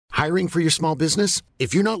Hiring for your small business?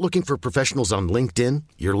 If you're not looking for professionals on LinkedIn,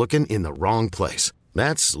 you're looking in the wrong place.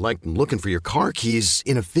 That's like looking for your car keys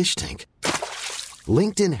in a fish tank.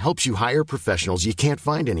 LinkedIn helps you hire professionals you can't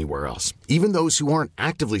find anywhere else, even those who aren't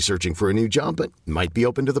actively searching for a new job but might be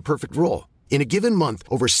open to the perfect role. In a given month,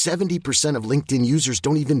 over 70% of LinkedIn users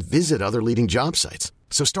don't even visit other leading job sites.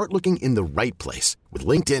 So start looking in the right place. With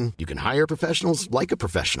LinkedIn, you can hire professionals like a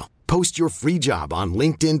professional. Post your free job on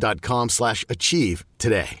linkedin.com/achieve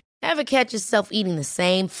today. Ever catch yourself eating the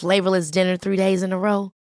same flavorless dinner 3 days in a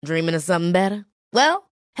row? Dreaming of something better? Well,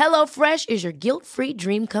 HelloFresh is your guilt-free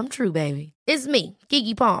dream come true, baby. It's me,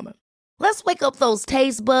 Keke Palmer. Let's wake up those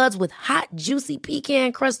taste buds with hot, juicy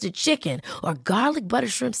pecan-crusted chicken or garlic butter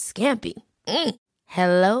shrimp scampi.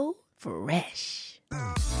 Hello Fresh.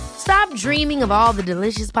 Stop dreaming of all the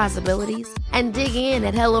delicious possibilities and dig in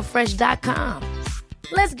at HelloFresh.com.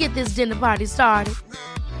 Let's get this dinner party started.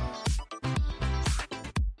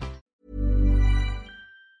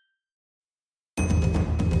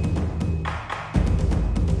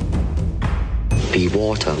 Be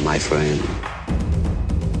water, my friend.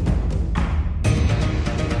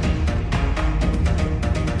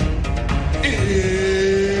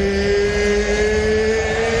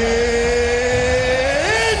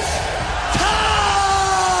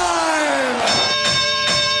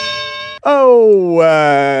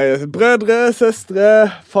 Brødre,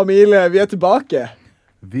 søstre, familie, vi tilbake.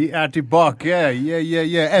 Vi tilbake,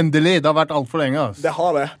 yeah. Endelig, det har vært alt for lenge, ass. Det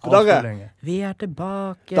har det. Vi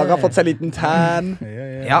tilbake. Dere har fått seg en liten tan.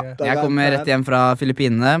 Ja, jeg kommer rett hjem fra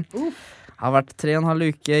Filippinene. Har vært 3,5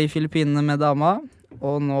 uker i Filippinene med dama,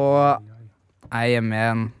 og nå jeg hjemme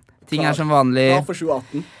igjen. Ting som vanlig. Klar for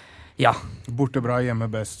 2018. Ja. Borte bra, hjemme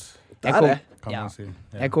best. Det det. Kan man si.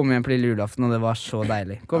 Jeg kom hjem på lille julaften, og det var så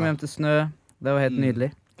deilig. Kom hjem til snø, det var helt nydelig.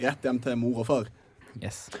 Rett hjem til mor og far.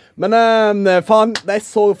 Yes. Men faen, det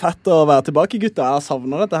så fett å være tilbake, gutta. Jeg har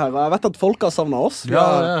savnet dette her. Jeg vet at folk har savnet oss. Ja,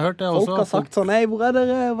 jeg har hørt det også. Folk har sagt sånn, hei, hvor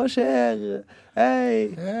dere? Hva skjer? Hei.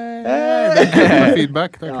 Det er kult med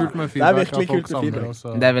feedback. Det er kult med feedback. Det er virkelig kult med feedback. Også.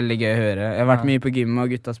 Det er veldig gøy å høre. Jeg har vært mye på gymmet, og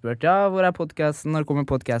gutta har spurt, ja, hvor podcasten? Når kommer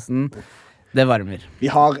podcasten? Det varmer. Vi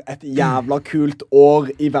har et jævla kult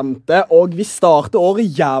år i vente, og vi starter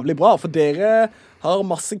året jævlig bra, for dere har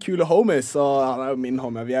masse kule homies, og han jo min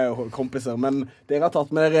homie, vi jo kompiser, men dere har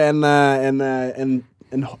tatt med dere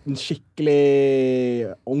en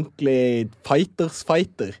skikkelig, ordentlig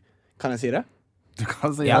fighter. Kan jeg si det? Du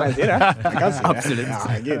kan si det. Kan jeg si det? Jeg kan si det. Absolutt. Ja,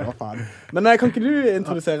 gud, hva faen. Men kan ikke du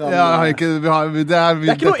introdusere han? Ja, det er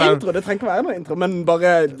ikke noe intro, det trenger ikke være noe intro, men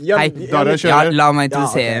bare... Hei, la meg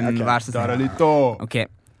introdusere en hver sesong. Ok,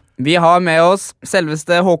 vi har med oss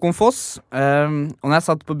selveste Håkon Foss, og når jeg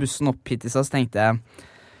satt på bussen opp hit i så tenkte jeg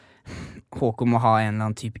Håkon må ha en eller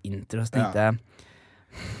annen type intro, så tenkte jeg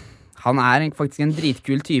han faktisk en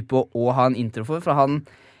dritkul type å ha en intro for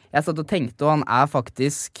jeg satt og tenkte, og han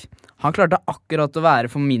faktisk han klarte akkurat å være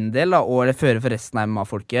for min del, og føre for resten av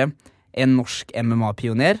MMA-folket, en norsk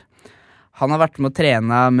MMA-pioner. Han har vært med å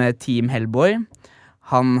trene med Team Hellboy.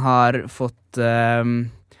 Han har fått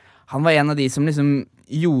han var en av de som liksom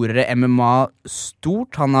gjorde MMA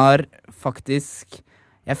stort. Han har faktisk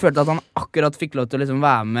jeg følte at han akkurat fikk lov til å liksom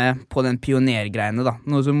være med på den pionergreiene da.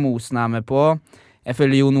 Noe som Mosen med på. Jeg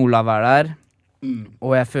føler Jon Olav der.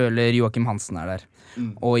 Og jeg føler Joakim Hansen der.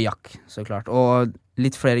 Og Jack, så klart. Og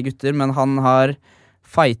litt flere gutter, men han har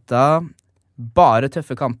fighta bare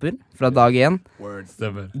tøffe kamper fra dag 1.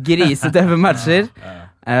 Grisetøffe matcher.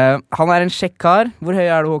 Han en kjekk kar. Hvor høy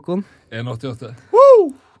du, Håkon? 1,88.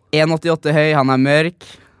 1,88 høy, han mørk.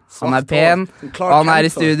 Han pen, og han i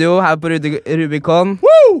studio her på Rubicon.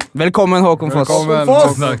 Velkommen, Håkon Foss.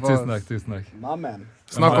 Tusen takk.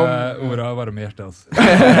 Snakk om ordet varme hjertet, altså.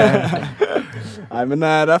 Nei, men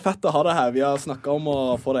det fett å ha det her. Vi har snakket om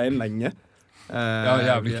å få det inn lenge. Ja,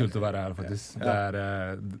 jævlig kult å være her, faktisk.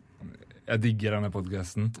 Jeg digger denne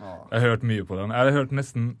podcasten. Jeg har hørt mye på den. Jeg har hørt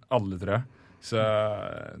nesten alle, tror jeg. Så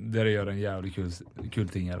dere gjør en jævlig kul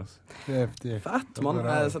ting her, altså. Fett, man.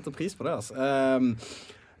 Jeg setter pris på det, altså.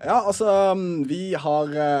 Ja, altså, vi har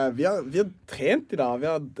trent i dag. Vi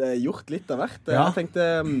har gjort litt av hvert. Ja. Jeg tenkte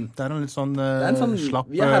det en litt sånn, slapp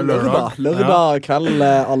vi lørdag kveld,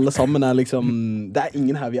 alle sammen liksom det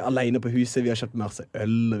ingen her, vi alene på huset. Vi har kjøpt masse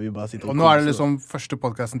øl, og vi bare sitter og nå det liksom første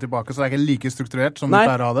podcasten tilbake, så det ikke like strukturert som vi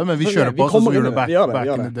pleier å ha det, men vi kjører på, så gjør det back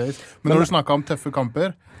in the days. Men når du snakket om tøffe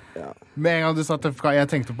kamper, med en gang du sa tøffe kamper,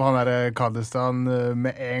 jeg tenkte på han der Kardestan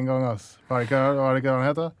med en gang, ass. Var det ikke han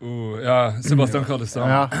heter? Ja, Sebastian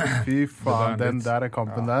Kardestan. Ja, fy faen, den der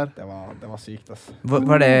kampen der. Det var sykt, ass.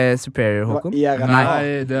 Var det Superior, Håkon?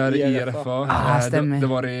 Nei, det IRFA. Stemmer. Det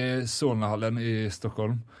var i Solnahallen i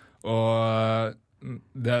Stockholm. Og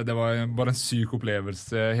det var bare en syk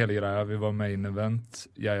opplevelse, hele greia. Vi var main event,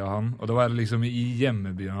 jeg og han. Og det var liksom i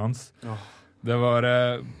hjemmebyen hans. Det var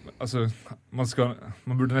altså,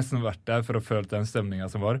 man burde nesten vært der for å føle den stemningen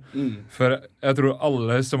som var. For jeg tror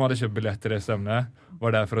alle som hadde kjøpt billetter i stevnet, var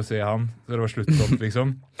der for å se han. Så det var slutt liksom.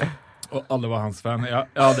 Og alle var hans fan. Ja,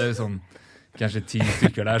 det sånn kanskje 10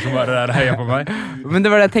 stykker der som bare der heier på meg. Men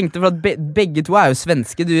det var det jeg tenkte, for at begge to jo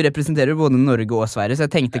svenske. Du representerer jo både Norge og Sverige, så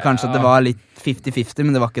jeg tenkte kanskje at det var litt 50-50,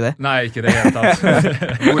 men det var ikke det. Nei, ikke det helt tatt.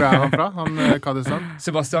 Hvor han fra? Kadestan?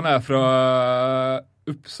 Sebastian fra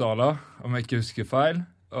Uppsala, om jeg ikke husker feil.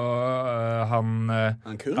 Og han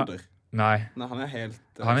kurder? Nei, han helt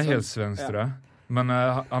han helt svensk, tror jeg. Men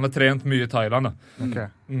han har trent mye i Thailand da.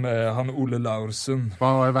 Okay. Med han Ole Laursen.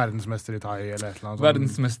 Han var verdensmester i thai eller et eller annet.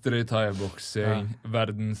 Verdensmester i thai-boksing.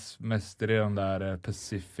 Verdensmester i den der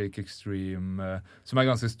Pacific Extreme, som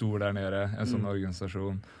ganske stor der nede. En sånn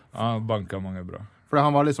organisasjon. Han banket mange bra. For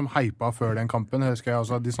han var liksom hypa før den kampen. Husker jeg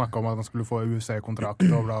også, de snakket om at han skulle få UFC-kontrakt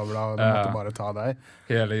og bla bla, og de måtte bare ta deg.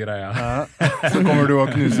 Hele greia. Så kommer du og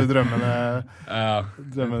knuser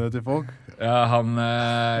drømmene til folk. Ja,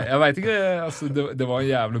 jeg vet ikke, altså, det var en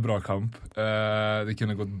jævlig bra kamp. Det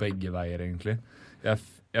kunne gått begge veier, egentlig. Jeg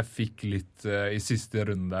fikk litt, i siste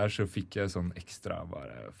runde der, så fikk jeg sånn ekstra,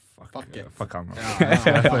 bare, fuck han.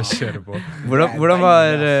 Jeg bare kjører på. Hvordan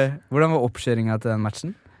var oppkjøringen til den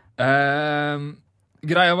matchen?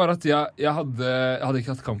 Greia var at jeg hadde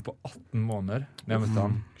ikke hatt kamp på 18 måneder når jeg møtte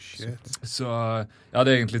han. Så jeg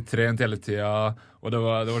hadde egentlig trent hele tiden, og det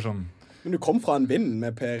var sånn. Men du kom fra en vinn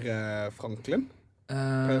med Per Franklin?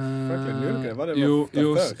 Jo,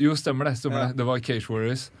 stemmer det. Det var Cage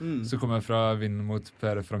Warriors. Så kom jeg fra vinn mot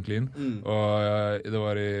Per Franklin, og det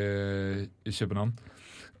var i København.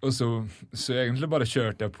 Og så egentlig bare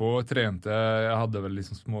kjørte jeg på og trente. Jeg hadde vel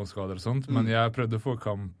liksom småskader og sånt, men jeg prøvde å få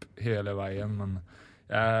kamp hele veien, men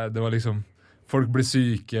det var liksom, folk ble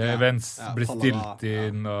syke, events ble stilt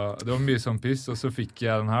inn, og det var mye sånn piss, og så fikk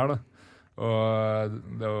jeg den her da. Og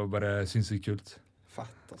det var bare sinnssykt kult.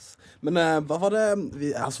 Fett, ass. Men hva var det,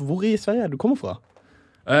 altså hvor i Sverige du kommer fra?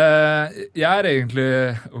 Jeg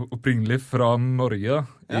egentlig opprinnelig fra Norge da.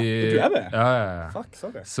 Du det? Ja. Fuck,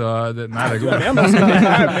 sorry. Så nei, det går mer norsk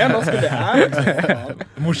det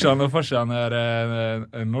Morsan og farsan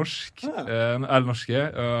norsk, norske,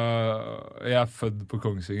 og jeg født på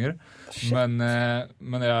Kongsvinger,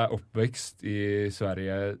 men jeg oppvekst i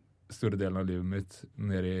Sverige store delen av livet mitt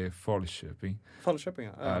nede i Falköping. Falköping,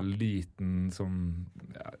 ja. Liten sånn,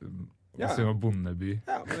 som var bondeby.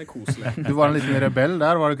 Ja, men det koselig. Du var en liten rebell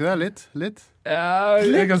der, var det ikke det? Litt? Ja,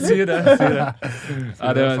 jeg kan si det. Ja,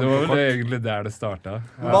 det var vel egentlig der det startet.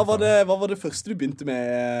 Hva var det første du begynte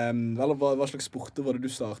med, eller hva slags sporter var det du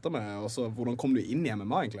startet med, og så hvordan kom du inn i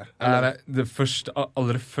MMA egentlig? Det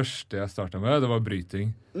aller første jeg startet med, det var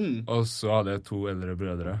bryting. Og så hadde jeg 2 eldre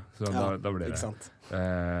brødre, så da ble det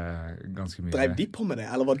ganske mye. Drev de på med det,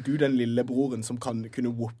 eller var du den lille broren som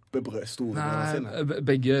kunne whoppe store brødre sine?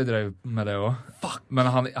 Begge drev med det også. Men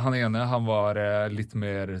han ene, han var litt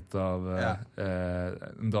mer ut av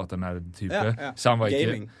en datanerd-type. Så han var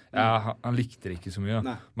ikke, han likte det ikke så mye.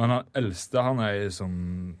 Men han eldste, han sånn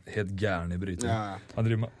helt gæren i bryting. Han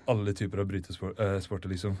driver med alle typer av brytesporter,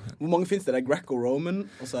 liksom. Hvor mange finnes det? Det Greco-Roman,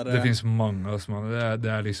 og så det finnes mange,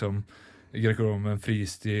 det liksom Greco-Roman,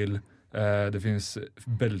 freestyle. Det finnes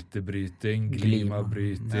beltebryting,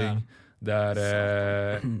 glimabryting, det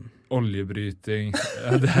oljebryting.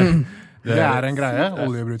 Det en greie?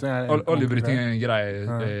 Oljebryting en greie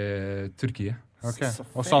i Turkiet. Okay.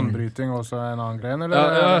 Og sandbryting også en annen greie?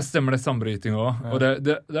 Ja, stemmer det, sandbryting også. Og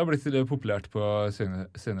det har blitt populært på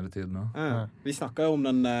senere tid nå. Vi snakket jo om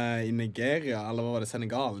den i Nigeria, eller hva var det,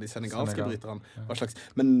 Senegal, de senegalske bryterne. Hva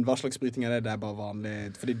slags bryting det? Det bare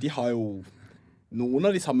vanlig, fordi de har jo noen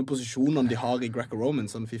av de samme posisjonene de har i Greco-Roman,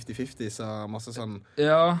 sånn 50-50, så masse sånn.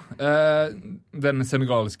 Ja, den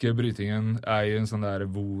senegalske brytingen jo en sånn der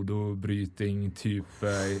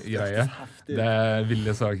voodoo-bryting-type greie. Det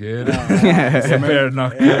ville saker. Bare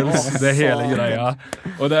knuckles, det hele greia.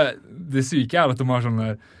 Og det syke at de har sånn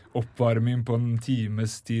der oppvarming på en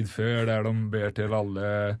times tid før, der de ber til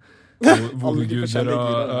alle voodoo-guder,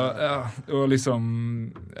 og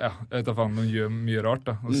liksom, jeg vet da faen, de gjør mye rart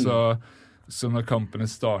da. Og så når kampene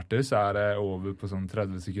starter, så det over på sånn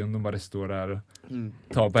 30 sekunder. De bare står der og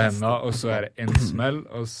tar på hendene, og så det en smell,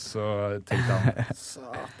 og så takedown.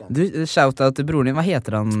 Du, shout-out til broren din. Hva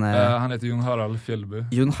heter han? Han heter Jon Harald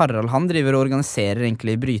Fjellbu. Jon Harald, han driver og organiserer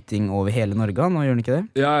egentlig bryting over hele Norge, han, og gjør han ikke det?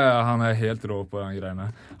 Ja, han helt rå på den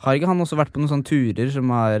greiene. Har ikke han også vært på noen sånne turer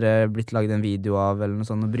som har blitt laget en video av, eller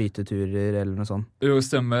noen sånne bryteturer, eller noe sånt? Jo,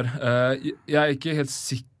 stemmer. Jeg ikke helt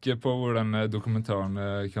sikker ikke på hvor den dokumentaren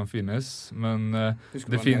kan finnes, men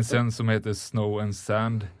det finnes en som heter Snow and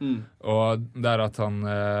Sand, og det at han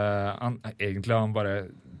bare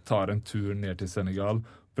tar en tur ned til Senegal,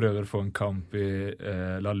 prøver å få en kamp i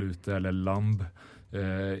La Lute, eller Lamb,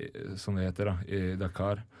 som det heter da, i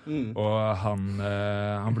Dakar. Og han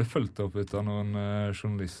ble fulgt opp ut av noen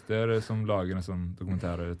journalister som lager en sånn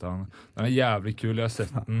dokumentær ut av han. Den jævlig kul, jeg har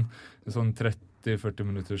sett den sånn 30-40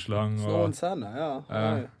 minutters lang. Snow and Sand,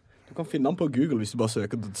 ja. Du kan finne den på Google hvis du bare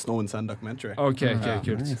søker Snow and Sand documentary. Ok,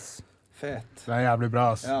 kult. Nice. Fet. Det jævlig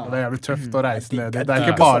bra, ass. Og det jævlig tøft å reise ned. Det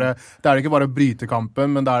er ikke bare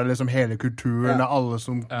brytekampen, men det liksom hele kulturen,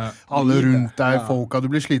 alle rundt deg, folka. Du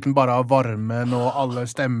blir sliten bare av varmen og alle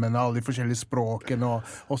stemmene, alle de forskjellige språkene,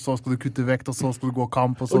 og så skal du kutte vekt, og så skal du gå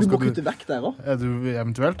kamp, og så og du skal må kutte vekt der også?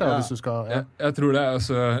 Eventuelt, hvis du skal... Jeg tror det,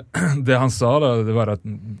 altså, det han sa da, det var at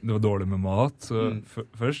det var dårlig med mat, så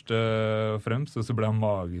først og fremst, og så ble han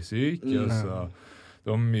magesyk, og så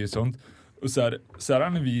det var mye sånt. Og så er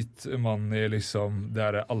han en hvit mann i liksom,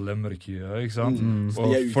 det alle mørkhyede, ikke sant?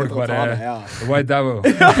 Og folk bare, White Devil.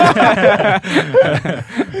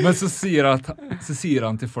 Men så sier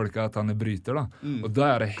han til folk at han bryter da. Og da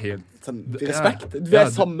det helt... Sånn, respekt. Vi er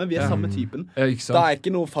samme typen. Da ikke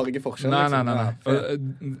noe fargeforskjell. Nei. Og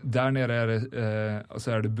der nede og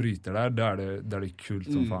så det bryter der, da det kult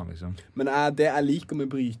som faen, liksom. Men det jeg liker med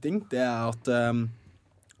bryting, det at...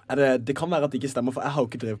 Det kan være at det ikke stemmer, for jeg har jo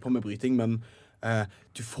ikke drevet på med bryting, men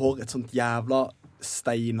du får et sånt jævla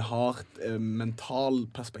steinhardt mental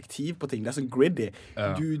perspektiv på ting. Det sånn gritty.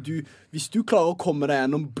 Hvis du klarer å komme deg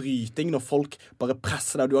gjennom bryting når folk bare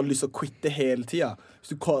presser deg, og du har lyst til å quitte hele tiden.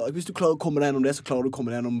 Hvis du klarer å komme deg gjennom det, så klarer du å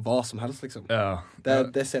komme deg gjennom hva som helst, liksom.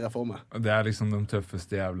 Det ser jeg for meg. Det liksom de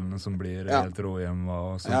tøffeste jævlene som blir helt rå hjemme,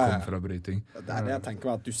 og som kommer fra bryting. Det det jeg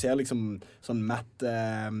tenker meg, at du ser liksom sånn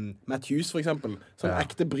Matt Hughes, for eksempel. Sånn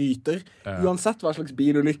ekte bryter. Uansett hva slags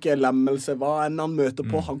bilulykke, lemmelse, hva enn han møter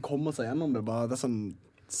på, han kommer seg gjennom det. Det sånn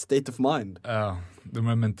state of mind. Ja, de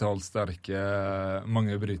mentalt sterke,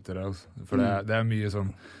 mange brytere, altså. For det mye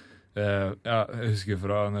sånn jeg husker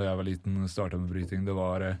fra når jeg var liten og startet med bryting, det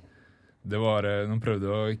var de prøvde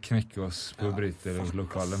å knekke oss på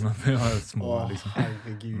bryterlokalet, men vi var små, liksom.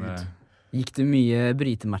 Herregud. Gikk du mye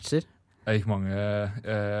brytematcher? Jeg gikk mange,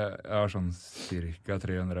 jeg har sånn cirka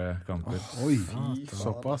 300 kamper. Oi,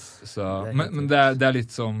 såpass. Så, men det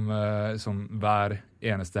litt som hver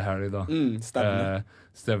eneste helg da.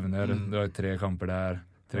 Stevner, det var 3 kamper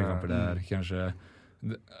der, kanskje.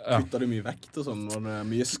 Kutta du mye vekt og sånn? Var det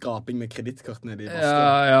mye skraping med kredittkart nede i bastu?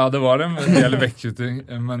 Ja, det var en del vektkutting,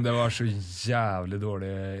 men det var så jævlig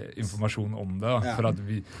dårlig informasjon om det. For at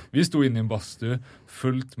vi sto inne i en bastu,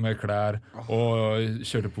 fullt med klær, og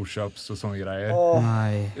kjørte push-ups og sånne greier.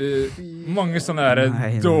 Mange sånne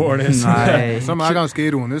dårlige som ganske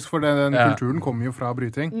ironisk, for den kulturen kommer jo fra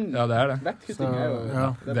bryting. Ja, det det. Vektkutting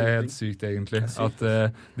det helt sykt, egentlig. At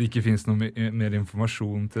det ikke finnes noe mer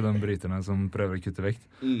informasjon til de bryterne som prøver å kutte vekt.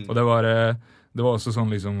 Og det var også sånn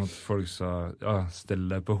liksom at folk sa stell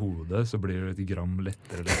deg på hodet, så blir det 1 gram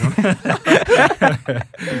lettere liksom.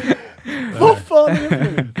 Hva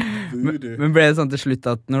faen? Men ble det sånn til slutt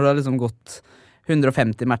at når du har liksom gått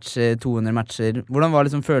 150 matcher, 200 matcher, hvordan var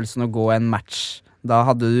liksom følelsen å gå en match? Da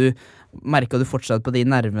merket du fortsatt på de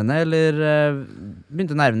nervene, eller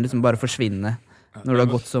begynte nervene liksom bare å forsvinne når du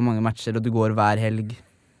har gått så mange matcher og du går hver helg?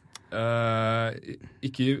 Det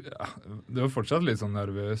var fortsatt litt sånn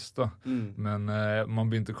nervøst da, men man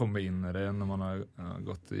begynte å komme inn i det når man har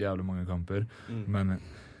gått jævlig mange kamper, men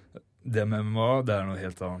det med MMA, det noe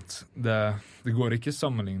helt annet. Det går ikke å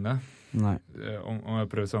sammenligne. Om jeg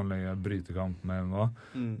prøver å sammenligne brytekamp med MMA,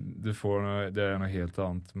 det noe helt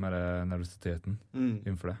annet med nervøsiteten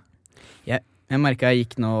innenfor det. Jeg merket jeg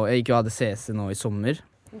gikk jo ADCC nå i sommer.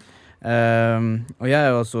 Og jeg har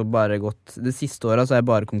jo også bare gått det siste året, så har jeg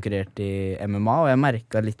bare konkurrert i MMA, og jeg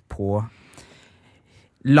merket litt på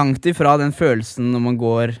langt ifra den følelsen når man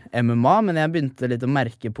går MMA, men jeg begynte litt å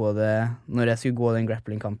merke på det når jeg skulle gå den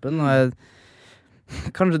grappling-kampen, og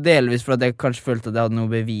kanskje delvis for at jeg kanskje følte at jeg hadde noe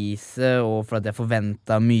å bevise, og for at jeg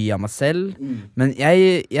forventet mye av meg selv, men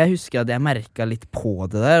jeg husker at jeg merket litt på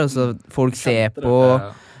det der, og så folk ser på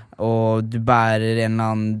og du bærer en eller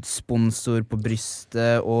annen sponsor på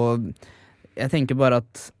brystet, og jeg tenker bare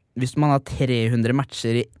at hvis man har 300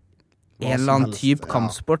 matcher i en eller annen type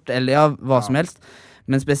kampsport, eller hva som helst,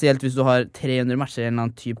 men spesielt hvis du har 300 matcher i en eller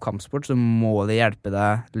annen type kampsport, så må det hjelpe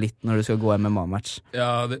deg litt når du skal gå MMA-match.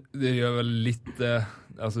 Ja, det gjør vel litt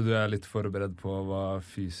altså du litt forberedt på hva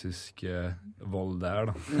fysisk vold det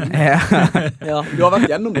da. Ja, du har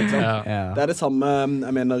vært gjennom det, sant? Det det samme,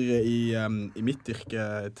 jeg mener, i mitt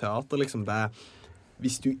yrke teater, liksom.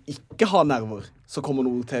 hvis du ikke har nerver, så kommer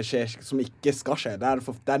noe til å skje som ikke skal skje. Det er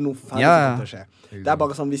noe forferdelig som kommer til å skje. Det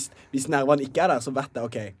bare sånn, hvis nervene ikke der, så vet jeg,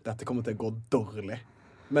 ok, dette kommer til å gå dårlig.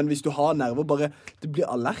 Men hvis du har nerver, du blir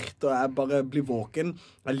alert, og jeg bare blir våken.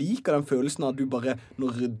 Jeg liker den følelsen av at du bare,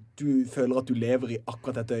 når du føler at du lever i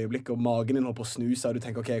akkurat dette øyeblikket, og magen din holder på å snu seg, og du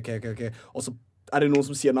tenker, ok, og så er det noen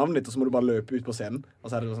som sier navnet ditt, og så må du bare løpe ut på scenen, og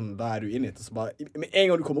så er det sånn, da er du inn i det, og så bare, med en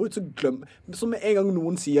gang du kommer ut, så med en gang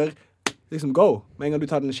noen sier, liksom, go, med en gang du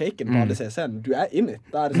tar den shaken på ADC-scenen, du er inn i det,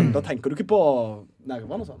 da er det sånn, da tenker du ikke på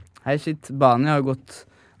nervene og sånn. Hei, shit, Bani har gått...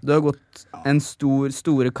 Du har gått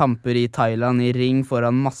store kamper i Thailand i ring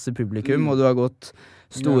foran masse publikum, og du har gått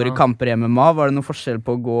store kamper i MMA. Var det noe forskjell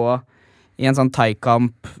på å gå i en sånn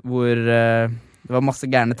thai-kamp hvor det var masse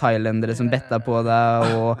gærne thailendere som betta på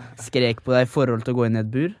deg og skrek på deg i forhold til å gå inn i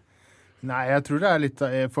et bur? Nei, jeg tror det er litt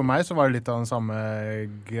for meg så var det litt av den samme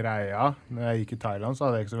greia. Når jeg gikk i Thailand så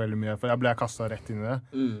hadde jeg ikke så veldig mye, for jeg ble kastet rett inn i det.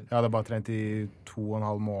 Jeg hadde bare trent i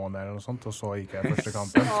 2,5 måneder eller noe sånt, og så gikk jeg første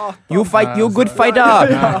kampen. You fight, you good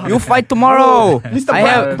fighter! You fight tomorrow!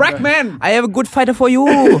 Brackman! I have a good fighter for you!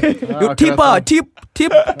 You tipper,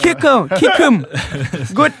 kick him!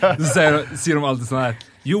 Good! Så sier de alltid sånn her,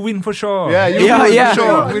 you win for sure! Yeah,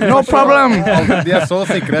 sure. No problem! De er så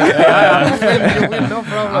sikre. You win, no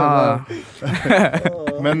problem.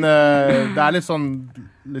 Men det er litt sånn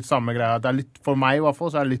litt samme greia. Det er litt, for meg i hvert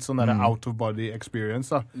fall, så er det litt sånn der out of body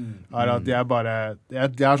experience da. Er at jeg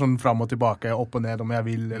er sånn frem og tilbake, opp og ned om jeg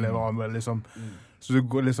vil, eller hva, liksom. Så du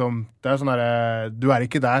går liksom, det er sånn der, du er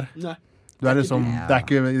ikke der. Nei. Du er liksom, det er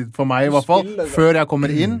ikke, for meg i hvert fall, før jeg kommer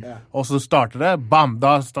inn, og så starter det, bam,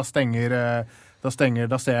 da stenger, da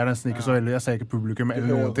ser jeg nesten ikke så veldig, jeg ser ikke publikum eller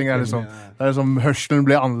noen ting, det er liksom, hørselen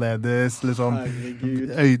blir annerledes, liksom,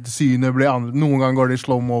 synet blir annerledes, noen ganger går det i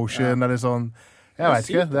slow motion, det er litt sånn, jeg vet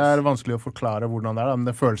ikke, det er vanskelig å forklare hvordan det er, men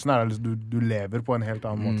den følelsen er at du lever på en helt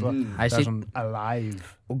annen måte, det er sånn alive.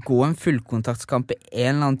 Å gå en fullkontaktskamp i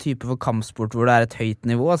en eller annen type for kampsport hvor det er et høyt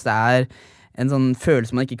nivå, altså det er en sånn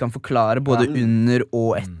følelse man ikke kan forklare både under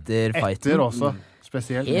og etter fighten. Etter også,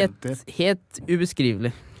 spesielt etter. Helt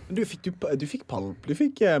ubeskrivelig. Du fikk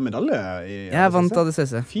medalje i ADCC. Jeg vant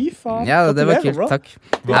ADCC. Fy faen. Ja, det var kult, takk.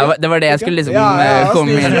 Det var det jeg skulle liksom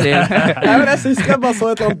komme inn til. Nei, men jeg synes jeg bare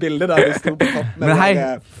så et eller annet bilde der du stod på topp. Men hei,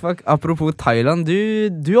 apropos Thailand,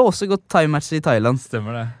 du har også gått thai-match i Thailand.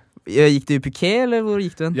 Stemmer det. Gikk du i Piqué, eller hvor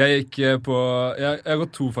gikk du hen? Jeg gikk jeg har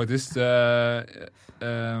gått 2 faktisk.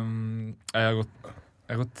 Jeg har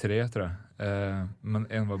gått 3, tror jeg. Men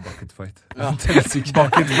en var bucket fight. Bucket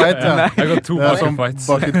fight, ja. Jeg har gått 2 bucket fights.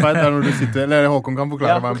 Bucket fight er når du sitter, eller Håkon kan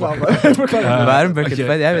forklare hva en bucket fight. Hva er en bucket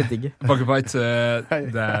fight? Jeg vet ikke. Bucket fight,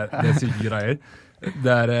 det er syke greier.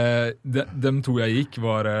 De 2 jeg gikk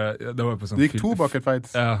var det var på sånn. Du gikk 2 bucket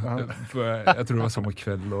fights? Ja, jeg tror det var samme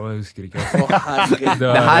kveld også, jeg husker ikke.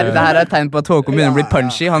 Det her er et tegn på at Håkon begynner å bli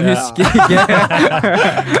punchy, han husker ikke.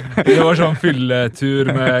 Det var sånn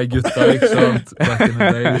fylletur med gutta, ikke sant, back in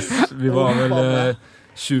the days. Vi var vel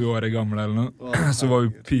 20 år gamle eller noe. Så var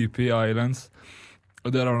vi PP Islands,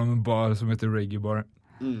 og der har de en bar som heter Reggae Bar.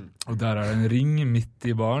 Og der er det en ring midt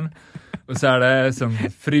i baren. Og så er det sånn,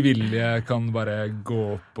 frivillige kan bare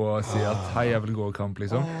gå opp og si at hei, jeg vil gå i kamp,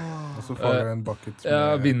 liksom. Og så får du en bucket med...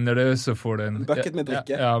 Ja, vinner du, så får du en... Bucket med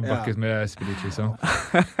drikke. Ja, bucket med sprit, liksom.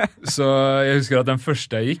 Så jeg husker at den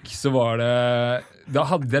første jeg gikk, så var det... Da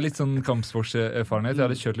hadde jeg litt sånn kampsportserfarenhet. Jeg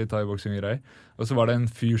hadde kjørt litt thai-boksing og greier. Og så var det en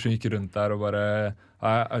fyr som gikk rundt der og bare...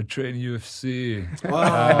 I train UFC.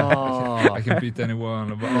 I can beat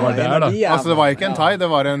anyone. Hva var det da? Altså, det var ikke en thai, det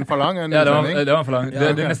var en falang. Ja, det var en falang. Det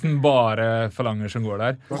er nesten bare falanger som går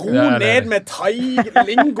der. Ro ned med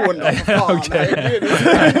thai-lingoen,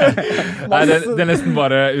 Nei, det er nesten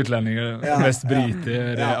bare utlendinger. Mest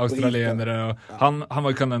briter, australienere. Han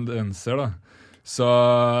var kanadenser, da. Så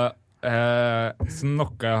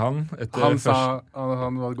knocka jeg han etter han sa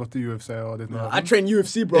han hadde gått til UFC og ditt med. I train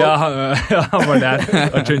UFC, bro. Ja, han var der.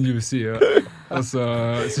 I train UFC, ja. Og så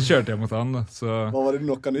kjørte jeg mot han, da. Så, hva var det du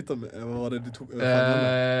knocka nytt om? Hva var det du tok?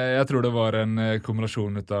 Jeg tror det var en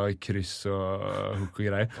kombinasjon ut av kryss og hook og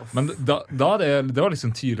greier. Men det var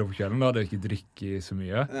liksom tidlig på kvelden, da hadde jeg ikke drikket så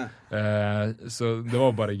mye. Så det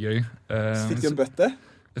var bare gøy. Så fikk du en bøtte?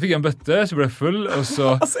 Jeg fikk en bøtte, så ble jeg full, og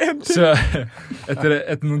så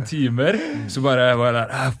etter noen timer så bare var jeg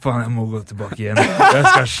der, faen, jeg må gå tilbake igjen. Jeg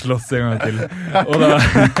skal slåss en gang til.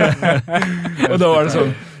 Og da var det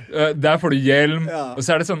sånn, der får du hjelm, og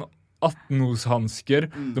så er det sånn 18-oshansker.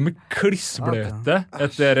 De er klissbløte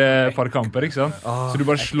etter et par kamper, ikke sant? Så du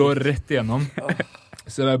bare slår rett igjennom.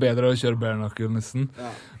 Så det er bedre å kjøre bare knuckle nesten.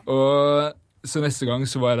 Og så neste gang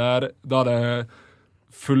så var jeg der, da hadde jeg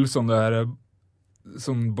full sånn der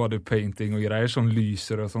sånn bodypainting og greier, sånn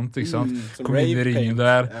lyser og sånt, ikke sant? Kom inn I ringen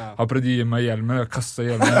der, har prøvd å gi meg hjelmen, og kastet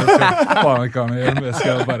hjelmen, og så faen ikke han hjelm, jeg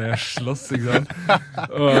skal bare slåss, ikke sant?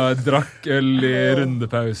 Og drakk øl I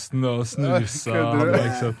rundepausen, og snusa,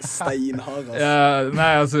 ikke sant? Steinhard, altså. Ja,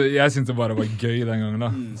 nei, altså, jeg syntes det bare var gøy den gangen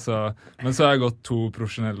da, men så har jeg gått 2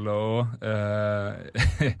 profesjonelle også,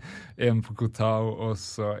 en på Koh Tao, og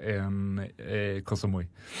så en Koh Samui.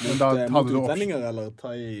 Men da hadde du utlendinger, eller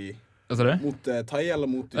Thai... Mot Thai eller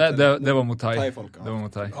mot det var mot Thai. Det var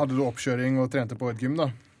mot Thai. Hadde du oppkjøring og trente på et gym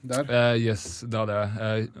da? Der? Yes, det hadde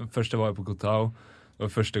jeg. Første var jeg på Koh Tao. Det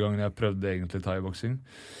var første gangen jeg prøvde egentlig thai-boksing.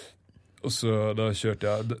 Og så da kjørte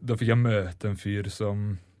jeg, da fikk jeg møte en fyr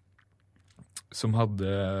som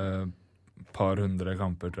hadde par 100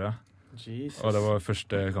 kamper, tror jeg. Jesus. Og det var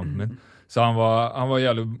første kampen min. Så han var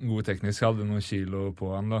jævlig god teknisk, jeg hadde noen kilo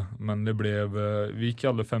på han da, men vi gikk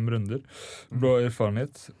alle 5 runder, bra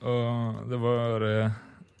erfarenhet, og det var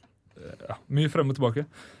mye frem og tilbake.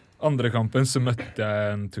 Andre kampen så møtte jeg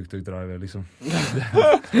en tuk-tuk-driver, liksom.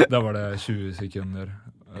 Da var det 20 sekunder,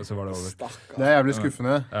 så var det over. Det jævlig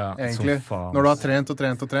skuffende, egentlig. Når du har trent,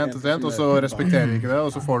 og så respekterer du ikke det, og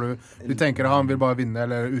så får du tenker at han vil bare vinne,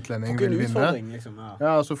 eller utlending vil vinne. Liksom,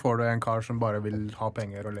 ja, og så får du en kar som bare vil ha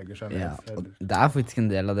penger og legger seg ned. Ja, det faktisk en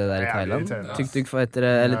del av det der I Thailand. Tuk-tuk-fightere,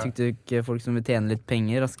 eller tuk-tuk-folk som vil tjene litt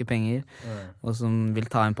penger, raske penger, og som vil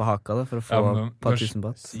ta inn på haka da, for å få par tusen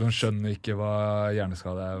baht. De skjønner ikke hva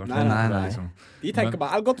hjerneskade Nei. Liksom. De tenker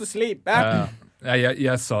bare, I'll go to sleep,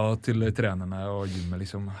 Jeg sa til trenerne og gymmet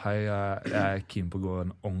liksom, hei, jeg er keen på å gå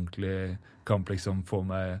en ordentlig kamp, liksom,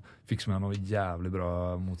 fikse meg noe jævlig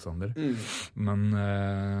bra motstander. Men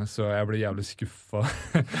så jeg ble jævlig skuffet.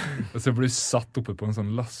 Og så ble jeg satt oppe på en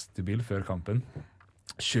sånn lastebil før kampen.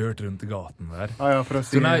 Kjørt rundt I gaten der.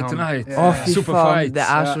 Tonight. Fy faen, det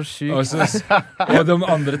så sykt. Og de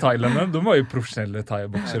andre thailandene, de var jo profesjonelle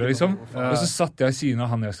thai-boksere, liksom. Og så satt jeg I siden av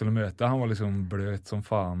han jeg skulle møte. Han var liksom bløt som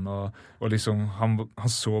faen, og liksom, han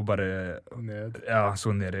så bare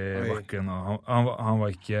så ned I bakken, og han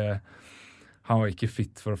var ikke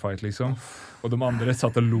fit for fight, liksom. Og de andre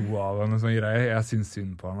satt og lo av han og sånne greier. Jeg synes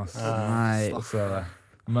synd på han, altså.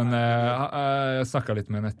 Men jeg snakket litt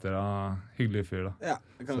med han etter, hyggelig fyr da. Ja,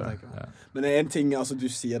 det kan jeg tenke meg. Men en ting, altså du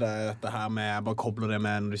sier dette her med, jeg bare kobler det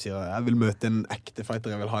med når du sier, jeg vil møte en ekte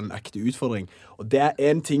fighter, jeg vil ha en ekte utfordring. Og det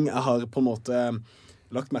en ting jeg har på en måte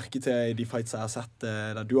lagt merke til I de fights jeg har sett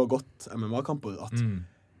der du har gått MMA-kamper, at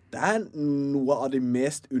det noe av de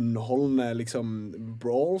mest underholdende liksom,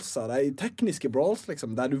 brawls, det tekniske brawls,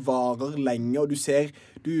 liksom, der du varer lenge, og du ser,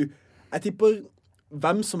 jeg tipper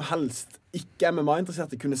hvem som helst ikke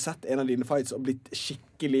MMA-interesserte kunne sett en av dine fights og blitt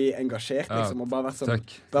skikkelig engasjert, liksom, og bare vært sånn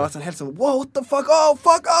helt sånn, wow, what the fuck, oh,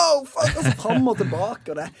 fuck, og så frem og tilbake,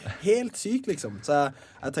 og det helt sykt, liksom. Så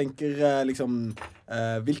jeg tenker, liksom,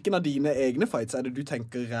 hvilken av dine egne fights det du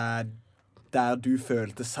tenker der du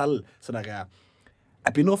følte selv, så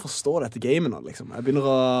jeg begynner å forstå dette gamet nå, liksom. Jeg begynner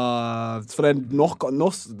å... For det nå,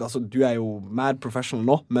 altså, du jo mad professional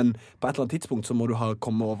nå, men på et eller annet tidspunkt så må du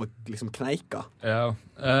komme over liksom kneika. Ja,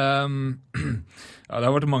 det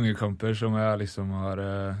har vært mange kamper som jeg liksom har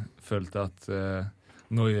følt at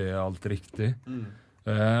nå gjør jeg alt riktig.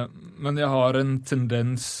 Men jeg har en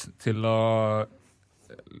tendens til å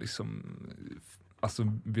liksom... Altså,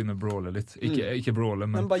 begynne å brawle litt. Ikke brawle,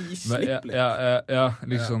 men bare gi slipp litt. Ja,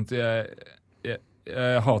 liksom sånt.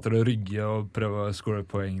 Jeg hater å rygge og prøve å score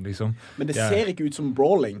poeng, liksom. Men det ser ikke ut som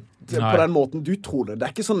brawling på den måten du tror det. Det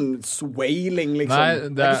ikke sånn swailing, liksom. Nei,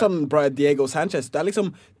 det ikke sånn Diego Sanchez. Det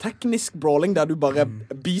liksom teknisk brawling der du bare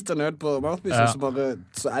biter ned på mouthpiece,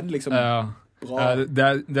 så det liksom bra.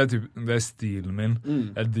 Det stilen min.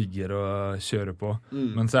 Jeg digger å kjøre på.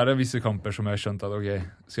 Men så det visse kamper som jeg har skjønt at, ok,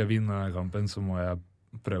 skal jeg vinne denne kampen, så må jeg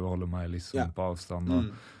prøve å holde meg liksom på avstand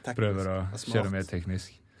og prøve å kjøre mer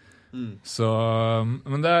teknisk. Så,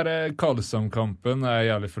 men det Karlsson-kampen jeg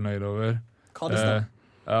jævlig fornøyd over. Karlsson?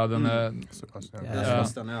 Ja, den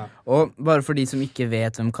Og bare for de som ikke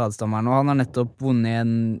vet hvem Karlsson nå, han har nettopp vunnet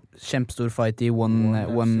en kjempestor fight I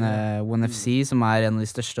One FC, som en av de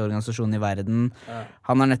største organisasjonene I verden.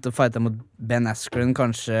 Han har nettopp fightet mot Ben Askren,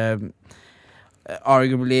 kanskje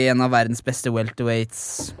arguably en av verdens beste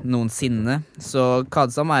welterweights noensinne. Så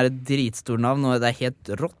Kadsam et dritstor navn, og det helt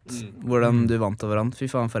rått hvordan du vant over han. Fy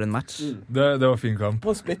faen, for en match. Det var fin kamp.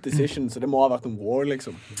 På split decision, så det må ha vært en war,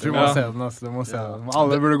 liksom. Du må se den, altså. Du må se den.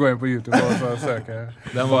 Alle burde gå inn på YouTube og søke.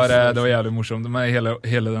 Det var jævlig morsomt. Men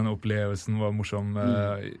hele den opplevelsen var morsom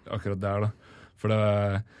akkurat der, da. For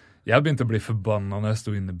Jeg begynte å bli forbanna når jeg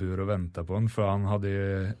sto inne i buret og ventet på han, for han hadde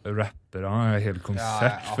rapper, han hadde helt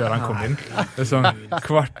konsert før han kom inn. Det sånn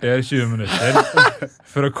kvarter, 20 minutter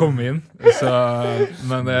for å komme inn. Så,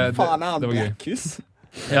 men det var gøy.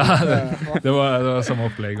 Ja, det var samme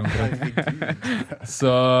opplegg omtrent.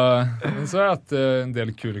 Så har jeg hatt en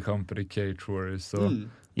del kule kamper i Cage Warriors.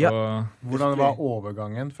 Hvordan var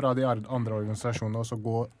overgangen fra de andre organisasjonene og så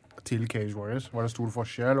gå til Cage Warriors? Var det stor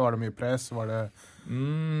forskjell? Var det mye press? Var det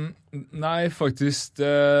nei, faktisk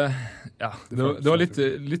det var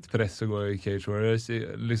litt press å gå i Cage Warriors.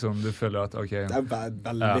 Liksom, du føler at ok, det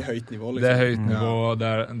veldig høyt nivå liksom. Det høyt nivå,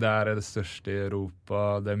 det er det største i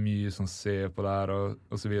Europa. Det mye som ser på der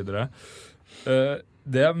og så videre.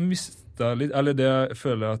 Det jeg mistet litt, eller det jeg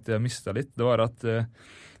føler at jeg mistet litt, det var at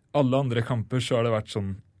alle andre kamper så har det vært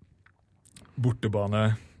sånn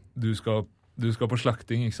bortebane, du skal på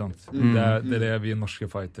slakting, ikke sant? Det er det vi norske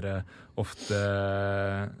fightere ofte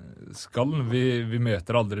skal. Vi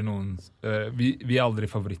møter aldri noen vi er aldri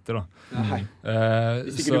favoritter da. Nei.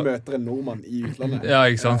 Hvis ikke du møter en nordmann i utlandet. Ja,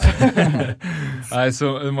 ikke sant? Nei,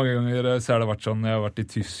 så mange ganger så har det vært sånn, jeg har vært i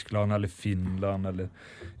Tyskland eller Finland, eller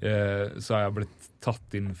så har jeg blitt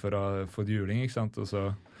tatt inn for å få juling, ikke sant?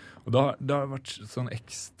 Og da har det vært sånn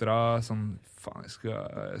ekstra sånn, faen, jeg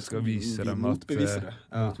skal vise dem at motbevise det.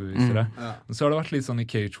 Men så har det vært litt sånn i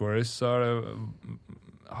Cage Warriors, så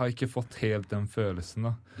har jeg ikke fått helt den følelsen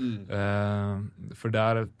da. For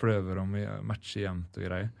der prøver de å matche jevnt og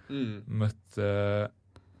greier. Møtt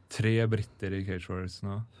 3 britter i Cage Warriors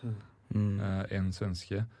nå. En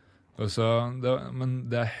svenske. Men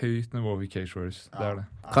det er høyt nivå i Cage Warriors. Det er det.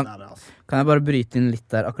 Kan jeg bare bryte inn litt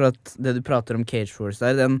der? Akkurat det du prater om Cage Warriors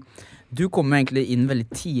der, du kom egentlig inn veldig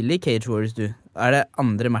tidlig i Cage Warriors, du. Er det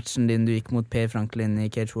andre matchen din du gikk mot Per Franklin i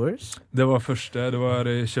Cage Warriors? Det var første, det var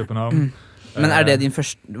i København. Men var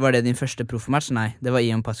det din første proffmatch? Nei, det var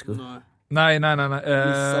Ian Pascu. Nei.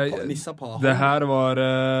 Det her var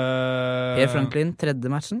Per Franklin, 3.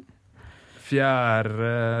 matchen?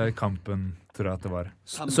 4. kampen, tror jeg at det var.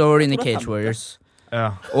 Så var du inne i Cage Warriors.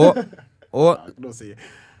 Ja. Og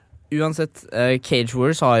uansett, Cage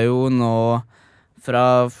Warriors har jo nå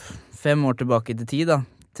fra 5 år tilbake til 10 da,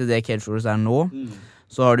 til det Cage Warriors er nå,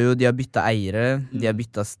 så har de har byttet eiere, de har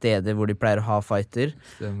byttet steder hvor de pleier å ha fighter.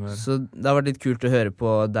 Stemmer. Så det har vært litt kult å høre på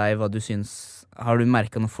deg, hva du syns. Har du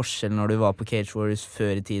merket noen forskjell når du var på Cage Warriors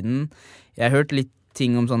før i tiden? Jeg har hørt litt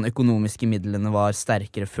ting om sånn økonomiske midlene var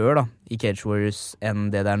sterkere før da, i Cage Warriors enn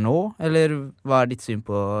det der nå, eller hva er ditt syn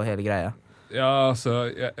på hele greia? Ja, altså,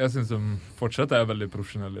 jeg synes de fortsatt er veldig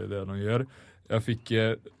profesjonelle i det de gjør. Jeg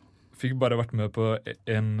fikk bare vært med på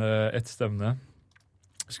et stevne.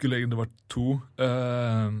 Skulle egentlig vært 2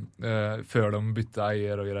 før de bytte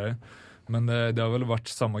eier og greier. Men det har vel vært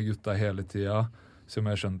samme gutta hele tiden, som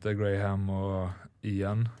jeg skjønte, Graham og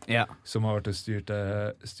Ian, som har vært styrt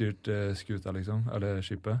skuta, liksom, eller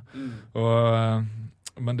skipet.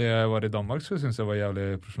 Men det jeg var i Danmark, så synes jeg var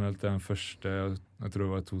jævlig profesjonelt. Det den første, jeg tror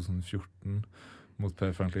det var 2014, mot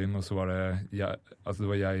Per Franklin, og så var det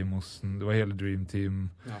jeg i Mossen, det var hele Dream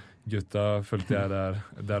Team. Gutta følte jeg der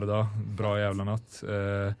og da. Bra jævla natt.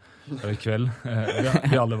 Eller kveld.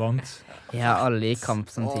 Vi alle vant. Ja, alle i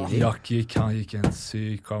kamp samtidig. Han gikk en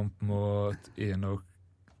syk kamp mot Enoch.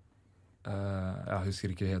 Jeg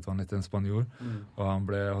husker ikke helt hva han heter, en spanjor. Og han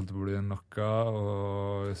holdt på å bli knocka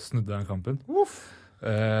og snudde den kampen.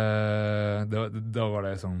 Da var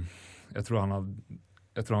det sånn, jeg tror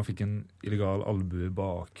han fikk en illegal albue i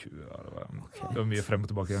bakhuet. Det var mye frem og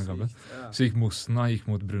tilbake i den kampen. Så gikk Mossen, han gikk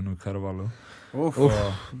mot Bruno Carvalho.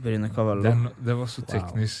 Bruno Carvalho. Det var så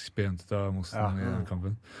teknisk pent av Mossen i den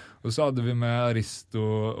kampen. Og så hadde vi med Aristo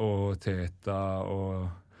og Teta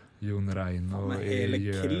og Jon Rein og hele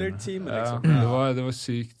killer-teamet, liksom. Det var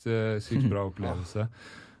sykt bra opplevelse.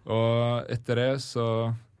 Og etter det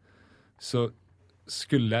så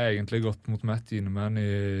skulle jeg egentlig gått mot Matt Ineman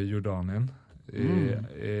i Jordanien.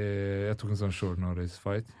 Jeg tok en sånn short notice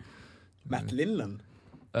fight. Matt Lindland?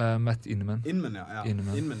 Matt Ineman. Inman,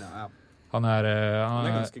 ja. Han er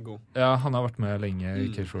ganske god. Ja, han har vært med lenge i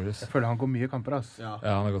Cage Warriors. Jeg føler han går mye kamper, ass. Ja,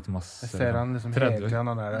 han har gått masse. Jeg ser han liksom hele tiden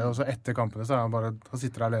han er der. Og så etter kampene så han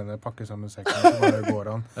sitter alene, pakker sammen sekken, og så bare går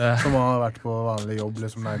han. Som han har vært på vanlig jobb,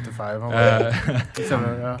 liksom 9 to 5.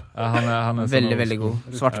 Han er veldig, veldig god.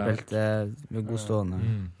 Svartbelte, med god stående.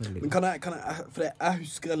 Men kan jeg, for jeg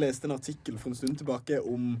husker jeg leste en artikkel for en stund tilbake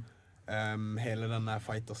om hele denne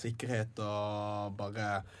fightersikkerhet og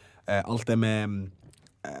bare alt det med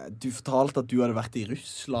du fortalte at du hadde vært i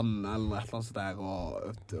Russland eller et eller annet sånt der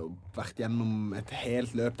og vært gjennom et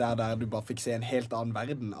helt løp der du bare fikk se en helt annen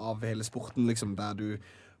verden av hele sporten, liksom, der du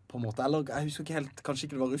på en måte. Eller, jeg husker ikke helt, kanskje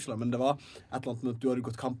ikke det var Russland, men det var et eller annet med at du hadde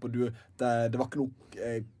gått kamp, og det var ikke noe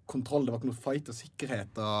kontroll, det var ikke noe fight og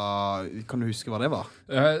sikkerhet. Kan du huske hva det var?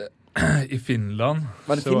 I Finland.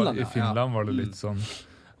 Var det Finland? I Finland var det litt sånn.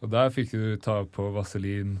 Og der fikk du ta på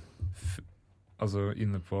vaselin, altså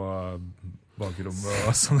inne på bakrommet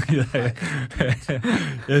og sånne greier.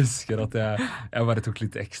 Jeg husker at jeg bare tok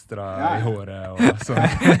litt ekstra i håret og sånn.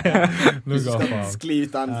 Du skal skli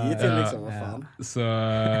ut den til, liksom, hva faen? Så,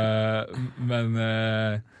 men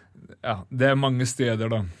det er mange steder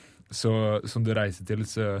da, så, som du reiser til,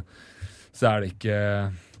 så er det ikke...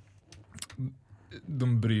 De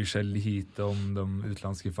bryr seg lite om de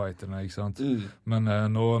utlandske fighterne, ikke sant? Men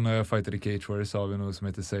nå når jeg fighter i Cage Warriors, så har vi noe som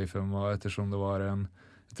heter SafeM, og ettersom det var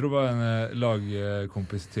jeg tror det var en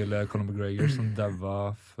lagkompis til Conor McGregor som døde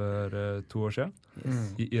for 2 år siden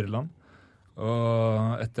i Irland.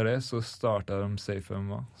 Og etter det så startet de SafeM.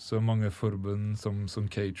 Så mange forbund som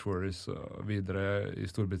Cage Warriors og videre i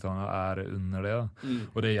Storbritannia er under det.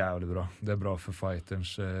 Og det er jævlig bra. Det er bra for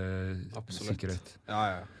fighterens sikkerhet.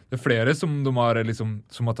 Ja. Det er flere som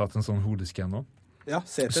har tatt en sånn hodescan nå. Ja,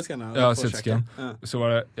 CT-scan. Ja, CT-scan. Så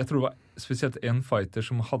var det, jeg tror det var spesielt en fighter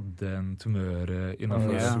som hadde en tumør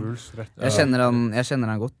innenfor. Jeg kjenner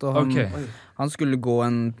han godt, og han skulle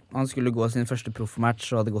gå sin første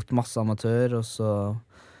proffmatch og hadde gått masse amatør,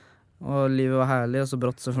 og livet var herlig, og så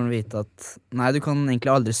brått så får han vite at nei, du kan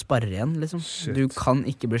egentlig aldri sparre igjen, liksom. Shit. Du kan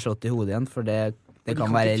ikke bli slått i hodet igjen, for det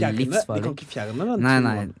kan være livsfarlig. De kan ikke fjerne den?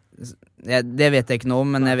 Nei. Det vet jeg ikke nå,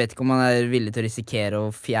 men jeg vet ikke om han er villig til å risikere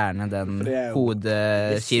å fjerne den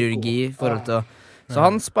hodekirurgi i forhold til Så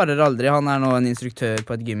han sparrer aldri. Han er nå en instruktør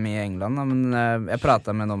på et gym i England, men jeg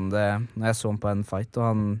pratet med han om det når jeg så han på en fight, og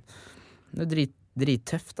det er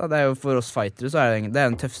drittøft da. Det er jo for oss fightere, så er det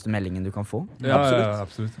den tøffeste meldingen du kan få. Ja,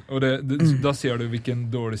 absolutt. Og da ser du hvilken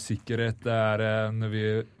dårlig sikkerhet det er når vi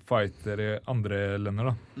fighter i andre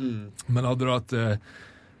länder da. Men hadde du hatt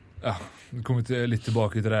kommet litt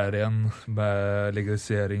tilbake til det her igjen med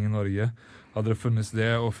legalisering i Norge. Hadde det funnes det,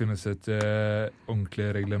 og finnes et ordentlig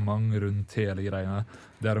reglement rundt hele greiene,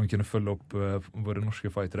 der de kunne følge opp våre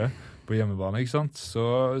norske fightere på hjemmebane, ikke sant?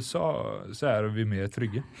 Så er vi mer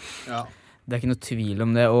trygge. Ja. Det er ikke noe tvil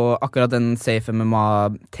om det, og akkurat den Safe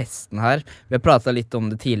MMA-testen her, vi har pratet litt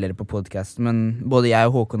om det tidligere på podcasten, men både jeg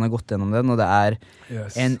og Håkon har gått gjennom den, og det er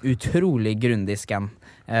en utrolig grundig scan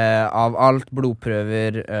av alt,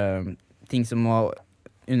 blodprøver, ting som må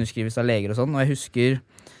underskrives av leger og sånn, og jeg husker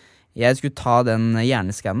jeg skulle ta den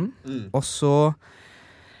hjerneskannen, og så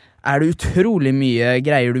er det utrolig mye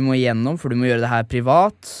greier du må igjennom, for du må gjøre det her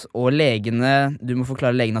privat, og du må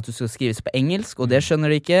forklare legene at du skal skrives på engelsk, og det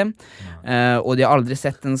skjønner de ikke, og de har aldri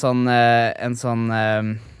sett en sånn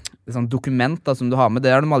dokument da, som du har med,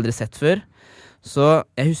 det har de aldri sett før. Så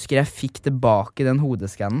jeg husker jeg fikk tilbake den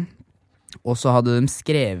hodeskannen, og så hadde de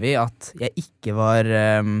skrevet at jeg ikke var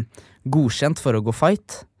godkjent for å gå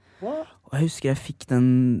fight. Og jeg husker jeg fikk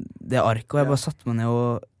det arket, og jeg bare satt meg ned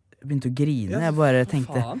og begynte å grine. Jeg bare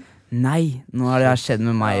tenkte, nei, nå har det her skjedd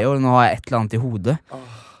med meg, og nå har jeg et eller annet i hodet.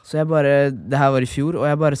 Så det her var i fjor, og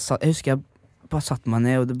jeg husker jeg bare satt meg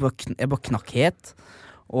ned, og jeg bare knakk het,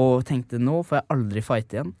 og tenkte, nå får jeg aldri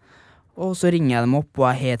fight igjen. Og så ringer jeg dem opp, og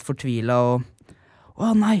er helt fortvilet, og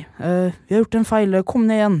nei, vi har gjort en feil, kom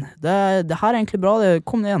ned igjen. Det her er egentlig bra,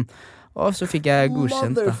 kom ned igjen. Og så fikk jeg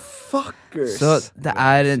godkjent da. Motherfuckers! Så det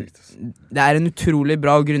er en utrolig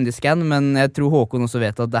bra og grundig scan, men jeg tror Håkon også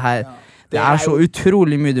vet at det er så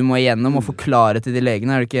utrolig mye du må igjennom og forklare til de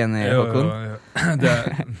legene. Er du ikke enig, Håkon?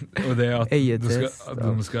 Og det at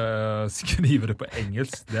de skal skrive det på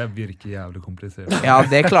engelsk, det virker jævlig komplisert. Ja,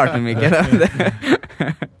 det klarte de ikke.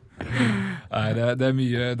 Nei, det er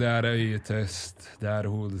mye. Det er øyetest, det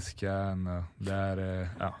er hodescan, det er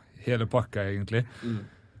hele pakka egentlig.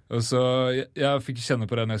 Og så jeg fikk kjenne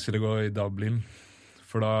på det når jeg skulle gå i Dublin,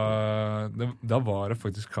 for da var det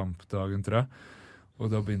faktisk kampdagen, tror jeg.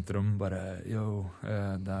 Og da begynte de bare,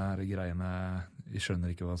 det er greiene, jeg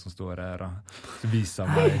skjønner ikke hva som står her. Så viste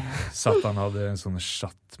han meg, han hadde en sånn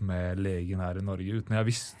chat med legen her i Norge, uten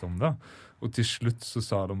jeg visste om det. Og til slutt så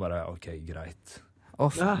sa de bare, ok, greit.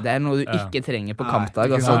 Det er noe du ikke trenger på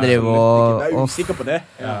kampdag, altså drive og... Jeg er usikker på det.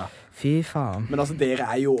 Fy faen. Men altså, dere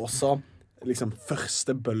er jo også liksom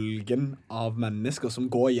første bølgen av mennesker som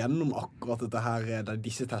går gjennom akkurat dette her,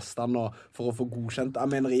 disse testene for å få godkjent. Jeg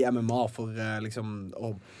mener i MMA for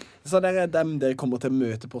så dere kommer til å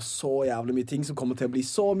møte på så jævlig mye ting som kommer til å bli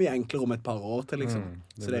så mye enklere om et par år til, liksom.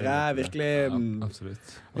 Så dere er virkelig...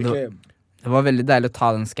 absolutt. Det var veldig deilig å ta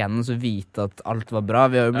den scannen og vite at alt var bra.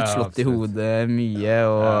 Vi har jo blitt slått i hodet mye,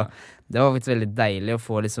 og det var faktisk veldig deilig å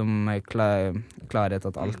få liksom klarhet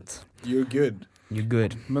at alt. You're good. You're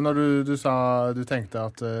good. Men når du sa du tenkte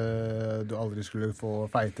at du aldri skulle få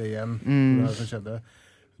fighte igjen, det som skjedde.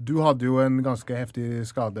 Du hadde jo en ganske heftig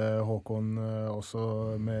skade, Håkon,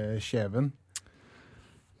 også med kjeven.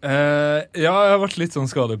 Ja, jeg har vært litt sånn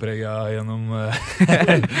skadepreget gjennom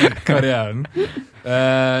karrieren.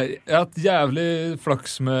 Jeg har hatt jævlig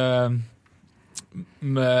flaks med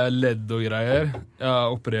ledd og greier. Jeg har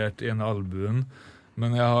operert en albuen,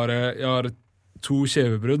 men jeg har 2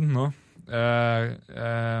 kjevebrudd nå.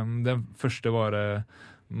 Den første var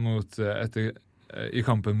i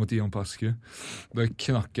kampen mot Ion Pascu. Da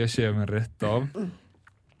knakk jeg kjeven rett av.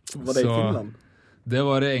 Var det i Finland? Det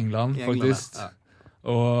var i England, faktisk. Ja.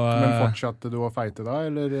 Men fortsatte du å fighte da,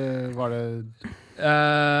 eller var det...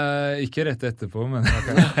 Ikke rett etterpå, men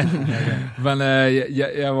men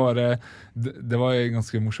jeg var det var en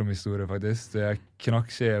ganske morsom historie faktisk. Jeg knakk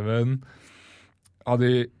kjeven,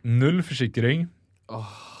 hadde 0 forsikring,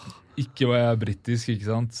 ikke var jeg britisk, ikke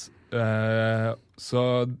sant? Så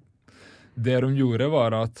det de gjorde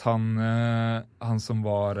var at han som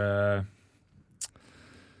var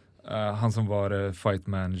fight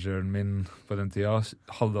manageren min på den tida,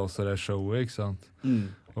 hadde også det showet, ikke sant?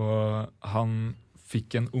 Og han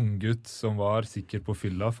fikk en unggutt som var sikker på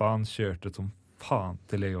fylla, for han kjørte som faen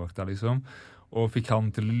til legevakta, liksom. Og fikk han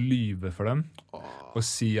til å lyve for dem, og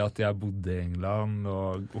si at jeg bodde i England,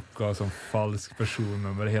 og oppga sånn falsk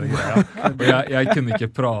personnummer, hele greia. Og jeg kunne ikke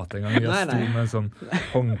prate engang. Jeg sto med en sånn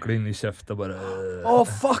håndkle inn i kjeften, bare...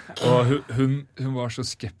 fuck! Og hun var så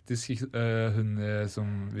skeptisk, hun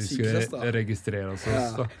som vi skulle registrere oss hos,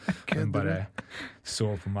 da. Hun bare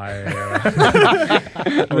så på meg,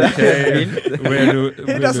 ok, where do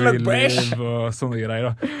we live, og sånne greier,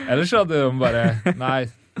 da. Ellers hadde hun bare, nei,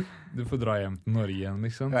 du får dra hjem til Norge igjen,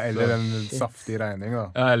 liksom. Ja, eller en saftig regning, da.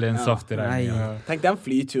 Ja, eller en saftig regning. Ja. Tenk den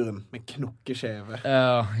flyturen med knokkeskjeve.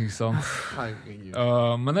 Ja, ikke sant.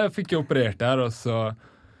 Men jeg fikk jo operert der, og så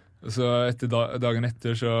dagen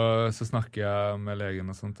etter så snakker jeg med legen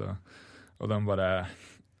og sånt, og de bare,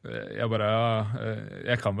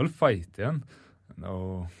 jeg kan vel fight igjen?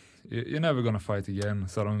 No, you're never gonna fight again,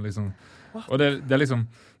 sa de liksom. Og det er liksom,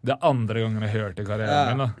 det er andre gangen jeg hørte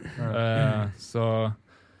karrieren min, da.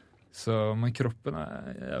 Men kroppen er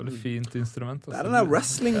et jævlig fint instrument. Det er den der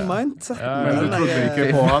wrestling-mindset. Men du trodde ikke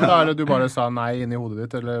på han da, eller du bare sa nei inn i hodet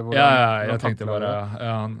ditt? Eller jeg tenkte bare,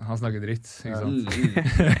 han snakker dritt, ikke sant?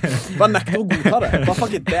 Bare nekter å godta det. Bare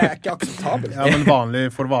fuck it, det er ikke akseptabelt. Ja, men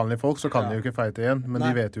for vanlige folk så kan de jo ikke fighte igjen, men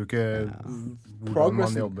de vet jo ikke hvordan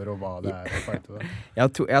man jobber og hva det er å fighte da.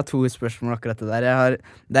 Jeg har 2 spørsmål akkurat det der.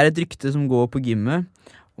 Det er et rykte som går på gymmet,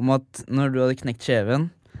 om at når du hadde knekt kjeven,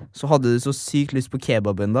 så hadde du så sykt lyst på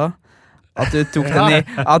kebaben da, at du tok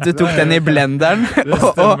den i blenderen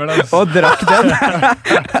og drakk den.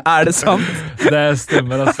 Er det sant? Det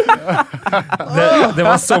stemmer, altså. Det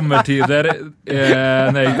var sommertider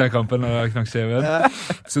når jeg gikk den kampen og jeg knakk kjeven.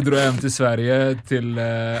 Så dro jeg hjem til Sverige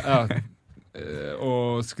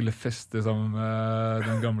og skulle feste sammen med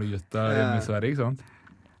den gamle gutta hjemme i Sverige, ikke sant?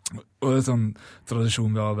 Og det er sånn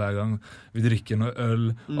tradisjon vi har hver gang. Vi drikker noe øl,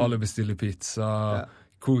 alle bestiller pizza,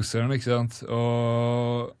 koser den, ikke sant?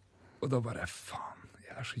 Og da bare, faen,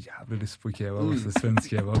 jeg har så jævlig lyst på kebab, også svensk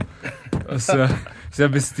kebab. Så jeg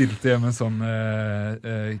bestilte hjem en sånn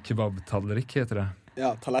kebabtallerikk, heter det. Ja,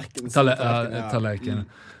 tallerken. Tallerken.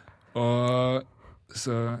 Og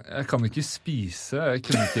så jeg kan ikke spise, jeg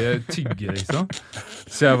kunne ikke tygge, liksom.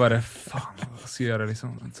 Så jeg bare, faen, hva skal jeg gjøre,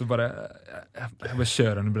 liksom? Så bare, jeg bare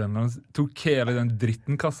kjører den i blenderen. Tok hele den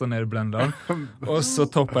dritten, kastet ned i blenderen. Og så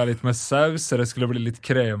toppet jeg litt med saus, så det skulle bli litt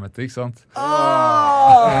kremete, ikke sant?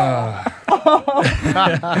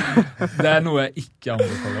 Det er noe jeg ikke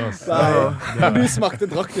anbefaler, altså. Du smakte,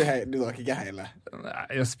 drakk du drakk ikke hele? Nei,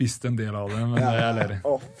 jeg spiste en del av det, men jeg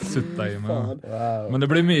sutta i meg. Men det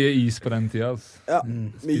blir mye is på den tida, altså. Ja,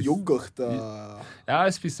 med yoghurt og... Ja,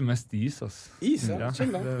 jeg spiser mest is, altså. Is, ja.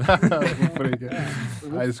 Chill da. Hvorfor ikke?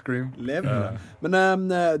 Ice cream. Levende.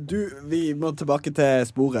 Men vi må tilbake til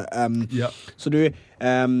sporet. Så du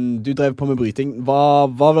drev på med bryting. Hva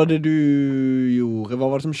var det du gjorde?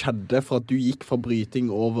 Hva var det som skjedde for at du gikk fra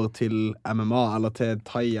bryting over til MMA, eller til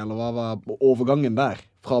thai, eller hva var overgangen der?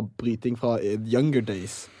 Fra bryting fra younger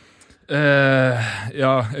days?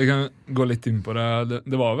 Ja, jeg kan gå litt inn på det.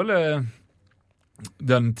 Det var vel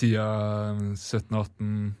den tida 17,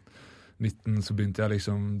 18, 19 så begynte jeg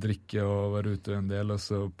liksom drikke og være ute en del, og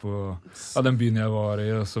så på den byen jeg var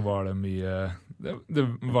i, og så var det mye, det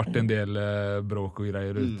ble en del bråk og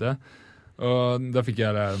greier ute, og da fikk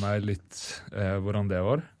jeg lære meg litt hvordan det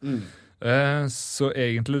var. Så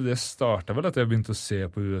egentlig det startet vel at jeg begynte å se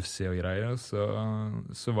på UFC og greier.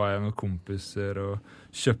 Så var jeg med kompiser og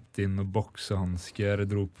kjøpte inn noen boksehansker,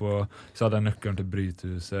 så hadde jeg nøkkelen til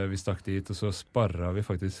brytehuset, vi stakk dit, og så sparret vi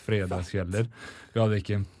faktisk fredagskvelder. Jeg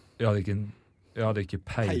hadde ikke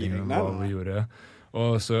peiling om hva vi gjorde.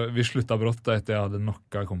 Og så vi sluttet brått da etter jeg hadde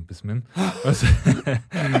knocka kompisen min.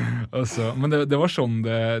 Men det var sånn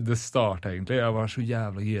det startet egentlig. Jeg var så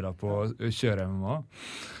jævla gira på å kjøre MMA.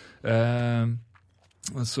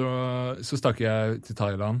 Så stakk jeg til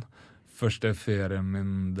Thailand. Første ferien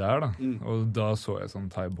min der, da. Og da så jeg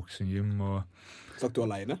sånn thai-boksing-gym. Stakk du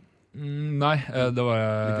alene? Nei, det var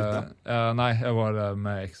jeg var der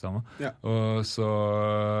med eksdama. Ja. Og så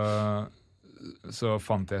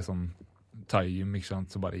fant jeg sånn thai-gym, ikke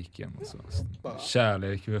sant, så bare gikk igjen.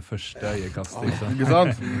 Kjærlighet ved første øyekast, ikke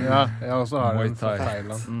sant? Ja, jeg også har en fra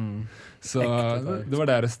Thailand. Så det var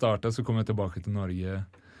der jeg startet, så kom jeg tilbake til Norge.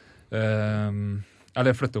 Eller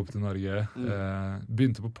jeg flyttet opp til Norge.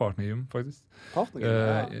 Begynte på Partnergym, faktisk.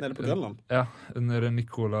 Partnergym? Nede på Grønland? Ja, under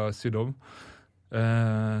Nikola Sydov.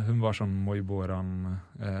 Hun var sånn Moiboran.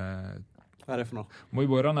 Hva er det for noe?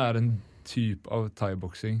 Moiboran er en type av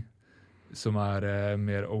thai-boksing som er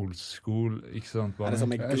mer old school, ikke sant? Er det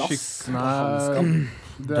som en glass?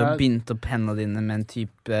 Du har begynt opp hendene dine med en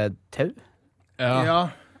type tau? Ja.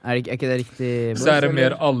 Er ikke det riktig? Så er det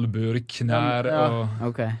mer albuer, knær og...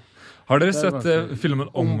 Ok. Har dere sett filmen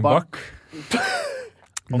Ombak?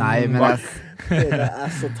 Nei, men det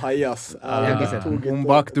er så thai, ass.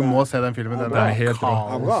 Ombak, du må se den filmen. Den er helt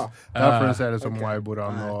rå. Derfor ser det som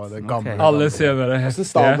Moiboran og det gamle. Alle scener er heftige.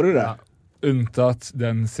 Hvordan staver du det? Unntatt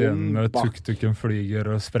den scenen med tuk-tuken flyger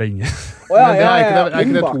og sprenger. Men er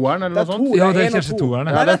ikke det toeren eller noe sånt? Ja, det er kanskje toeren.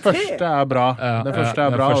 Ja, den første er bra. Den første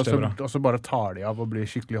er bra, og så bare tar de av og blir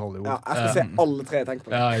skikkelig Hollywood. Ja, jeg skal se alle tre, tenk på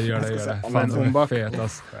det. Ja, gjør det. Fan, fet,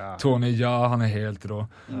 ass. Tony, han er helt rå.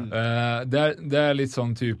 Det er litt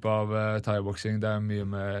sånn type av thai-boksing. Det er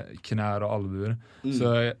mye med knær og albuer.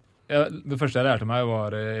 Så det første jeg lærte meg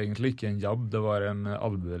var egentlig ikke en jabb, det var en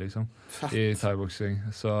albue, liksom, i thai-boksing.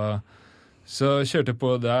 Så kjørte jeg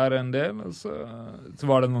på der en del, og så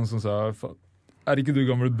var det noen som sa, er ikke du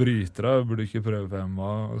gammel bryter da? Burde du ikke prøve på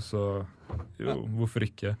MMA? Og så, jo, hvorfor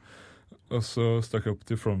ikke? Og så stakk jeg opp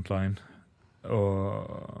til Frontline,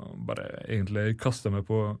 og bare egentlig kastet meg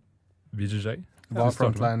på BJJ. Da var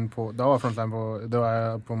Frontline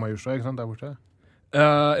på Majorstua, ikke sant, der borte?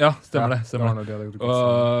 Ja, stemmer det.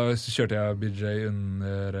 Og så kjørte jeg BJJ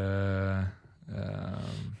under...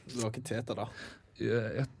 Det var ikke Teta da?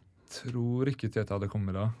 Jeg tror ikke Teta hadde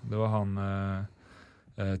kommet da. Det var han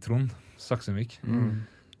Trond Saksenvik.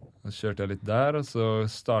 Så kjørte jeg litt der, og så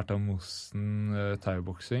startet Mosen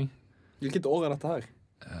thai-boksing. Hvilket år er dette her?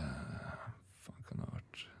 Faen, kan det ha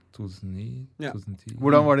vært 2009, 2010.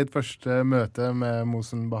 Hvordan var ditt første møte med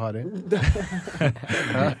Mosen Bahari?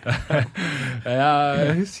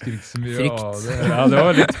 Jeg husker ikke så mye av det. Ja, det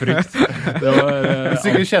var litt frykt. Hvis du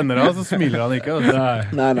ikke kjenner han, så smiler han ikke.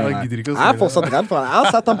 Nei. Jeg er fortsatt redd for han. Jeg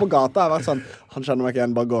har sett han på gata. Jeg har vært sånn, han kjenner meg ikke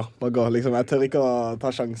igjen, bare gå. Liksom, jeg tør ikke å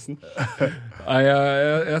ta sjansen.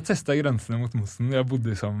 Jeg testet grensene mot Mosen. Jeg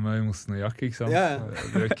bodde sammen med Mosen og Jack, ikke sant? Ja.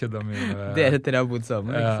 Kødda mye med... Dere har bodd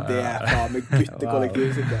sammen. Det er faen med guttekollektiv,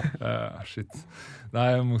 sikkert. Shit. Nei,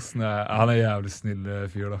 Mosen han er jævlig snill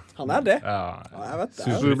fyr, da. Han er det? Ja, jeg vet det. Så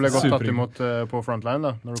du ble godt tatt imot på Frontline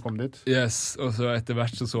da, når du kom dit? Yes, og så etter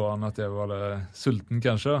hvert så han at jeg var sulten,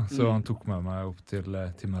 kanskje, da. Så han tok med meg opp til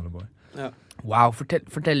Team Hellboy. Ja. Wow,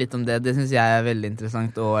 fortell litt om det. Det synes jeg er veldig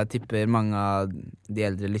interessant, og jeg tipper mange av de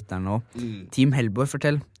eldre lytterne også. Team Hellboy,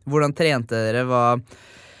 fortell. Hvordan trente dere?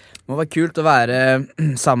 Det var kult å være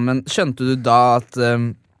sammen. Skjønte du da at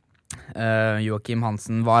Joakim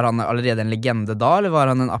Hansen, var han allerede en legende da, eller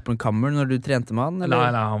var han en up-and-comer når du trente med han?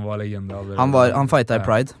 Eller? Nei, han var legende allerede. Han fightet i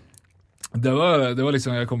Pride? Det var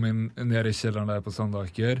liksom, jeg kom inn ned i kjelleren der på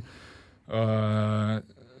Sandaker,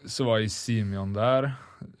 så var jeg Simeon der.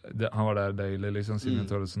 Han var der daily, liksom, Simeon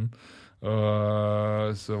Torresen.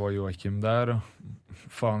 Og så var Joakim der.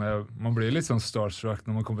 Faen, man blir litt sånn starstruck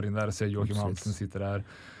når man kommer inn der og ser Joakim Hansen sitter der,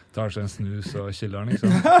 tar seg en snus og chiller,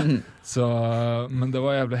 liksom. Men det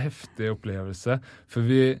var en jævlig heftig opplevelse. For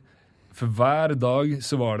hver dag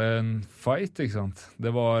så var det en fight, ikke sant?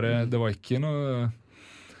 Det var ikke noe...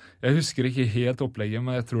 Jeg husker ikke helt opplegget,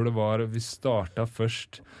 men jeg tror det var... Vi startet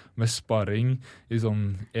først med sparring i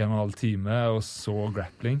sånn 1,5 time, og så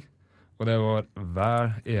grappling. Og det var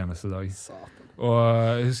hver eneste dag. Og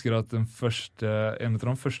jeg husker at en av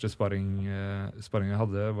de første sparringene jeg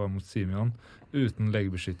hadde var mot Simeon, uten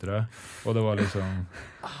legebeskyttere. Og det var liksom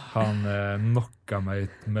han knocka meg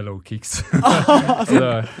med low kicks. Så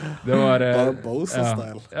det var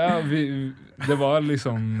Barbosa-style. Det var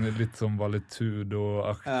liksom litt sånn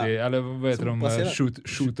Valetudo-aktig. Eller hva heter det?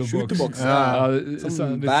 Shooterbox.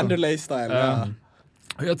 Sånn Vanderlei-style.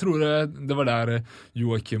 Jeg tror det var der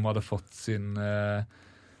Joakim hadde fått sin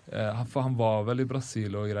for han var vel i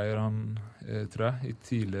Brasil og greier, tror jeg,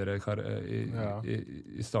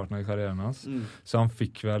 i starten av karrieren hans. Så han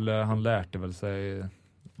lærte vel seg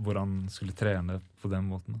hvor han skulle trene på den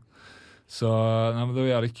måten. Så men det var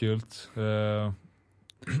jævlig kult.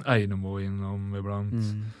 Einemo innom iblant.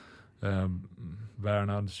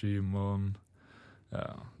 Bernhard, Simon.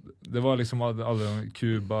 Ja. Det var liksom alle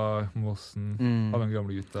Cuba, Mossen, alle de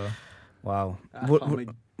gamle gutta. Wow.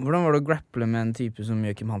 Hvordan var det å grapple med en type som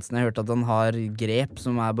Joakim Hansen? Jeg har hørt at han har grep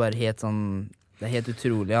som bare helt sånn, det helt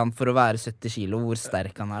utrolig. For å være 70 kilo, hvor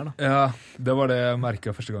sterk han da. Ja, det var det jeg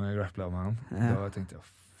merket første gang jeg grapplet med han. Da tenkte jeg,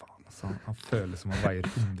 faen, altså, han føler som han veier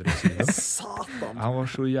 100 kilo. Satan! Han var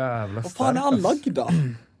så jævla sterk. Hva faen han lagd da?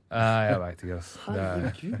 Jeg vet ikke, ass.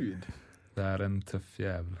 Herregud. Det en tøff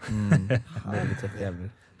jævel. Veldig tøff jævel.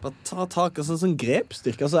 Bare ta tak og sånn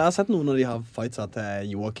grepstyrke. Altså, jeg har sett noen av de her fightsa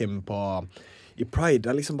til Joakim i Pride.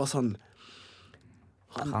 Det liksom bare sånn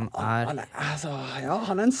han er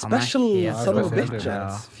en special son of a bitch.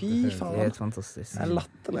 Fy faen. Helt fantastisk. Det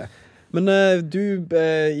latterlig. Men du,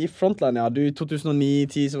 i Frontline, i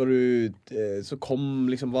 2009-10 så kom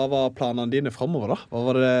liksom, hva var planene dine fremover da? Hva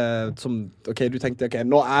var det som, du tenkte,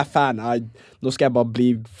 nå er jeg fan, nå skal jeg bare bli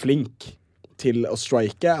flink til å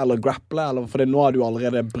strike, eller grapple, for nå har du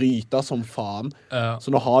allerede bryta som faen,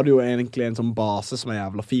 så nå har du jo egentlig en sånn base som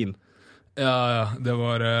jævla fin. Ja, det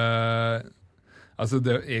var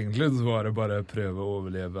egentlig var det bare å prøve å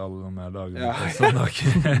overleve alle de her dagene.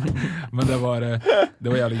 Men det var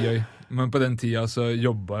jævlig gøy. Men på den tida så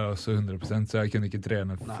jobbet jeg også 100%, så jeg kunne ikke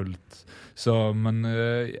trene fullt. Men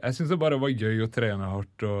jeg synes det bare var gøy å trene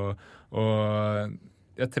hardt, og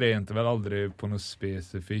jeg trente vel aldri på noe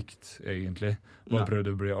spesifikt, egentlig. Bare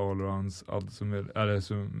prøvde å bli all-arounds,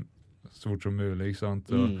 så stort som mulig, ikke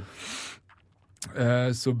sant?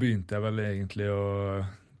 Så begynte jeg vel egentlig å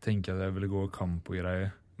tenke at jeg ville gå kamp og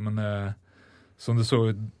greier. Men som det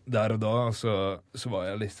så ut der og da, så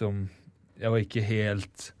var jeg liksom, jeg var ikke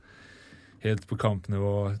helt på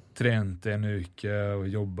kampnivå. Trente en uke og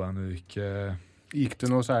jobbet en uke. Gikk du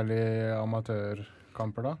noe særlig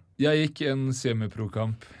amatørkamper da? Jeg gikk en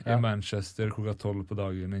semiprokamp i Manchester klokka 12 på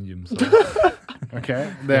dagen i en gymsal. Ok,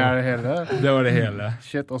 det det hele? Det var det hele.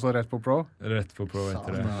 Shit, og så rett på pro? Rett på pro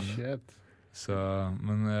etter det. Shit. Så,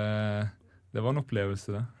 men det var en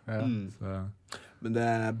opplevelse, det. Så. Men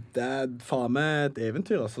det faen meg et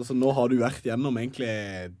eventyr, altså. Så nå har du vært gjennom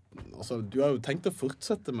egentlig, altså, du har jo tenkt å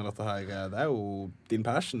fortsette med dette her. Det er jo din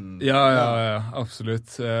passion. Ja,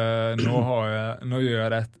 absolutt. Nå gjør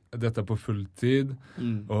jeg dette på fulltid,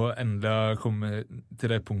 og endelig komme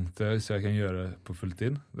til det punktet så jeg kan gjøre det på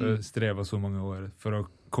fulltid. Det strever så mange år for å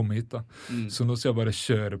komme hit da. Så nå skal jeg bare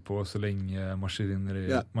kjøre på så lenge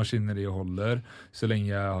maskineriet holder, så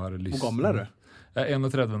lenge jeg har lyst. Hvor gammel er du? Jeg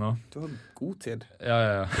 31 nå. Du har god tid.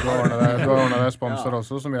 Ja. Du har ordnet deg sponsor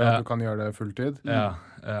også, som gjør at du kan gjøre det fulltid. Ja.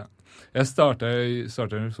 Jeg startet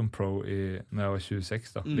som pro når jeg var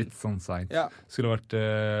 26 da. Litt sånn sent. Skulle vært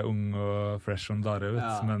ung og fresh som dare,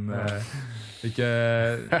 men ikke...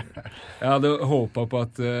 Jeg hadde håpet på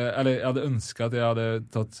at, eller jeg hadde ønsket at jeg hadde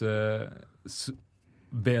tatt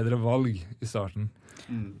bedre valg i starten.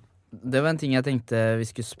 Det var en ting jeg tenkte vi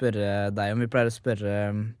skulle spørre deg om. Vi pleier å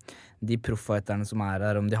spørre de profffighterne som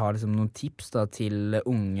her, om de har liksom noen tips da, til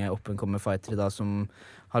unge up-and-coming fightere da, som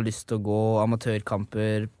har lyst til å gå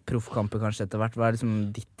amatørkamper, proffkamper kanskje etter hvert. Hva er liksom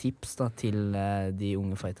ditt tips da, til de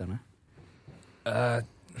unge fighterne?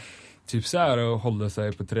 Tipset å holde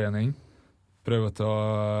seg på trening. Prøve å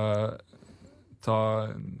ta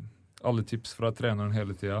alle tips fra treneren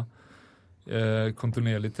hele tiden.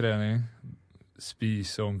 Kontinuerlig trening,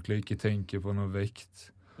 spise ordentlig, ikke tenke på noe vekt.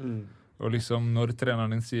 Og liksom når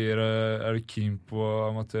treneren din sier du keen på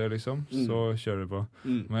amatør, liksom, så kjører du på.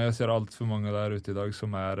 Men jeg ser alt for mange der ute i dag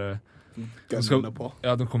som gønner på.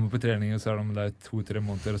 Ja, de kommer på trening, og så er de der 2-3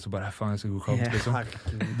 måneder, og så bare, faen, jeg skal gå kamp, liksom.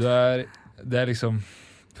 Det liksom,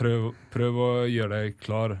 prøv å gjøre deg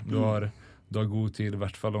klar. Du har god tid, i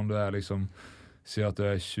hvert fall om du liksom, si at du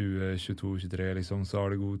 20, 22, 23, liksom, så har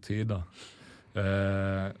du god tid, da.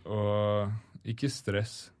 Og ikke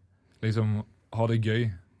stress. Liksom, ha det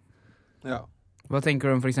gøy. Ja. Hva tenker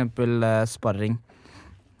du om for eksempel sparring?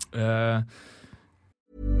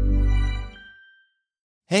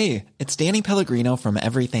 Hey, it's Danny Pellegrino from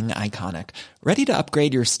Everything Iconic. Ready to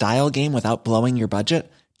upgrade your style game without blowing your budget?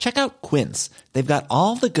 Check out Quince. They've got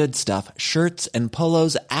all the good stuff, shirts and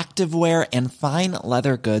polos, activewear, and fine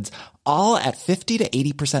leather goods, all at 50 to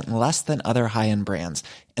 80% less than other high-end brands.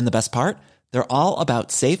 And the best part? They're all about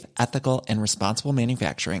safe, ethical, and responsible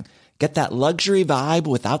manufacturing. Get that luxury vibe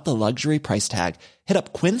without the luxury price tag. Hit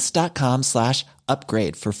up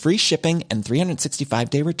quince.com/upgrade for free shipping and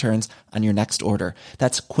 365-day returns on your next order.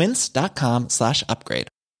 That's quince.com/upgrade.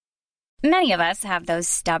 Many of us have those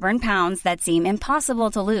stubborn pounds that seem impossible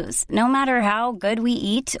to lose, no matter how good we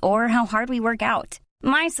eat or how hard we work out.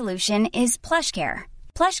 My solution is PlushCare.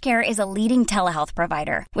 PlushCare is a leading telehealth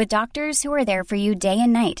provider with doctors who are there for you day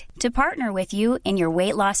and night to partner with you in your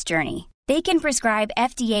weight loss journey. They can prescribe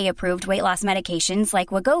FDA-approved weight loss medications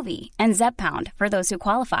like Wegovy and Zepbound for those who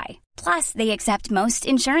qualify. Plus, they accept most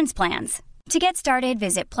insurance plans. To get started,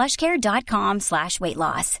 visit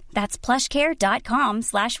plushcare.com/weightloss. That's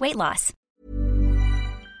plushcare.com/weightloss.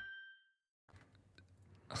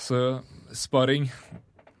 Så sparing,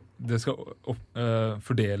 det skal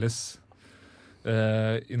fordeles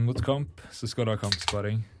inn mot kamp, så skal du ha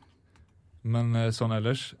kampsparing. Men sånn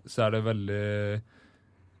ellers, så det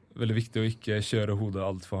veldig viktig å ikke kjøre hodet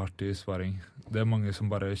alt for hardt i sparing. Det mange som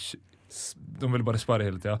bare de vil bare spare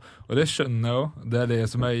hele tiden. Og det skjønner jeg også. Det det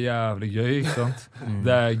som jævlig gøy, ikke sant?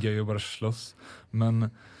 Det gøy å bare slåss.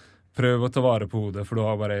 Men prøv å ta vare på hodet, for du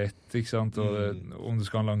har bare ett, ikke sant? Og om du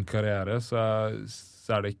skal ha en lang karriere, så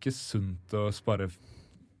det ikke sunt å spare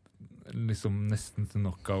liksom nesten til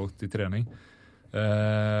knockout i trening.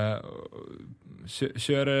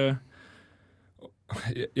 Kjøre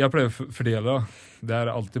Jeg pleier å fordele da. Det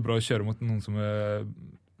alltid bra å kjøre mot noen som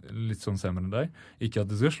litt sånn semmer enn deg. Ikke at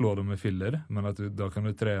du skal slå dem med filler, men at da kan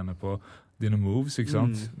du trene på dine moves, ikke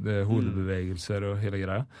sant? Det hodebevegelser og hele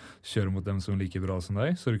greia. Kjøre mot dem som like bra som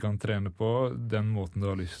deg, så du kan trene på den måten du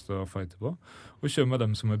har lyst til å fighte på. Og kjøre med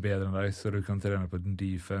dem som bedre enn deg, så du kan trene på din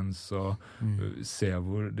defense og se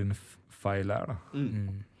hvor dine feil da.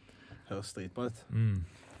 Høres dritbra ut.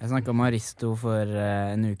 Jeg snakket med Aristo for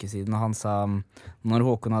en uke siden, og han sa når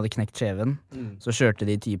Håkon hadde knekt kjeven, så kjørte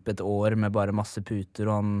de typ et år med bare masse puter,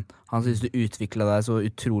 og han synes du utviklet deg så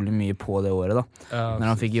utrolig mye på det året da. Når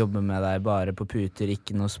han fikk jobbe med deg bare på puter,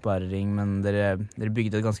 ikke noe sparring, men dere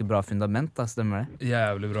bygde et ganske bra fundament da, stemmer det?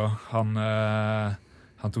 Jævlig bra. Han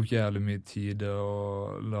tok jævlig mye tid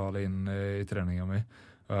og la det inn i treningen min.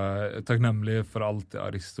 Takknemlig for alt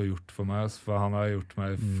Aristo har gjort for meg, for han har gjort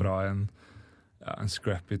meg fra en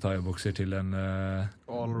scrappy thai-bokser til en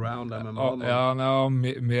all-around MMA. Ja,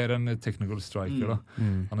 mer en technical striker da.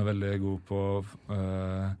 Han veldig god på å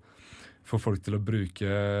få folk til å bruke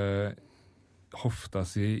hofta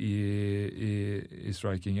si i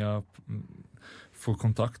strikinga, få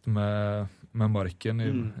kontakt med marken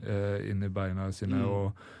inn i beina sine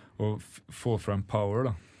og få frem power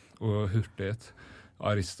da, og hurtighet.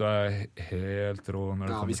 Aristo helt rå når det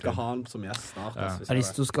kommer til. Vi skal ha han som gjest snart.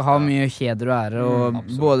 Aristo skal ha mye heder og ære, og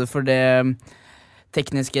både for det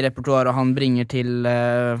tekniske repertoaret han bringer til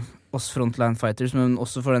oss frontline fighters, men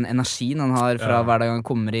også for den energien han har fra hver dag han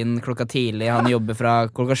kommer inn klokka tidlig. Han jobber fra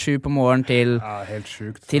klokka 7 på morgen til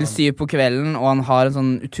 7 på kvelden, og han har en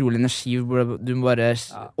sånn utrolig energi hvor du må bare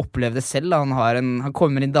oppleve det selv. Han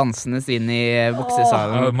kommer inn dansende inn i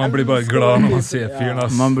boksesalen. Man blir bare glad når man ser fyren.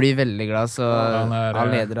 Man blir veldig glad, så han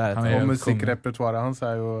leder der. Og musikkrepertoaret hans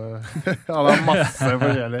jo han har masse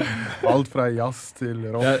forskjellig. Alt fra jazz til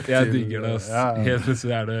rock. Jeg digger det. Helt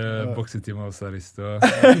plutselig det boksetime hos Aristo,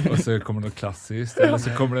 og så kommer det noe klassisk, eller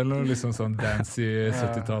så kommer det noe liksom sånn dancy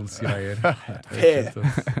 70-tallsgreier. Jeg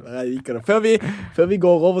liker det. Før vi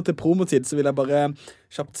går over til promotid, så vil jeg bare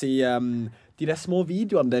kjapt si de der små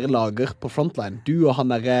videoene dere lager på Frontline. Du og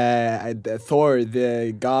han Thor,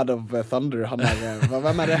 the god of thunder, hvem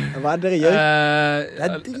det? Hva dere gjør?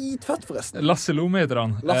 Det dritfett forresten. Lasse Lom heter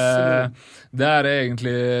han. Det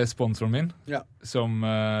egentlig sponsoren min, som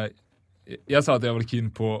jeg sa at jeg var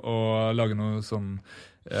keen på å lage noe sånn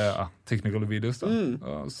technical videos da.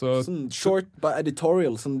 Sånn short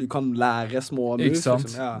editorial som du kan lære små moves. Ikke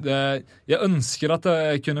sant? Jeg ønsker at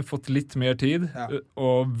jeg kunne fått litt mer tid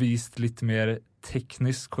og vist litt mer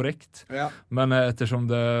teknisk korrekt. Men ettersom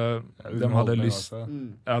de hadde lyst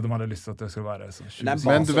de hadde lyst til at det skulle være sånn 20.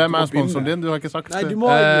 Men hvem sponsoren din? Du har ikke sagt det.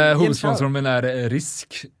 Hovedsponsoren min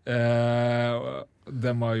Risk. De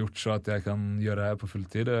har gjort så at jeg kan gjøre det på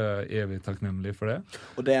fulltid. Jeg evig takknemlig for det.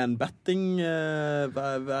 Og det en betting.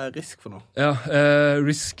 Hva Risk for noe? Ja,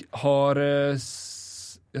 Risk har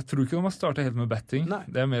jeg tror ikke de har startet helt med betting.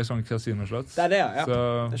 Det mer sånn kasinoslott. Det det, ja.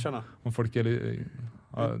 Det skjønner. Om folk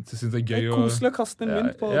Jeg synes det er gøy. Det er koselig å kaste en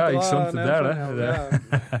mynt på. Ja, ikke sant? Det det.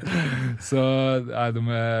 Så de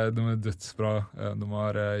er dødsbra. De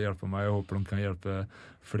har hjulpet meg, og håper de kan hjelpe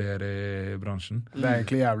flere i bransjen. Det er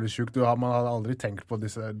egentlig jævlig sjukt. Man hadde aldri tenkt på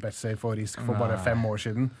disse BetSafe og Risk for bare 5 år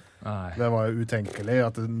siden. Nei. Det var jo utenkelig.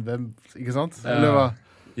 Ikke sant? Eller hva?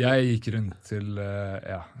 Jeg gikk rundt til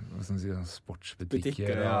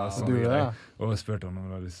sportsbutikker og spurte om de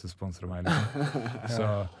hadde lyst til å sponsre meg. Liksom. Så,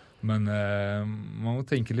 men man må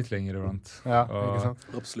tenke litt lenger iblant. Ja, ikke sant?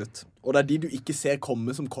 Absolutt. Og det er de du ikke ser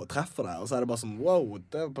komme som treffer deg, og så er det bare sånn, wow,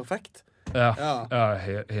 det er perfekt. Ja,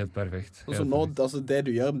 helt perfekt. Og så nå, altså det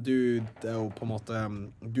du gjør, det er jo på en måte,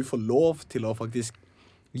 du får lov til å faktisk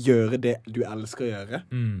gjøre det du elsker å gjøre.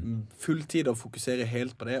 Fulltid og fokusere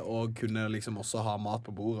helt på det, og kunne liksom også ha mat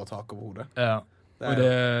på bordet og tak over hodet. Ja, og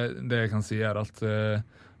det jeg kan si er at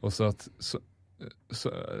også at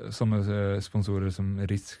sånne sponsorer som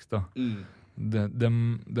Risk da,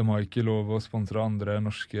 de har ikke lov å sponsre andre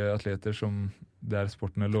norske atleter som der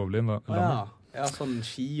sporten er lovlig. Ja, sånn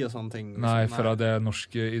ski og sånne ting. Nei, for det er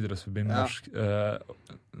Norsk Idrettsforbund,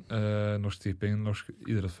 Norsk Tipping, Norsk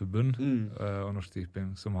Idrettsforbund og Norsk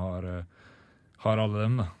Tipping som har alle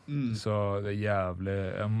dem da. Så det er jævlig,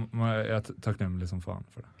 jeg er takknemlig som faen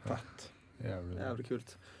for det. Fett. Jævlig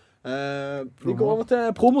kult. Vi går over til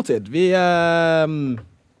promotid.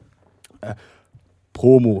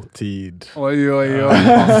 Promotid. Oi,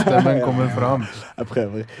 stemmen kommer fram. Jeg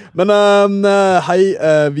prøver. Men hei,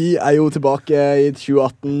 vi er jo tilbake i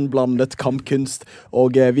 2018, blandet kampkunst,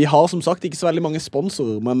 og vi har som sagt ikke så veldig mange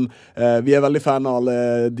sponsorer, men vi er veldig fan av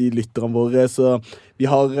alle de lytterne våre, så vi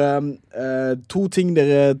har 2 ting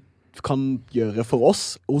dere kan gjøre for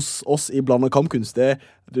oss, hos oss i Blandet Kampkunst. Det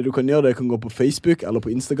du kan gjøre, det kan gå på Facebook eller på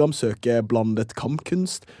Instagram, søke Blandet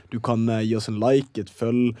Kampkunst. Du kan gi oss en like, et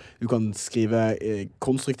følg, du kan skrive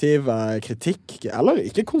konstruktiv kritikk, eller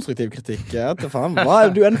ikke konstruktiv kritikk, hva er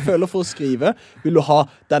det du enn føler for å skrive? Vil du ha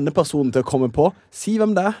denne personen til å komme på? Si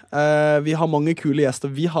hvem det er. Vi har mange kule gjester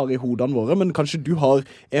vi har i hodene våre, men kanskje du har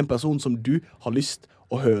en person som du har lyst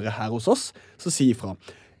å høre her hos oss, så si ifra.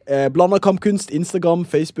 Blandet Kampkunst, Instagram,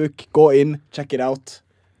 Facebook, gå inn, check it out.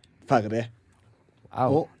 Ferdig.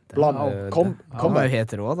 Wow. Kom. Han var jo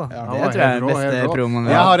helt rå, da. Ja, det tror jeg er beste promoen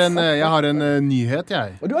vi har. Jeg har en nyhet,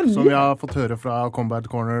 som jeg har fått høre fra Combat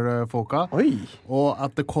Corner-folka. Og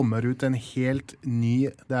at det kommer ut en helt ny,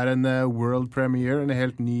 det er en world premiere, en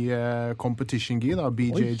helt ny competition-gi,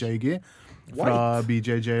 BJJ-gi, fra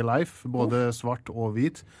BJJ Life, både svart og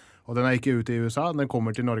hvit. Og den er ikke ute i USA, den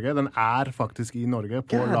kommer til Norge. Den er faktisk i Norge,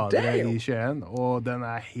 på lageret i Skien, og den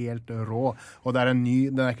er helt rå. Og det er en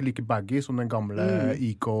ny, den er ikke like baggy som den gamle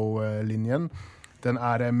Eco-linjen. Den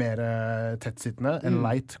er mer tettsittende, en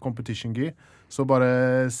light competition-gi. Så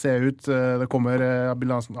bare se ut, det kommer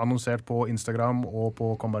annonsert på Instagram og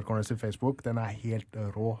på Combat Corners i Facebook. Den er helt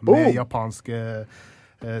rå, med japanske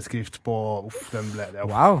skrift på, den ble det.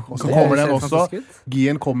 Wow. Og så kommer den også,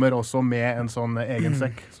 gien kommer også med en sånn egen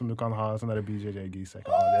sekk, som du kan ha, sånn der BJJ-gi-sekk.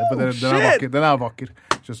 Den er vakker.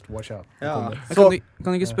 Just watch out.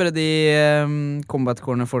 Kan du ikke spørre de Combat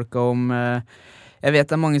Corner-folka om... Jeg vet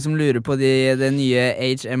det er mange som lurer på det nye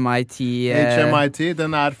HMIT. HMIT,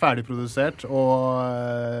 den er ferdigprodusert,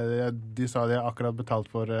 og de sa de har akkurat betalt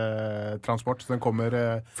for transport, så den kommer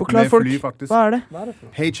med fly, faktisk. Hva er det?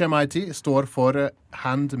 HMIT står for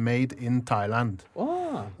Handmade in Thailand.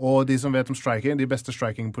 Og de som vet om striking, de beste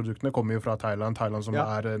striking-produktene kommer jo fra Thailand. Thailand som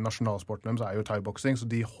er nasjonalsporten deres, er jo thai-boxing, så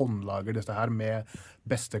de håndlager dette her med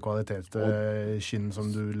beste kvalitet skinn som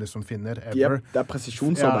du liksom finner ever. Det er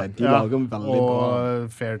presisjonsarbeid. De lager veldig bra. Og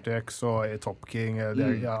Fairtex og Top King,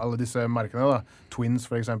 alle disse merkene da. Twins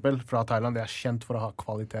for eksempel, fra Thailand, de er kjent for å ha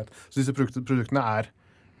kvalitet. Så disse produktene er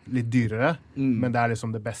litt dyrere, men det er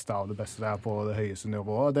liksom det beste av det beste. Det er på det høyeste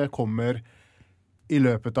nivået. Det kommer i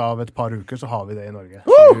løpet av et par uker, så har vi det i Norge.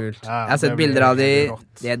 Kult. Jeg har sett bilder av de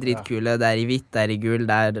er dritkule. Det er i hvitt, det er i gull,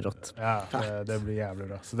 det er rått. Ja, det blir jævlig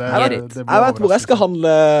bra. Så jeg vet hvor jeg skal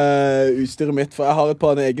handle utstyret mitt, for jeg har et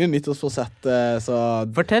par egne nyttårsforsett.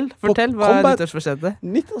 Fortell, hva er nyttårsforsettet?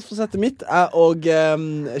 Nyttårsforsettet mitt er å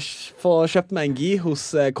få kjøpt meg en gi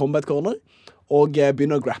hos Combat Corner, og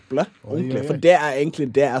begynne å grapple ordentlig. For det er egentlig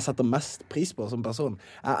det jeg setter mest pris på som person.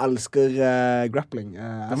 Jeg elsker grappling.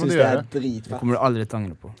 Jeg synes det er dritfett. Det kommer du aldri til å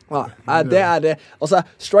angre på. Ja, det er det. Altså,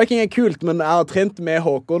 striking er kult, men jeg har trent med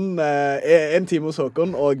Håkon, en time hos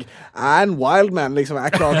Håkon, og jeg er en wild man, liksom.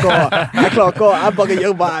 Jeg bare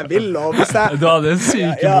gjør hva jeg vil, og hvis jeg... Du hadde en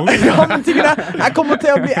syke mot. Ja, men tingen er, jeg kommer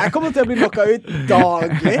til å bli knocket ut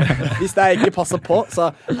daglig, hvis jeg ikke passer på.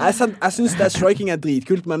 Så jeg synes striking er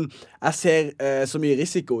dritkult, men jeg ser så mye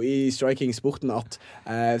risiko I striking-sporten at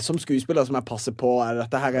som skuespiller som jeg passer på,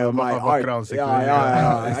 dette her jo my art.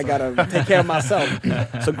 I gotta take care of myself.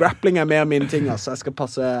 Så grappling mer min ting, altså. Jeg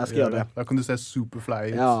skal gjøre det. Da kan du se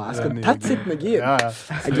Superfly. Ja, jeg skal Patsy McGee.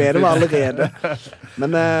 Jeg gleder meg allerede.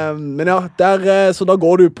 Men ja, så da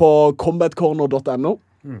går du på combatcorner.no,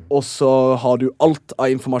 og så har du alt av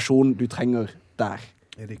informasjon du trenger der.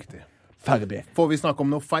 Riktig. Ferdig. Får vi snakke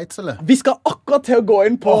om noen fights, eller? Vi skal akkurat til å gå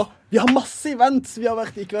inn på vi har masse events vi har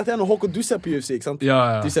ikke vært igjen. Og Håkon, du ser på UFC, ikke sant?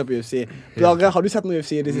 Ja. Du ser på UFC. Bjarre, har du sett noe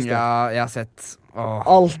UFC I det siste? Ja, jeg har sett.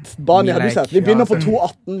 Alt. Bani, har du sett? Vi begynner på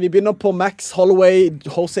 218. Vi begynner på Max Holloway,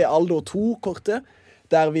 Jose Aldo 2-kortet,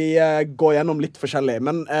 der vi går gjennom litt forskjellig.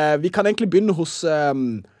 Men vi kan egentlig begynne hos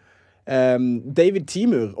David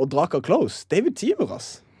Timur og Draka Close. David Timur,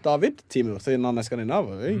 ass. David Timur, siden han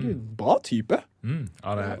skandinaver. Bra type.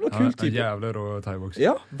 Han jævlig rå thai-bokser.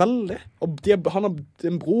 Ja, veldig. Og han har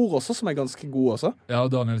en bror også som ganske god også. Ja,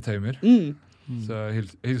 Daniel Tamer. Så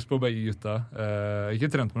hils på begge gutta. Ikke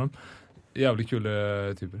trent med dem. Jævlig kule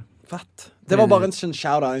typer. Fett. Det var bare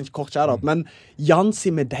en kort shout-out. Men Yancy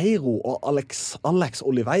Medeiros og Alex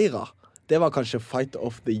Oliveira, det var kanskje Fight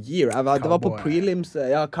of the Year. Det var på prelims,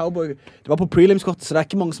 Cowboy. Det var på prelims-kortet, så det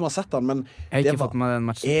ikke mange som har sett den, men det var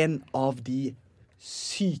en av de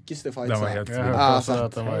sykeste fights. Det var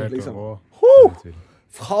helt liksom.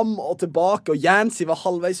 Fram og tilbake, og Yancy var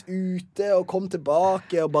halvveis ute og kom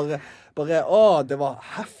tilbake, og bare det var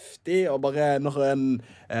heftig, og bare når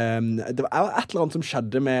det var et eller annet som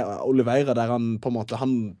skjedde med Oliveira, der han på en måte,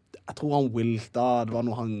 jeg tror han wilta, det var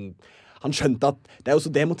noe han skjønte at det jo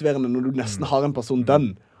så demotiverende når du nesten har en person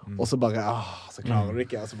dønn, og så bare, så klarer du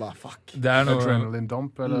ikke, og så bare, fuck. Det noe adrenaline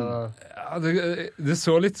dump, eller? Ja, det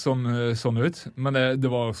så litt sånn ut, men det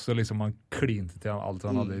var også liksom, han klinte til alt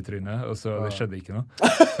han hadde I trynet, og så det skjedde ikke noe.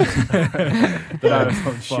 Det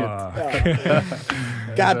sånn shit.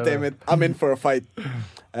 God damn it, I'm in for a fight.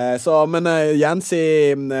 Men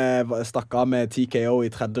Yancy stakk av med TKO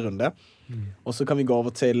I 3. runde. Og så kan vi gå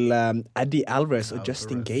over til Eddie Alvarez og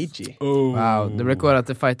Justin Gaethje. Wow, det ble kåret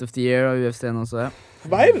til Fight of the Year av UFC også,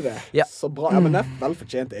 Hva det? Ja. Så bra. Ja, men det vel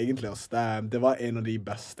fortjent egentlig. Altså. Det var en av de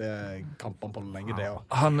beste kampene på lenge, det også.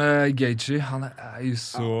 Han Gaethje, han jo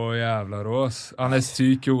så jævla rå, ass. Han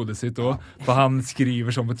syk I hodet sitt også, for han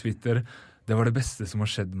skriver sånn på Twitter, det var det beste som har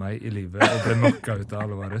skjedd meg I livet, og ble knocka ut av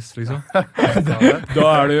Alvarez, liksom.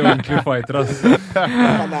 Da du jo ordentlig fighter, ass.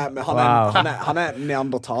 Han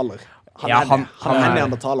neandertaler. Han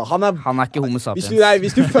neandertaler. Han ikke homo sapiens.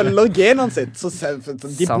 Hvis du følger genene sitt, så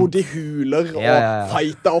de bodde I huler og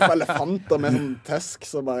fighta opp elefanter med sånn tøsk,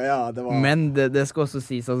 så bare, det var... Men det skal også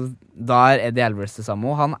sies, altså, da Eddie Alvarez det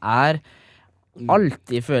samme, og han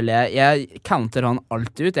alltid, føler jeg counter han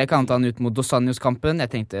alltid ut. Jeg counter han ut mot Dos Anjos-kampen.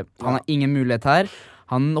 Jeg tenkte, han har ingen mulighet her.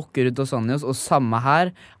 Han knocker ut Dos Anjos, og samme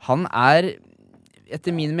her. Han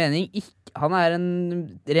etter min mening, han en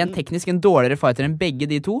rent teknisk en dårligere fighter enn begge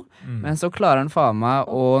de to, men så klarer han faen meg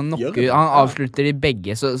å knocke, han avslutter de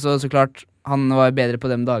begge, så klart han var bedre på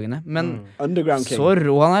de dagene, men så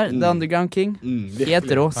rå han The Underground King,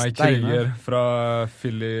 helt rå, steiner. Kriger fra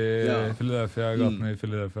Philadelphia, gaten I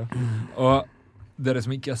Philadelphia. Og dere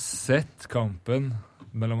som ikke har sett kampen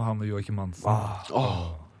mellom han og Joachim Hansen.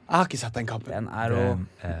 Jeg har ikke sett den kampen. Den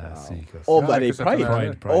syk. Var det I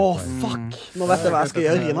Pride? Fuck. Nå vet jeg hva jeg skal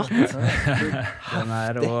gjøre I natt.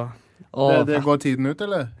 Den det går tiden ut,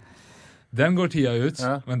 eller? Den går tida ut,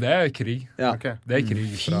 men det krig. Okay. Det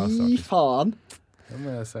krig fra start. Fy faen. Det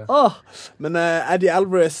må jeg se. Men Eddie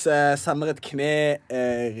Alvarez sender et kne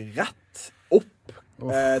rett opp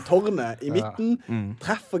tårnet I midten,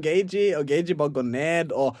 treffer Gaethje, og Gaethje bare går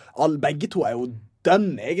ned, og begge to jo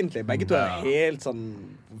dønn, egentlig. Begge to helt sånn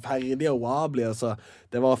ferdig og wobbly, altså.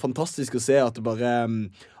 Det var fantastisk å se at det bare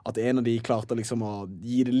at en av de klarte liksom å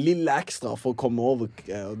gi det lille ekstra for å komme over.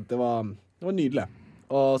 Det var nydelig.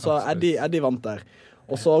 Og så Eddie vant der.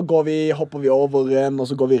 Og så hopper vi over igjen, og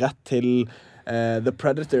så går vi rett til The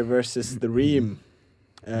Predator versus The Ream.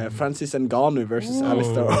 Francis Ngannou versus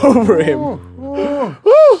Alistair Overeem.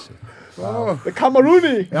 The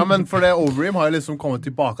Camerooni! Ja, men for det Overeem har liksom kommet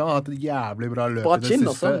tilbake. Han har hatt et jævlig bra løp bra I det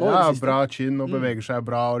siste. Bra kinn og beveger seg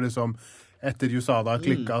bra, og liksom etter USADA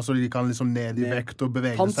klikket, så gikk han liksom ned I vekt og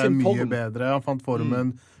beveget seg mye bedre. Han fant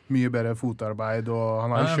formen, mye bedre fotarbeid, og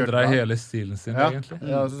han har kjørt bra. Hele stilen sin, egentlig.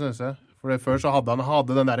 Ja, så synes jeg. For før så hadde han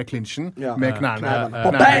den der clinchen med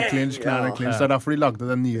knærne-clinch. Det derfor de lagde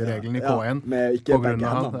den nye regelen i K1. På grunn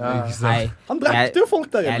av han. Han drepte jo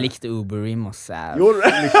folk der. Jeg likte Uberim også.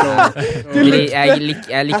 Jeg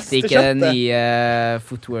likte ikke det nye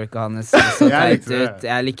footworket hans. Så teit ut.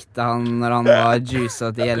 Jeg likte han når han var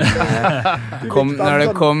juicet til hjelmene. Når det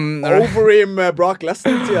kom Overeem Brock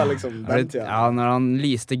Lesnar-tida, liksom. Ja, når han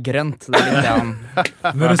lyste grønt, da likte jeg han.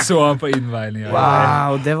 Når du så han på innveiningen.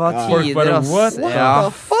 Wow, det var tider, ass. What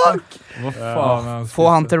the fuck? Hva faen, få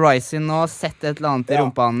han til Rising nå, sette et eller annet i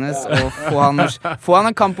rumpa hans, og få han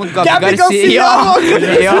en kamp mot Gabi Garcia!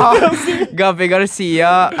 Gabi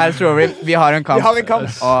Garcia, Overeem, vi har en kamp.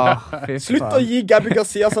 Slutt å gi Gabi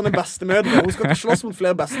Garcia sånne bestemødre. Hun skal ikke slåss mot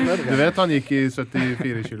flere bestemødre. Du vet han gikk i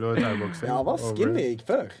 74 kilo i tauboksing. Ja, han var skinny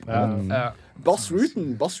før. Boss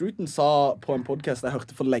Rutan sa på en podcast jeg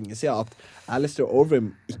hørte for lenge siden at Alistair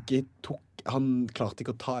Overeem han klarte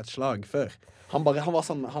ikke å ta et slag før. Han var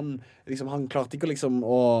sånn, han klarte ikke liksom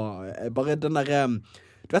å bare den der,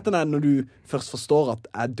 du vet den der når du først forstår at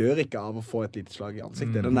jeg dør ikke av å få et lite slag i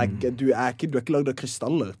ansiktet. Du er ikke lagd av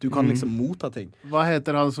krystaller. Du kan liksom motta ting. Hva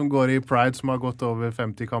heter han som går i Pride som har gått over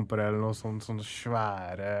 50 kamper eller noe sånn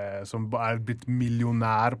svære, som blitt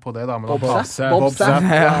millionær på det da? Bob Sapp.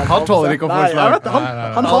 Han tåler ikke å få slag.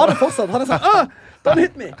 Han har det fortsatt. Han er sånn, don't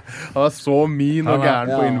hit me. Han er så min og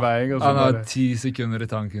gæren på innveiing. Han har 10 sekunder i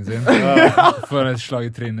tanken sin. For et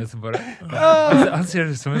slag i trynet så bare han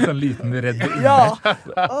ser ut som en sånn liten redd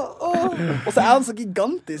og så han så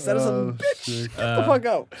gigantisk. Så det sånn, bitch, get the fuck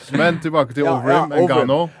out. Men tilbake til Overeem.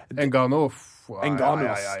 Engano. Jeg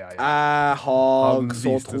har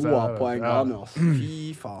så troa på Engano.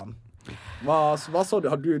 Fy faen. Hva så du?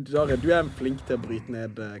 Du er flink til å bryte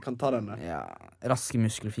ned. Kan ta denne. Raske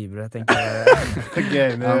muskelfibre, tenker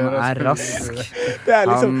jeg. Han er rask. Det er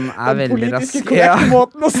liksom den politiske korrekte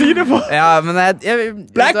måten å si det på. Men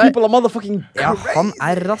Black people are motherfucking crazy. Han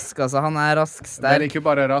er rask, altså. Han er rask, sterk. Men ikke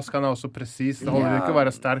bare rask, han er også presis. Det holder ikke å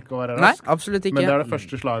være sterk og være rask. Nei, absolutt ikke. Men det er det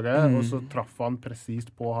første slaget, og så traff han presist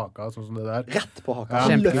på haka, sånn som det der. Rett på haka.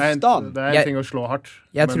 Det er en ting å slå hardt.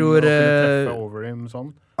 Jeg tror treffe Overeem sånn.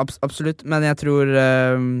 Absolutt, men jeg tror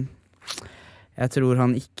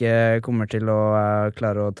han ikke kommer til å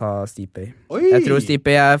klare å ta Stipe. Jeg tror Stipe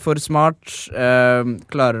er for smart,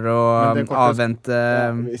 klarer å avvente.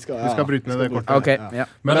 Vi skal bryte ned det kortet. Okay,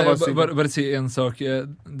 Men bare si en sak.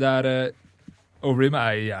 Overeem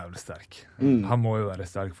er jævlig sterk. Han må jo være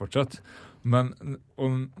sterk fortsatt. Men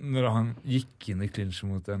når han gikk inn i clinchen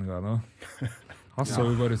mot Ngannou, han så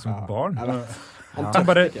jo bare ut som barn. Han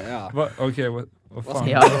bare hva faen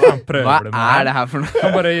prøver du med? Hva er det her for noe?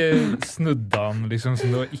 Han bare snudde han liksom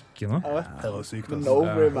som det var ikke noe. Det var sykt,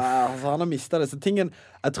 han har mistet det. Så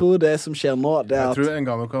jeg tror det som skjer nå, det er at jeg tror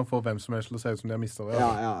Ngannou kan få hvem som helst til å se ut som de har mistet det. Det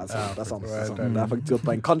er sant. Det er faktisk godt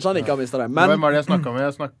poeng. Kanskje han ikke har mistet det. Men hvem var det jeg snakket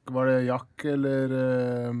med? Var det Jack eller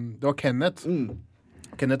det var Kenneth.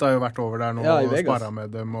 Kenneth har jo vært over der nå og sparret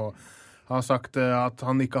med dem og har sagt at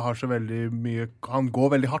han ikke har så veldig mye. Han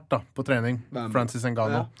går veldig hardt da på trening. Francis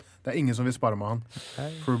Ngannou. Det er ingen som vil spare med han.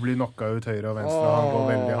 For å bli knocka ut høyre og venstre. Han går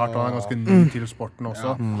veldig hardt, og han er ganske ny til sporten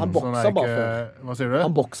også. Han bokser bare før. Hva sier du?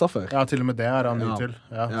 Han bokser før. Ja, til og med det er han ny til.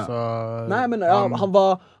 Nei, men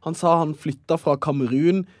han sa han flyttet fra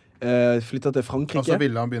Kamerun, flyttet til Frankrike. Og så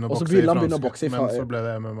ville han begynne å bokse i fransk, men så ble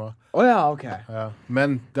det MMA.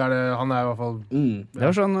 Men han er i hvert fall... Det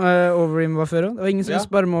var sånn Overeem var før. Det var ingen som ville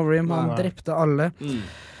spare med Overeem. Han drepte alle.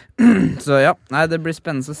 Så det blir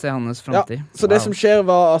spennende å se hans fremtid. Så det som skjer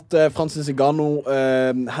var at Francis Ngannou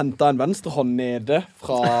hentet en venstrehånd nede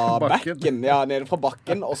fra bakken. Ja, nede fra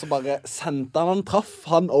bakken, og så bare sendte han traff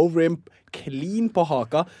han Overeem clean på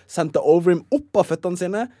haka, sendte Overeem opp av føttene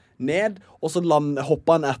sine, ned, og så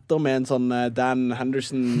hoppet han etter med en sånn Dan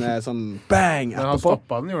Henderson sånn bang etterpå. Men han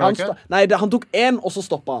stoppet den, gjorde han ikke? Nei, han tok en, og så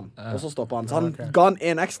stoppet han. Så han ga han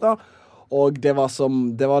en ekstra, og det var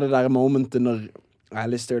det der momentet når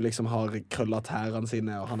Alistair liksom har krøllet tærene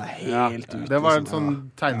sine, og han er helt ute. Det var en sånn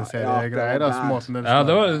tegneseriegreier, det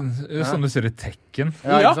var sånn du ser i Tekken.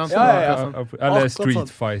 Ikke sant? Eller Street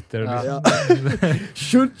Fighter.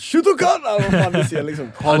 Shotokan! Hva faen de sier liksom?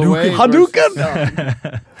 Hadouken!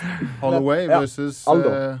 Holloway versus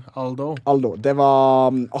Aldo. Det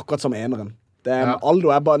var akkurat som eneren.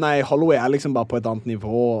 Holloway er liksom bare på et annet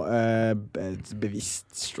nivå.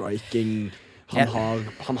 Bevisst striking.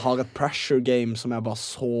 Han har et pressure game som er bare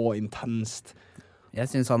så intenst. Jeg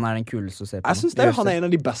synes han er den kuleste å se på. Jeg synes han er en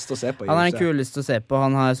av de beste å se på. Han er den kuleste å se på.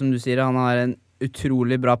 Han har, som du sier, han har en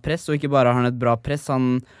utrolig bra press, og ikke bare har han et bra press,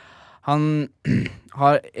 han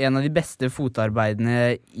har en av de beste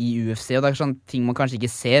fotarbeidene i UFC, og det er sånn ting man kanskje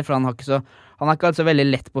ikke ser, for han har Han ikke altså veldig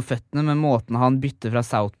lett på føttene, men måten han bytter fra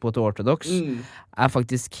Southpaw til Orthodox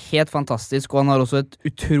faktisk helt fantastisk, og han har også et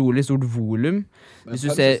utrolig stort volum. Hvis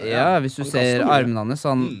du ser armene hans,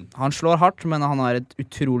 han slår hardt, men han har et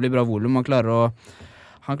utrolig bra volum. Han klarer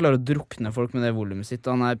å drukne folk med det volumet sitt,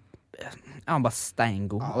 og han er bare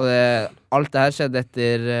steingod. Og alt det her skjedde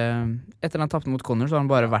etter han tappte mot Conor, så har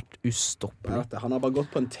han bare vært ustoppelig. Han har bare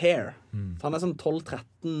gått på en tear. Han er sånn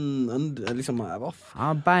 12-13 liksom,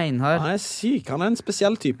 beinhard. Han er syk, han er en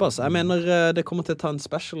spesiell type. Altså. Jeg mener det kommer til å ta en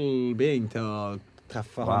special being til å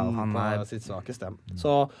treffe han på sitt svakeste.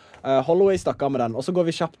 Så Holloway stakk av med den. Og så går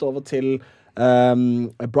vi kjapt over til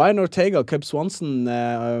Brian Ortega og Cub Swanson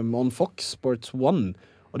on Fox Sports 1.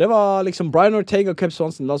 Og det var liksom Brian Ortega og Cub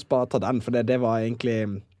Swanson. La oss bare ta den, for det var egentlig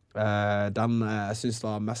den jeg synes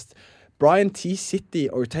var mest. Brian T. City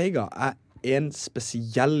Ortega er en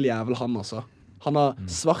spesiell jævel, han også. Han har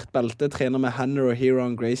svart belte, trener med Hanner og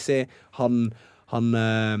Heron Gracie. Han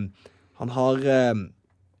har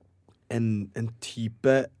en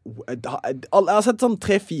type jeg har sett sånn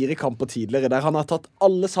 3-4 kamper tidligere der han har tatt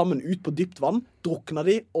alle sammen ut på dypt vann, drukna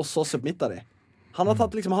de, og så submitta de. Han har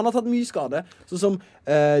tatt mye skade, sånn som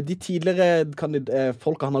de tidligere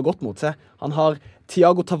folka han har gått mot seg. Han har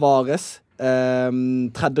Thiago Tavares,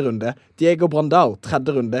 3. runde, Diego Brandao, 3.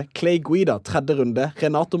 runde, Clay Guida, 3. runde,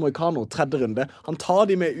 Renato Moicano, 3. runde. Han tar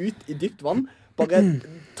de med ut i dypt vann, bare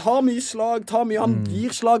tar mye slag, han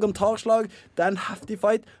gir slag, han tar slag. Det er en heftig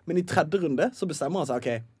fight, men i 3. runde så bestemmer han seg,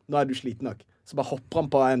 ok, nå er du sliten nok. Så bare hopper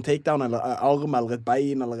han på en takedown, eller arm, eller et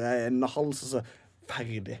bein, eller en hals, og så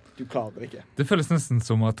ferdig. Du klarer det ikke. Det føles nesten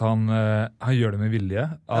som at han gjør det med vilje.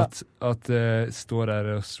 At står der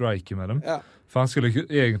og striker med dem. Ja. For han skulle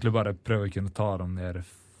egentlig bare prøve å kunne ta dem ned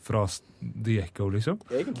fra Diego, liksom.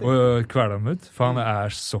 Egentlig. Og kvele dem ut. For han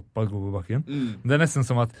er såpass god på bakken. Det er nesten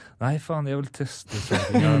som at nei, faen, jeg vil teste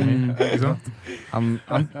sånn.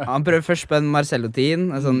 Han prøver først på en Marcello-tin,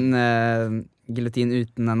 en sånn giljotin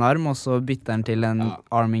uten en arm, og så bytter han til en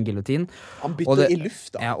arming-giljotin. Han bytter i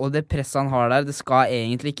lufta. Ja, og det presset han har der, det skal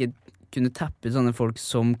egentlig ikke kunne tappe sånne folk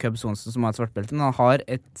som Cub Swanson som har et svartbelte, men han har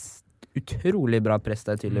et utrolig bra press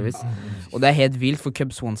der tydeligvis. Og det er helt vilt for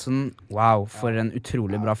Cub Swanson. Wow, for en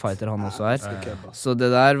utrolig bra fighter han også er. Så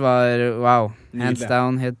det der var, wow, hands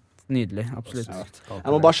down, helt nydelig, absolutt.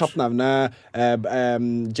 Jeg må bare kjapt nevne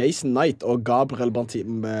Jason Knight og Gabriel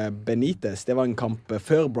Benitez. Det var en kamp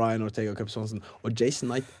før Brian Ortega og Cub Swanson, og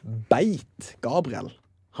Jason Knight beit Gabriel.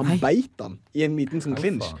 Han beit han i en liten sånn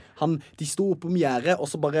clinch. De sto oppe om gjerdet, og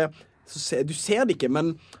så bare du ser det ikke,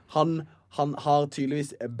 men han har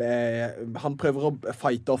tydeligvis han prøver å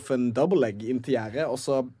fight off en double leg inn til gjerdet, og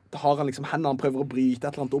så har han liksom hendene, han prøver å bryte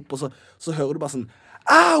et eller annet opp, og så hører du bare sånn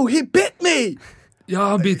Ow, he bit me! Ja,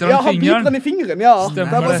 han biter han i fingeren, ja.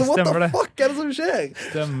 Stemmer det. What the fuck er det som skjer?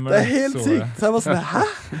 Det er helt sykt. Så jeg var sånn, hæ?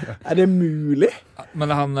 Er det mulig?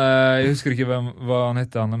 Men jeg husker ikke hva han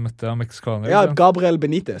hette, han møtte han meksikaner. Ja, Gabriel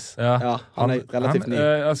Benitez. Ja, han er relativt ny.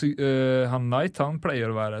 Han Knight, han pleier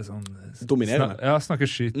å være sånn dominerende. Snakke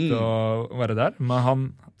skyt og være der, men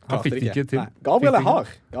han fikk det ikke til. Nei. Gabriel er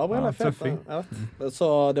hard. Gabriel er fet. Så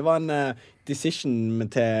det var en decision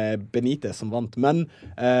til Benitez som vant. Men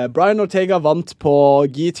Brian Ortega vant på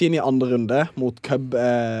guillotine i 2. runde mot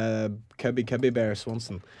Cubby Bear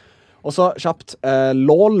Swanson. Og så kjapt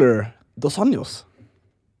Lawler Dos Anjos.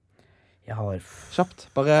 Kjapt.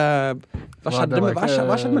 Bare hva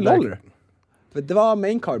skjedde med Lawler? Det var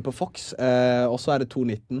main card på Fox, og så er det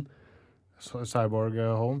 2-19. Cyborg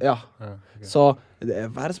Home? Ja. Okay. Så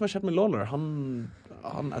hva er det som har skjedd med Lawler?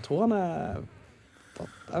 Jeg tror han er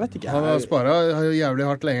jeg vet ikke. Han har sparet jævlig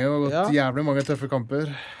hardt lenge og gått jævlig mange tøffe kamper.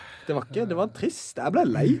 Det var trist. Jeg ble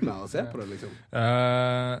lei meg å se på det, liksom.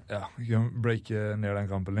 Vi kan breake ned den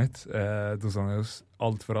kampen litt. Dos Anjos,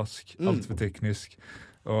 alt for rask, alt for teknisk.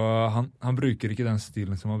 Og han bruker ikke den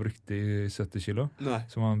stilen som han brukte i 70 kilo,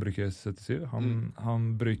 som han bruker i 77. Han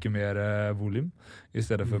bruker mer volum i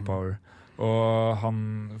stedet for power. Og han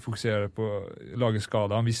fokuserer på å lage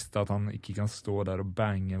skade. Han visste at han ikke kan stå der og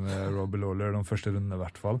bange med Robbie Lawler de første rundene i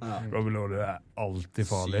hvert fall. Robbie Lawler er alltid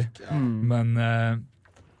farlig. Syk,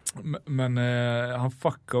 Men han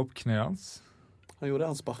fucka opp kneet hans. Han gjorde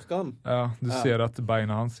det, han sparket han. Ja, du ser at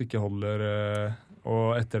beina hans ikke holder,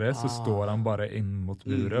 og etter det så står han bare inn mot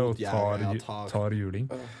buret og tar juling.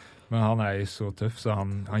 Men han er jo så tøff, så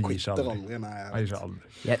han gir seg aldri.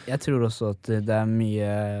 Jeg tror også at det er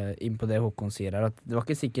mye inn på det Håkon sier her, at det er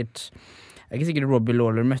ikke sikkert Robbie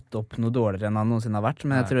Lawler møtte opp noe dårligere enn han noensinne har vært,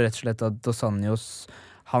 men jeg tror rett og slett at Dos Anjos,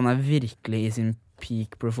 han er virkelig i sin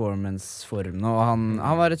peak performance-form nå, og han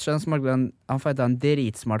var rett og slett han fightet en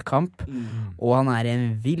dritsmart kamp, og han er i en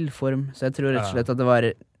vill form, så jeg tror rett og slett at det var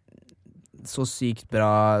så sykt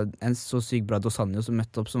bra Dos Anjos som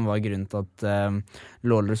møtte opp, som var grunnen til at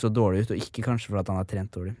Lawler så dårlig ut, og ikke kanskje for at han har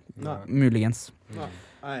trent dårlig. Muligens. Nei.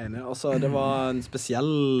 Jeg er enig. Altså, det var en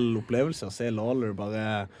spesiell opplevelse å se Lawler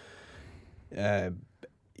bare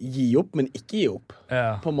gi opp, men ikke gi opp.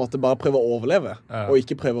 På en måte bare prøve å overleve, og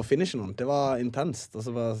ikke prøve å finishe noen. Det var intenst.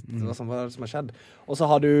 Altså, det var sånn hva som har skjedd. Og så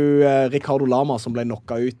har du Ricardo Lama som ble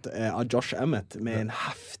knocka ut av Josh Emmett med en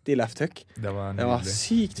heftig left hook. Det var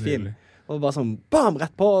sykt fin. Og bare sånn, bam,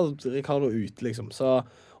 rett på, Ricardo ut, liksom.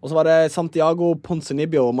 Og så var det Santiago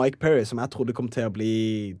Ponzinibbio og Mike Perry som jeg trodde kom til å bli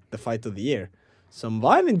the fight of the year. Som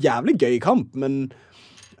var en jævlig gøy kamp, men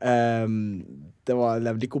det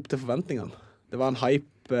levde ikke opp til forventningene. Det var en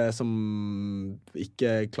hype som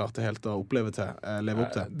ikke klarte helt å leve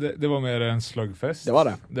opp til. Det var mer en slagfest. Det var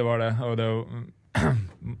det. Og det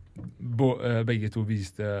begge to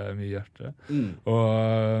viste mye hjerte.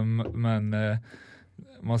 Men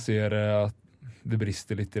man ser at det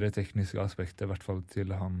brister litt i det tekniske aspektet, i hvert fall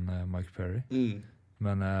til han Mike Perry.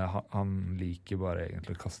 Men han liker bare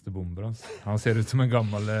egentlig å kaste bomber. Han ser ut som en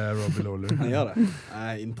gammel Robbie Lawler. Han gjør det.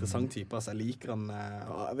 Interessant type. Altså. Jeg liker han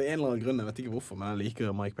ved en eller annen grunn. Jeg vet ikke hvorfor, men jeg liker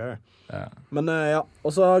Mike Perry. Ja. Men ja.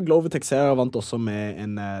 Og så Glover Teixeira vant også med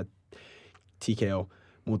en TKO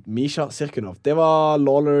mot Misha Cirkunov. Det var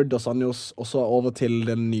Lawler, Dos Anjos, og så over til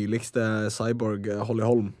den nyligste cyborg, Holly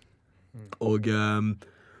Holm. Og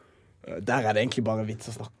der det egentlig bare vits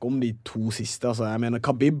å snakke om de to siste. Altså, jeg mener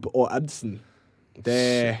Khabib og Edson.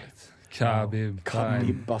 Khabib.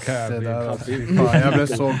 Jeg ble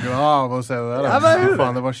så glad av å se det der.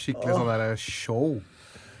 Faen, det var skikkelig sånn der show.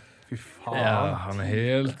 Fy faen. Ja, han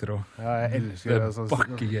helt rå. Ja, jeg elsker det.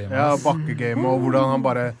 Bakkegame. Ja, bakkegame, og hvordan han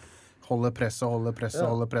bare holder presset,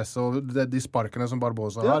 og de sparkene som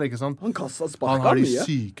Barbosa har, ikke sant? Han kastet sparka mye. Han har de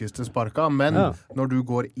sykeste sparka, men når du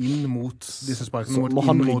går inn mot disse sparkene, inn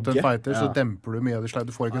mot en fighter, så demper du mye av det slag.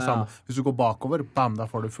 Du får ikke samme. Hvis du går bakover, bam, da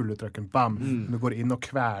får du fulle trøkken, bam. Du går inn og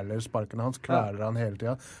kveler sparkene hans, kveler han hele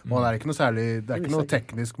tiden. Og det ikke noe særlig, det ikke noe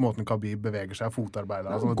teknisk måten Khabib beveger seg,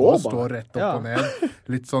 fotarbeidet. Altså, han står rett opp og ned,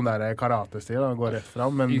 litt sånn der karatestil, han går rett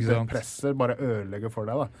fram, men det presser bare ødelegger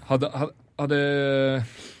for deg, da. Hadde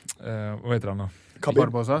hva heter han nå?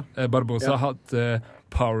 Barbosa hatt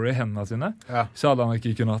power i hendene sine, så hadde han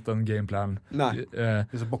ikke kunnet hatt en gameplan.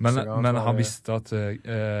 Men han visste at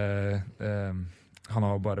han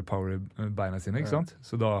har bare power i beina sine, ikke sant?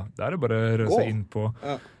 Så da det bare å røse inn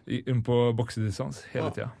på boksedistans hele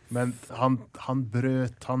tiden. Men han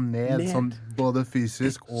brøt han ned. Sånn, både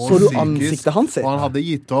fysisk og så psykisk. Så du ansiktet hans? Og han hadde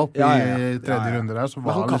gitt opp i tredje runde der. Så var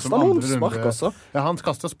men han kastet noen spark også. Ja, han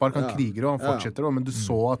kastet spark, han kriger og han fortsetter, men du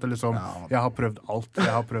så at det liksom, jeg har prøvd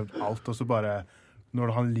alt, og så bare når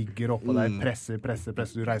han ligger oppå deg, presser,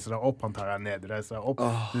 du reiser deg opp, han tar deg ned, reiser deg opp,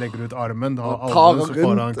 legger ut armen, da har alle så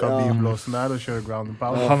får han Khabib-blåsen der og kjører ground and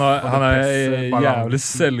pound. Han jævlig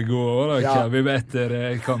selvgod også, Khabib. Etter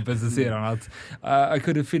kampen så sier han at I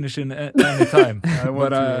could finish in any time,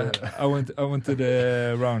 but I went to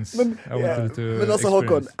the rounds. Men altså,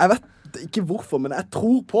 Håkon, jeg vet ikke hvorfor, men jeg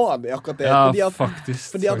tror på han i akkurat det.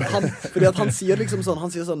 Fordi at han sier liksom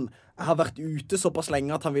sånn, jeg har vært ute såpass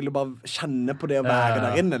lenge at han ville bare kjenne på det å være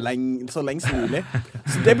der inne så lenge som mulig.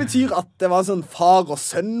 Så det betyr at det var en sånn far og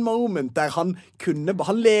sønn moment der han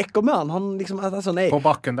leker med han liksom, sånn, på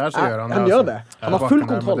bakken der så gjør han det. Han gjør det. Han har full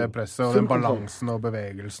kontroll. Med det presset, og den balansen og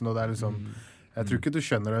bevegelsen, og det liksom jeg tror ikke du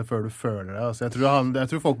skjønner det før du føler det. Altså, jeg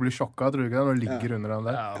tror folk blir sjokket, tror du ikke det, når de ligger under han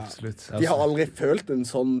der. Ja, absolutt. De har aldri følt en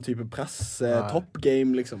sånn type press, top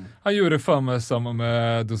game, liksom. Han gjorde faen meg sammen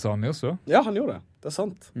med Dos Anjos også. Ja, han gjorde det. Det er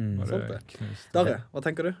sant. Sant det. Darre, hva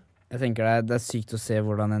tenker du? Jeg tenker det er sykt å se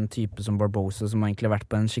hvordan en type som Barbosa, som har egentlig vært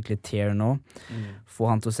på en skikkelig tier nå,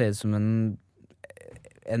 får han til å se ut som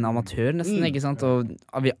en amatør nesten, ikke sant? Og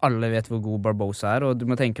vi alle vet hvor god Barbosa og du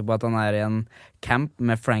må tenke på at han i en camp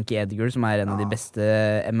med Frankie Edgar, som en av de beste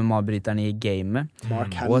MMA-bryterne i gamet.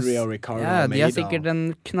 Mark Henry og Ricardo. Ja, de har sikkert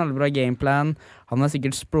en knallbra gameplan. Han har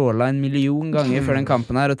sikkert språlet 1 million ganger før den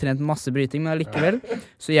kampen her og trent masse bryting, men allikevel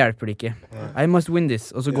så hjelper det ikke. I must win this,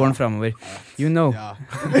 og så går han fremover. You know.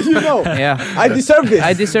 You know. I deserve this.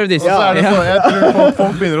 I deserve this. Og så det så, jeg tror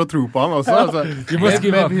folk begynner å tro på han også. Altså, you must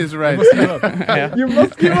give up. He's right. You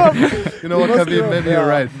must give up. You know what, maybe you're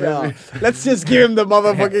right. Let's just give him the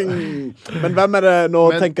motherfucking... Men hvem det nå,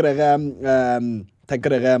 tenker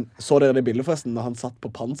dere, så dere det bildet forresten, når han satt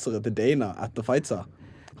på panseret til Dana etter fightsa?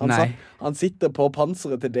 Han sitter på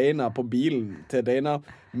panseret til Dana, på bilen til Dana,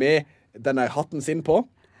 med denne hatten sin på,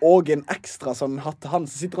 og en ekstra sånn hatt til han,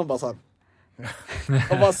 så sitter han bare sånn.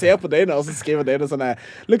 Og bare ser på Dana, og så skriver Dana sånn,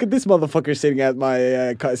 look at this motherfucker sitting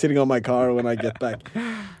on my car when I get back.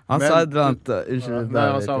 Han sa et eller annet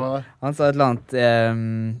Han sa et eller annet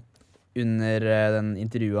under den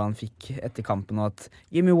intervjuet han fikk etter kampen at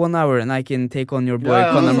give me 1 hour and I can take on your boy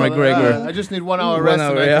Conor McGregor. I just need 1 hour rest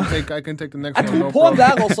and I can take the next one. Jeg tror på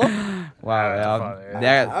der også. Wow,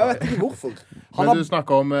 jeg vet ikke hvorfor. Men du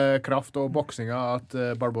snakket om kraft og boksinga, at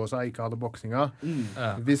Barbosa ikke hadde boksinga.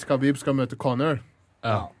 Hvis Khabib skal møte Conor,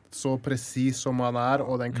 så precis som han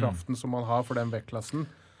og den kraften som han har for den vektklassen.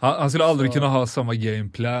 Han skulle aldri kunne ha samme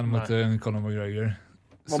gameplan mot Conor McGregor,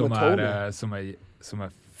 som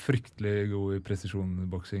fryktelig god i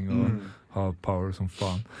presisjonsboksing og har power som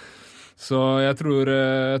faen. Så jeg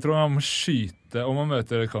tror han må skyte. Om han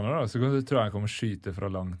møter Conor, så tror jeg han kommer skyte fra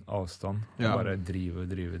lang avstand. Bare drive.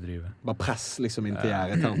 Bare press liksom inn til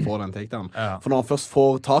gjerdet til han får den takedown. For når han først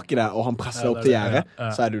får tak i det, og han presser opp til gjerdet,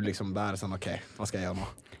 så du liksom, da det sånn, ok, hva skal jeg gjøre nå?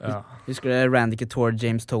 Husker du Randy Couture,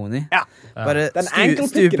 James Toney? Bare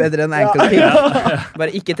stup etter en ankle kick.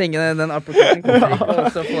 Bare ikke tenke den uppercutten kommer ikke, og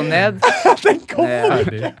så få ned. Den kommer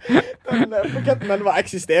ikke. Den uppercutten, den bare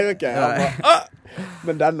eksisterer ikke.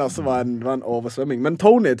 Men den altså var en oversvømming. Men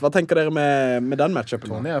Tony, hva tenker dere med den matchupen?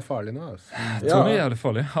 Tony farlig nå, altså. Tony jævlig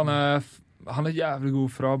farlig. Han jævlig god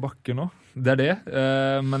fra bakken nå. Det det.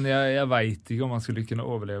 Men jeg vet ikke om han skulle kunne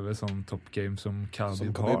overleve sånn top game som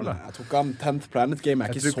Khabib har. Jeg tror ikke han 10th Planet Game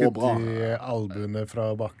ikke så bra. Jeg tror ikke de albuene fra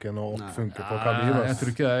bakken og opp funker på Khabib.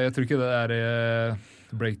 Jeg tror ikke det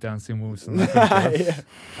breakdancing moves.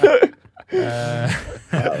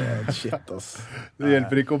 Shit, ass. Det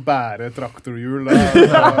hjelper ikke å bære traktorhjul.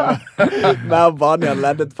 Nei, Vanya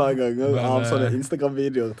ledd et par ganger av sånne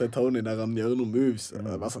Instagram-videoer til Tony der han gjør noen moves.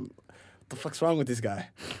 Det var sånn, what the fuck's wrong with this guy?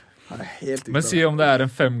 Men si om det en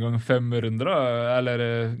 5x5 runder eller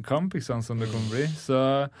kamp, ikke sant, som det kommer bli,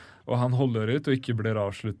 og han holder ut og ikke blir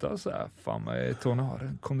avsluttet, så faen meg, Tony har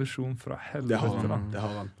en kondisjon fra helvete. Det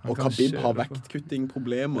har han. Og Khabib har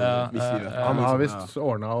vektkuttingproblemer. Han har vist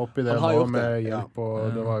ordnet opp i det nå med hjelp,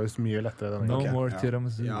 og det var vist mye lettere denne gangen. No more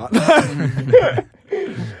tiramisu.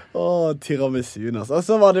 Tiramisu, altså. Og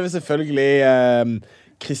så var det selvfølgelig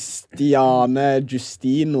Cristiane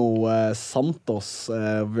Justino Santos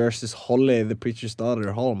versus Holly, the preacher's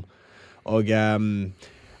daughter, Holm. Og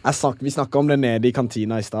vi snakket om det nede i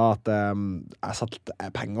kantina i sted, at jeg satt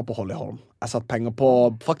penger på Holly Holm. Jeg satt penger på,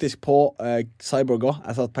 faktisk på Cyborg også.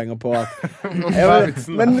 Jeg satt penger på at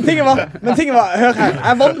men tingen var, hør her,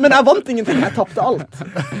 jeg vant ingenting, jeg tappte alt.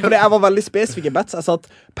 Fordi jeg var veldig spesifikke bets. Jeg satt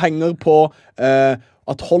penger på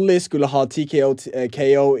at Holly skulle ha TKO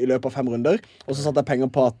KO i løpet av 5 runder, og så satte jeg penger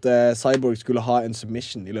på at Cyborg skulle ha en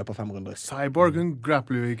submission i løpet av 5 runder. Cyborg, hun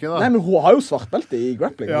grappler jo ikke da. Nei, men hun har jo svartbelte i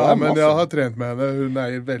grappling. Ja, men jeg har trent med henne. Hun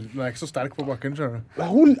er ikke så sterk på bakken, skjønner du.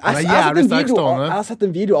 Hun er jævlig sterk stående. Jeg har sett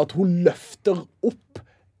en video at hun løfter opp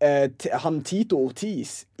han Tito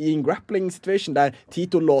Ortiz i en grappling situation der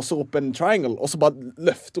Tito låser opp en triangle, og så bare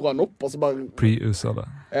løfter han opp, og så bare Pre-USA-da.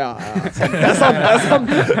 Ja, det er sant.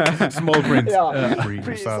 Small print. Ja,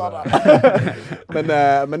 pre-USA-da.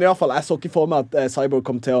 Men i hvert fall, jeg så ikke for meg at Cyborg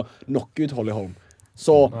kom til å knocke ut Holly Holm.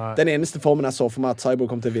 Så den eneste formen jeg så for meg at Cyborg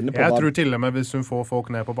kom til å vinne på, jeg tror til og med hvis hun får folk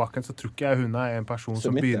ned på bakken, så tror ikke jeg hun en person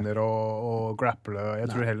som begynner å grapple. Jeg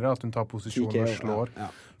tror heller at hun tar posisjoner og slår.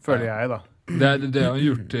 Føler jeg da. Det har han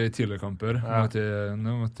gjort i tidligere kamper.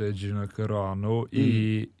 Nå måtte Gina Carano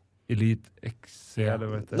i Elite XC, eller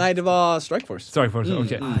vet du? Nei, det var Strikeforce. Strikeforce,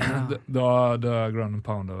 ok. Da ground and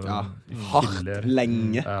pound. Hardt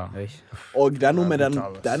lenge. Og det er noe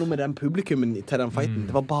med den publikummen til den fighten.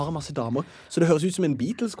 Det var bare masse damer, så det høres ut som en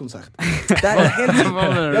Beatles-konsert. Det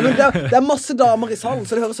er masse damer i salen,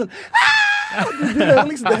 så det høres sånn det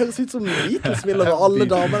høres ut som Beatles-spiller, og alle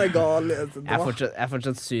damene gale. Jeg er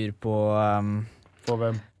fortsatt sur på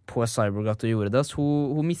hvem? På Cyborg at hun gjorde det.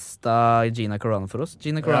 Hun mistet Gina Carano for oss.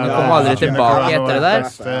 Gina Carano kom aldri tilbake etter det der.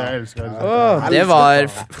 Det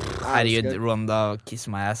var herregud, Ronda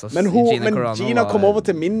kiss my ass. Men Gina kom over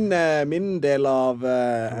til min del av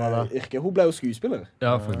yrket. Hun ble jo skuespiller.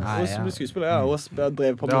 Ja, faktisk. Hun ble skuespiller, ja. Hun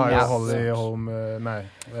drev på min. Det har jo Holly Holm,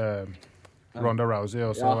 Ronda Rousey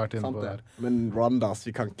også har vært inne på det her. Men Rondas,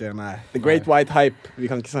 vi kan ikke, The Great White Hype, vi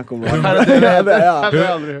kan ikke snakke om Ronda.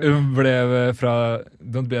 Hun ble fra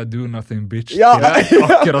Don't be a do nothing bitch. Ja,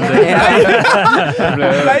 akkurat det.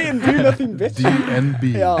 Nei, en do nothing bitch. DNB.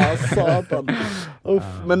 Ja, satan.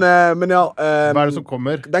 Men ja. Hva det som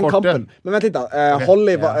kommer? Den kampen. Men vent litt da.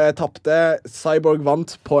 Holly tappte, Cyborg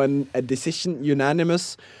vant på en decision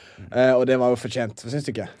unanimous, og det var jo fortjent. Hva synes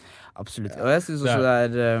du ikke? Absolutt. Og jeg synes også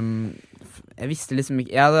det jeg visste liksom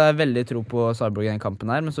ikke, jeg hadde veldig tro på Cyborg i den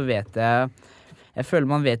kampen her, men så vet jeg føler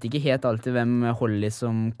man vet ikke helt alltid hvem Holly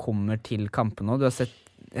som kommer til kampen nå. Du har sett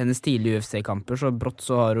hennes tidlige UFC-kamper, så brått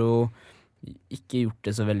så har hun ikke gjort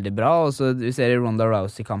det så veldig bra. Og så du ser i Ronda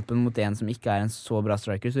Rousey-kampen mot en som ikke en så bra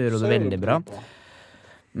striker, så gjør hun det veldig bra.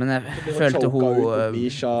 Men jeg følte hun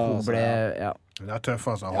ble Det tøff,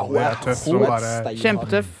 altså. Hun tøff som bare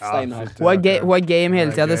kjempetøff. Hun game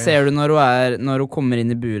hele tiden. Det ser du når hun kommer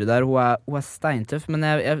inn i buret der. Hun er steintøff, men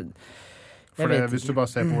jeg vet ikke. Hvis du bare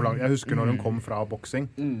ser på hvor langt. Jeg husker når hun kom fra boksing.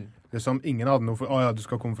 Liksom, ingen hadde noe for du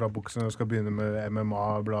skal komme fra boksing og skal begynne med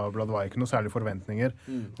MMA, bla bla. Det var ikke noe særlig forventninger.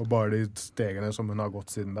 Og bare de stegene som hun har gått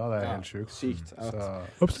siden da, det helt sjukt. Sykt.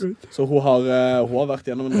 Absolutt. Så hun har vært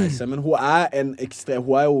gjennom en reise, men hun er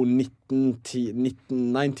jo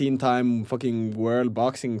 19-time fucking world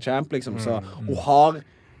boxing champ, liksom, så hun har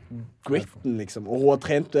gritten, liksom. Og hun har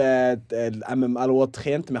trent hun har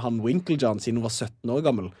trent med han Winklejohn siden hun var 17 år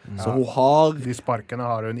gammel. Så hun har de sparkene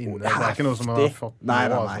har hun inne. Det er ikke noe som hun har fått.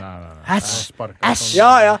 Nei. Æsj!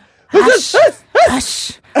 Ja.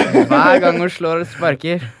 Æsj! Hver gang hun slår og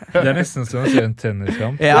sparker. Det er nesten som å se en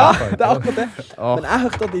tenniskamp. Ja, det er akkurat det. Men jeg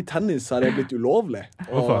hørte at i tennis har det blitt ulovlig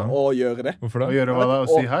å gjøre det. Hvorfor da? Å gjøre hva da?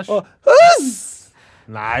 Å si hasj?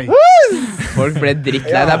 Nei. Folk ble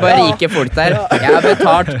drittlei. Det er bare rike folk der. Jeg har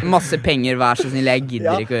betalt masse penger, vær så snill. Jeg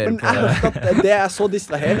gidder ikke å høre på det. Det er så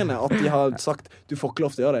distraherende at de har sagt du får ikke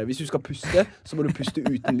lov til å gjøre det. Hvis du skal puste, så må du puste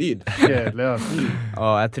uten lyd. Kjedelig, altså.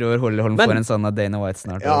 Jeg tror Holm får en sånn av Dana White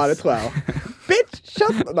snart. Ja, det tror jeg også. Bitch,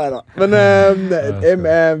 shut! Neida. Men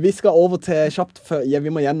vi skal over til kjapt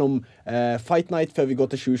vi må gjennom Fight Night før vi går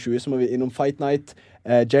til 2020. Så må vi innom Fight Night.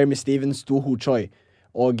 Jeremy Stevens, Do Ho Choi.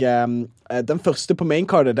 Og den første på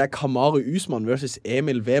maincardet det er Kamaru Usman versus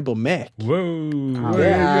Emil Weber Mek. Wow.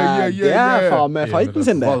 Det er faen med fighten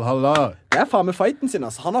sin det. Valhalla. Det er faen med fighten sin,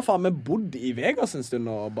 altså. Han har faen med bodd i Vegas en stund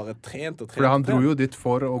og bare trent. For han dro jo dit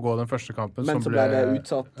for å gå den første kampen. Men så ble det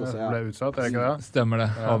utsatt. Ble utsatt, er det ikke det? Stemmer det.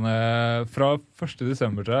 Han fra 1.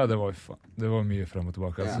 desember tror jeg, det var mye frem og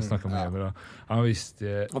tilbake. Så snakket med Emil, han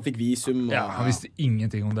fikk visum. Ja, han visste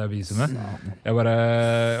ingenting om det visumet. Jeg bare,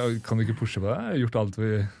 kan du ikke pushe på det? Jeg har gjort alt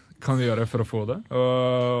vi kan gjøre for å få det.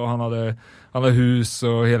 Og han hadde hus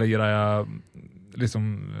og hele greia liksom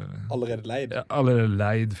allerede leid? Ja, allerede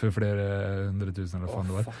leid for flere 100 000 eller hva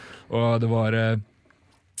det var. Og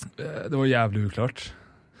det var jævlig uklart.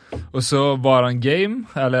 Og så var han game,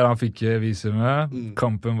 eller han fikk visumet.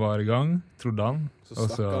 Kampen var i gang, trodde han.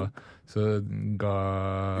 Og så ga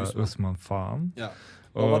Usman faen. Ja.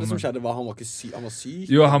 Hva var det som skjedde? Han var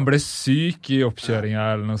syk? Jo, han ble syk i oppkjøringen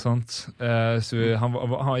eller noe sånt. Så han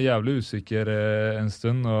var jævlig usikker en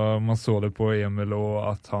stund, og man så det på Emil og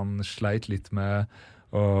at han sleit litt med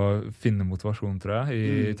å finne motivasjon, tror jeg,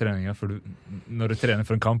 i treningen. For når du trener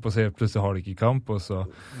for en kamp, og så plutselig har du ikke kamp, og så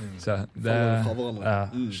skjønner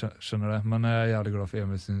det. Men jeg er jævlig glad for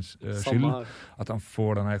Emil sin skyld, at han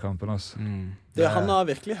får denne kampen. Altså. Han har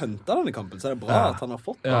virkelig hentet denne kampen, så er det bra at han har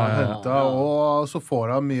fått den. Hentet, og så får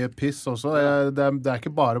han mye piss også. Det er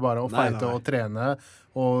ikke bare å fighte og trene,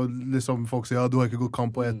 og liksom folk sier du har ikke gått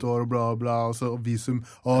kamp på 1 år og bla bla, og så visum,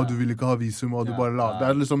 du vil ikke ha visum, og du bare det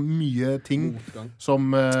er liksom mye ting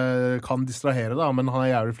som kan distrahere da, men han er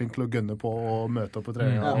jævlig flink til å gønne på og møte opp på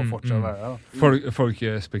trening og fortsatt være da. Folk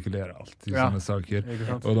spekulerer alltid i sånne saker,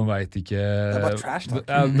 og de vet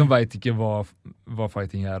ikke hva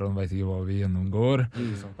fighting er, og de vet ikke hva vi gjennomgår.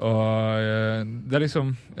 Og det er liksom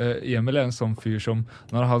Emil er en sånn fyr som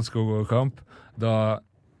når han skal gå kamp, da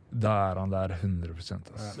er han der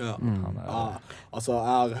 100%. Altså, jeg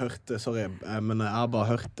har hørt, sorry, men jeg har bare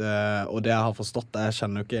hørt, og det jeg har forstått, jeg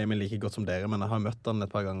kjenner jo ikke Emil like godt som dere, men jeg har møtt han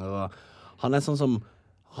et par ganger, og han er sånn som,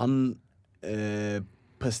 han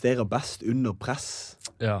presterer best under press,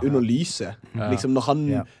 under lyset. Liksom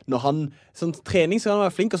når han sånn trening så kan han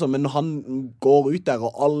være flink og sånn, men når han går ut der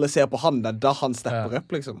og alle ser på han, det er da han stepper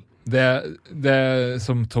opp, liksom. Det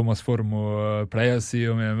som Thomas Formoe pleier å si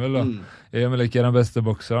om Emil da. Emil er ikke den beste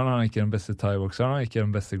bokseren, han er ikke den beste thai-bokseren, han er ikke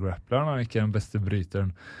den beste grappleren, han er ikke den beste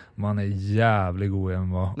bryteren, men han er jævlig god i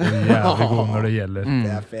MMA, og jævlig god når det gjelder.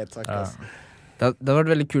 Det er fet sagt, altså. Det har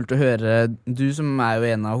vært veldig kult å høre. Du som er jo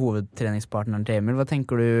en av hovedtreningspartneren til Emil, hva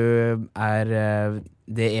tenker du er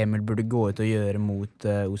det Emil burde gå ut og gjøre mot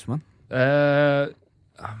Usman?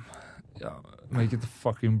 Make it a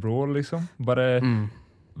fucking brawl, liksom. Bare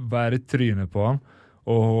være trynet på han.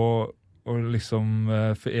 Og liksom,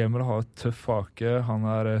 for Emil har et tøff hake. Han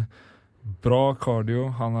er bra cardio.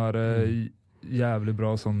 Han er jævlig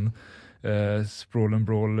bra sånn sprawl and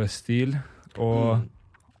brawl-stil. Og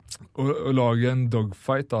lage en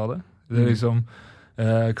dogfight av det. Det er liksom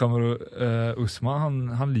Kamaru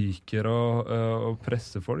Usman, han liker å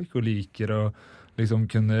presse folk, og liker å liksom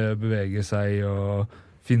kunne bevege seg og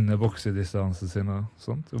finne boksedistansen sin og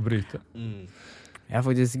sånt, og bryte. Jeg har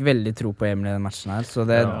faktisk veldig tro på Emil i den matchen her, så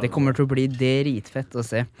det kommer til å bli dritfett å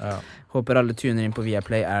se. Håper alle tuner inn på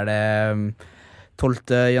Viaplay. Er det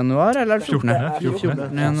 12. januar, eller 14.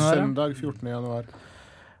 januar? Søndag 14. januar.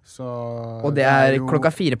 Så og det er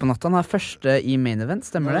klokka 4 på natta. Han er første i main event,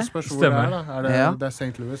 stemmer det? Stemmer. Det er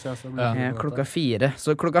St. Louis. Klokka 4.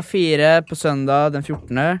 Så klokka 4 på søndag den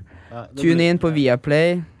 14. Tune inn på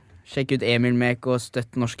Viaplay. Sjekk ut Emil Mek og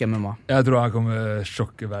støtt norsk MMA. Jeg tror han kommer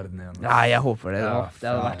sjokke verden igjen. Ja, jeg håper det. Det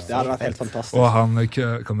hadde vært helt fantastisk. Og han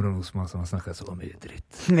Cameron Osman som har snakket så mye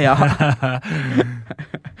dritt. Ja.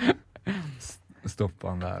 Stopp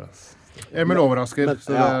han der, altså. Emil overrasker.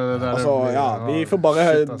 Vi får bare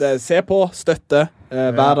se på, støtte,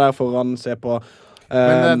 være der foran, se på.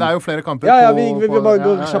 Men det er jo flere kamper. Vi bare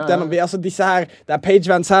går kjapt gjennom. Disse her, det er Paige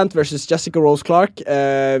Van Sant versus Jessica Rose Clark.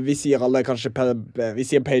 Vi sier alle kanskje vi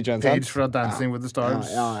sier Paige Van Sant. Paige fra Dancing with the Stars.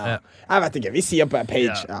 Jeg vet ikke, vi sier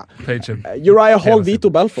Paige. Paige. Uriah Hall, Vito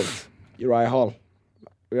Belfort. Uriah Hall.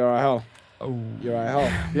 Ja,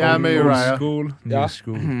 med Uriah. New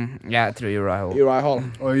school. Jeg tror Uriah Hall.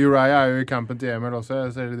 Og Uriah er jo i campen til Emil også.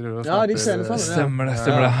 Jeg ser de driver og snakker. De ser sånn. Stemmer det.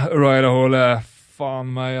 Uriah Hall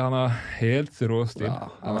faen meg, han er helt rå stil.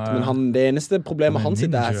 Men det eneste problemet hans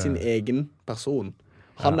er sin egen person.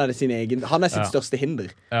 Han er sitt største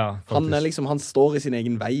hinder. Han står i sin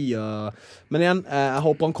egen vei. Men igjen, jeg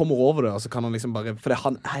håper han kommer over det, og så kan han liksom bare, for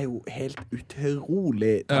han er jo helt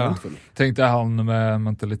utrolig talentfull. Tenkte jeg han med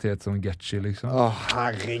mentalitet som Getchi, liksom.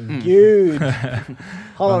 Herregud!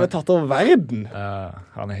 Han hadde tatt over verden.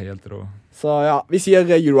 Han er helt rå. Så vi sier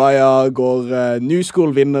Uriah går New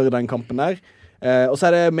School vinner den kampen der. Og så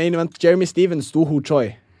er det main event Jeremy Stevens, Do Ho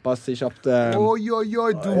Choi. Bare si kjapt Do Ho Choi.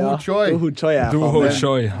 Do Ho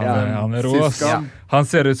Choi. Han er rå. Han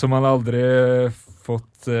ser ut som han aldri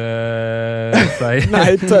fått si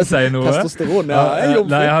noe. Testosteron,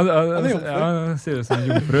 Nei, han ser ut som en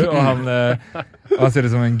jomfru, og han ser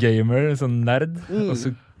ut som en gamer, en sånn nerd. Og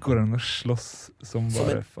så går han og slåss som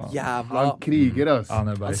bare faen. Han kriger, altså.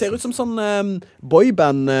 Han ser ut som sånn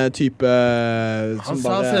boyband-type. Han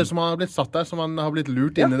ser ut som han har blitt satt der, som han har blitt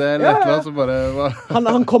lurt inn i det, eller et eller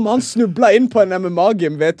annet. Han snublet inn på en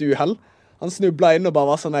MMA-gym ved et uheld. Han snublet inn og bare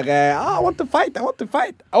var sånn der, I want to fight. Og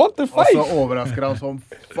så overrasker han som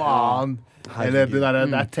faen. Eller det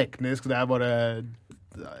er teknisk, det er bare...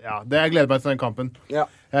 jeg gleder meg til den kampen. Jeg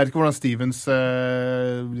vet ikke hvordan Stevens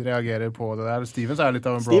reagerer på det der. Stevens er litt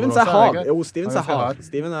av en brawler også. Stevens er hard.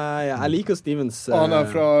 Jeg liker Stevens. Han er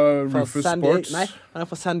fra Rufus Sports? Nei, han er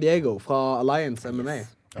fra San Diego, fra Alliance MMA.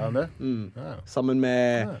 Det? Sammen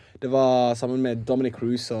med Dominic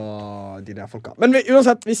Cruz og de der folka. Men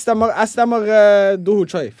uansett, jeg stemmer Do Ho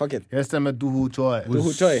Choi. Fuck it. Jeg stemmer Do Ho Choi.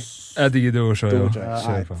 Jeg digger Do Ho Choi.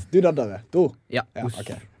 Du daddere. Do? Ja.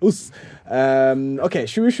 Ok. Ok,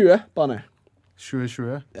 2020, Bane.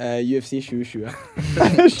 2020? UFC 2020.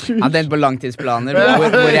 Han tenkte på langtidsplaner,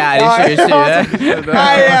 hvor jeg er i 2020.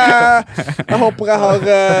 Jeg håper jeg har...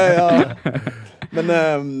 Men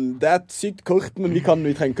det er et sykt kort, men vi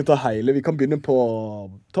trenger ikke ta hele. Vi kan begynne på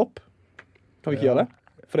topp. Kan vi ikke gjøre det?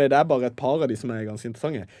 For det er bare et par av de som er ganske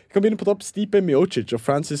interessante. Vi kan begynne på topp. Stipe Miocic og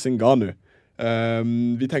Francis Ngannou.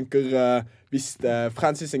 Vi tenker hvis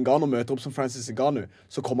Francis Ngannou møter opp som Francis Ngannou,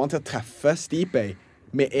 så kommer han til å treffe Stipe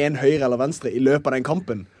med en høyre eller venstre i løpet av den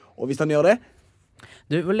kampen. Og hvis han gjør det...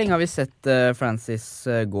 Hvor lenge har vi sett Francis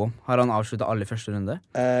gå? Har han avsluttet alle i første runde?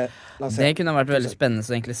 Det kunne vært veldig spennende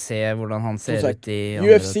å egentlig se hvordan han ser ut i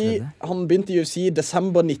andre og tredje. Han begynte i UFC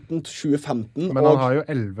desember 2015. Men han har jo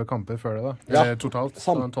 11 kamper før det da. Totalt.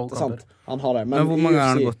 Sant. Han har det. Men hvor mange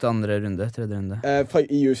har han gått til andre runde, tredje runde?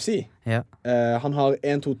 I UFC? Ja. Han har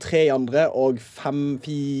 1, 2, 3 i andre og 5,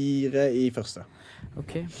 4 i første.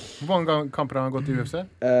 Ok. Hvor mange kamper har han gått i UFC?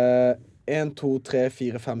 1, 2, 3,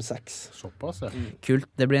 4, 5, 6. Såpass, Kult,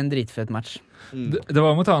 det blir en dritfett match. Det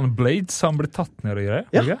var mot han Blades, han ble tatt ned og greier?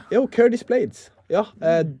 Ja, Curtis Blades. Ja,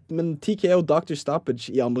 men TKO og Dr. Stoppage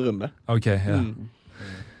i andre runde. Ok,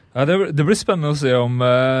 det blir spennende å se om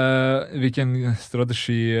hvilken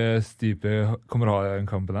strategi Stipe kommer å ha i den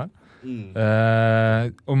kampen her.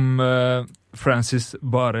 Om Francis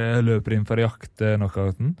bare løper inn for å jakte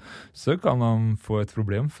knockouten, så kan han få et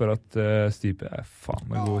problem for at Stipe er faen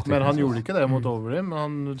meg god. Men han gjorde ikke det mot Overeem.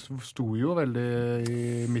 Han sto jo veldig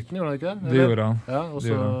i midten, gjorde han ikke? Eller? Det gjorde han. Ja, og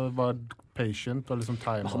så var patient og liksom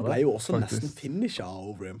timet det. Han ble jo også nesten finishet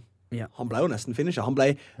av Overeem. Ja. Han ble jo nesten finishet. Han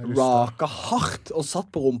ble raka hardt og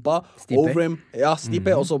satt på rumpa. Overeem,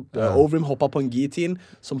 Stipe, og så Overeem hoppet på en guillotine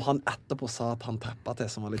som han etterpå sa at han teppet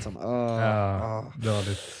til, som var litt sånn det var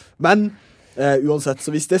litt... Men uansett,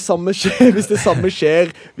 så hvis det samme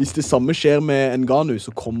skjer med Ngannou,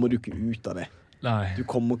 så kommer du ikke ut av det. Nei. Du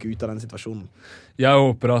kommer ikke ut av den situasjonen. Jeg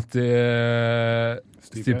håper at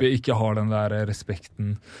Stipe ikke har den der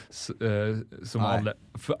respekten som alle.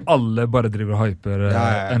 For alle bare driver og hyper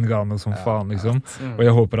Ngannou som faen, liksom. Og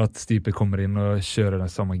jeg håper at Stipe kommer inn og kjører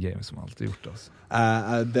den samme game som alltid gjort, altså.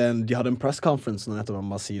 De hadde en press conference, nettopp,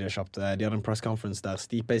 man bare si det kjapt. De hadde en press conference der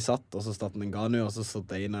Stipe satt, og så startet Ngannou, og så satt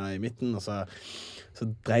Dana i midten, og så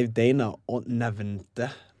drev Dana og nevnte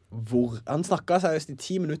han snakket seriøst i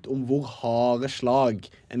 10 minutter om hvor harde slag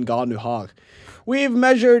Ngannou har. We've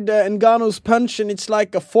measured Ngannou's punch and it's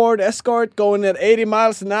like a Ford Escort going at 80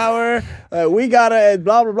 miles an hour. We got a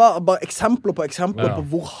bla bla bla. Bare eksempler på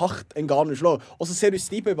hvor hardt Ngannou slår. Og så ser du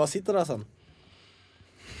Stipe bare sitter der sånn.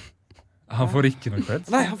 Han får ikke noe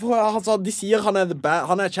kreds. Nei, de sier han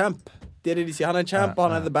er champ. Det de sier. Han er en champ, og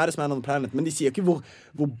han er the baddest man on the planet. Men de sier ikke hvor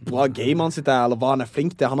bra game han sitter, eller hva han er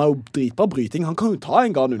flink til. Han har jo dritbra bryting. Han kan jo ta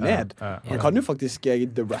Ngannou ned. Han kan jo faktisk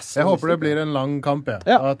the rest. Jeg håper det blir en lang kamp, at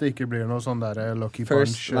det ikke blir noe sånn der lucky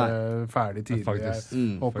punch ferdig tidlig.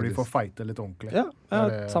 Jeg håper de får fighte litt ordentlig. Ja,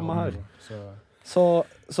 samme her.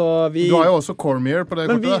 Så vi... Du har jo også Cormier på det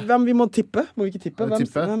kortet. Men vi må tippe. Må vi ikke tippe?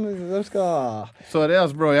 Hvem skal... Sorry,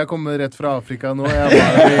 bro. Jeg kommer rett fra Afrika nå. Jeg er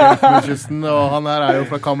bare i Elfenbenskysten, og han her er jo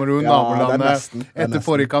fra Kamerun, nabolandet. Etter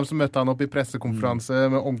forrige kamp så møtte han opp i pressekonferanse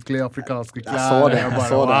med ordentlige afrikanske klær. Jeg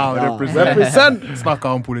så det. Represent! Snakket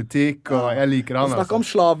om politikk, og jeg liker han. Snakket om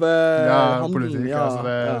slavehandel.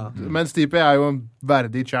 Politikk, Men Stipe er jo en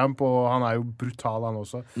verdig champ, og han er jo brutal, han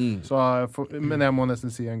også. Men jeg må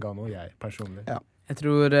nesten si Ngannou, jeg personlig. Jeg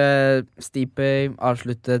tror Stipe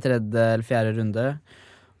avslutter 3. eller 4. runde.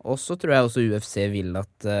 Og så tror jeg også UFC vil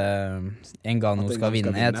at Ngannou skal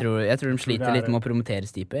vinne. Jeg tror de sliter litt med å promotere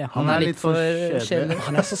Stipe. Han er litt for kjedelig.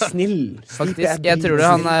 Han er så snill. Faktisk, jeg tror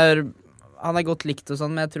det. Han er godt likt og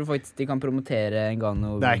sånn, men jeg tror faktisk de kan promotere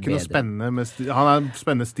Ngannou bedre. Det er ikke noe spennende han er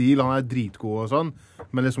spennende stil, han er dritgod og sånn,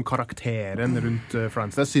 men liksom karakteren rundt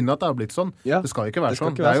Francis, det er synd at det har blitt sånn. Det skal ikke være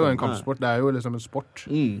sånn. Det er jo en kampsport, det er jo liksom en sport.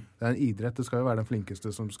 Det er en idrett, det skal jo være den flinkeste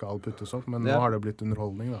som skal puttes opp, men nå har det blitt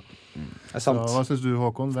underholdning da. Det er sant. Så, hva synes du,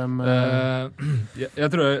 Håkon? Jeg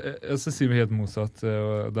tror jeg skal si meg helt motsatt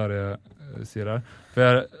der jeg sier her.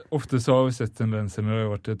 For ofte så har vi sett tendenser når det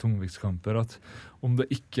har vært tungviktskamper at om det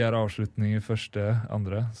ikke er avslutning i første,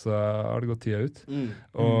 andre, så har det gått tida ut.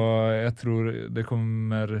 Og jeg tror det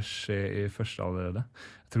kommer skje i første allerede.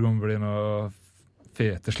 Jeg tror det kommer bli noen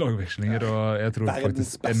fete slagvekslinger, og jeg tror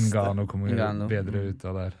faktisk Ngannou kommer bedre ut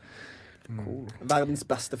av det her. Verdens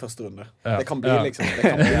beste første runde. Det kan bli liksom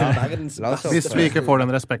verdens beste. Hvis vi ikke får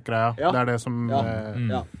den respektgreia, det er det som...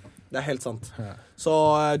 Det er helt sant. Så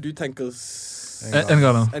du tenker...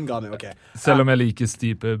 Ngannou, ok. Selv om jeg liker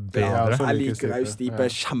Stipe bedre. Jeg liker jo Stipe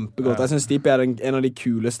kjempegodt. Jeg synes Stipe er en av de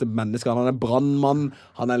kuleste menneskene. Han er brandmann,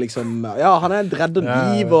 han er liksom... Ja, han er redder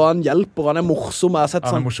liv, og han hjelper, han er morsom. Han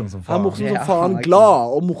er morsom som faen. Han er morsom som faen,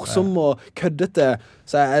 glad og morsom og køddete.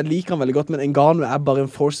 Så jeg liker han veldig godt, men Ngannou er bare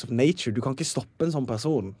en force of nature. Du kan ikke stoppe en sånn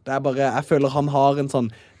person. Det er bare... Jeg føler han har en sånn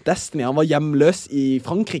destiny. Han var hjemløs i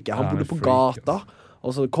Frankrike. Han bodde på gata,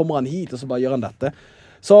 og så kommer han hit, og så bare gjør han dette.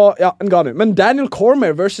 Så, ja, Ngannou. Men Daniel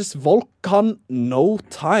Cormier versus Volkan No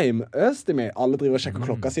Time Özdemir. Alle driver og sjekker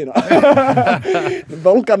klokka si nå.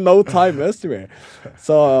 Volkan No Time Özdemir.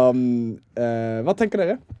 Så, hva tenker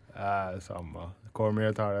dere? Samme.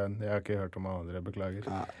 Cormier tar den. Jeg har ikke hørt om andre, beklager.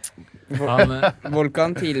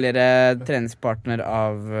 Volkan, tidligere treningspartner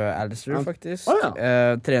av Alistair, faktisk.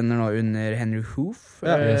 Trener nå under Henry Hoof,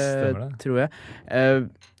 tror jeg.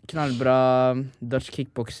 Knallbra Dutch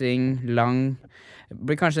kickboxing, lang...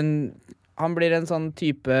 Han blir en sånn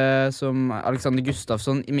type som Alexander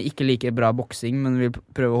Gustafsson, men ikke like bra boksing, men vil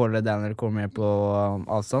prøve å holde Daniel Cormier på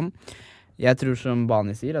avstand. Jeg tror som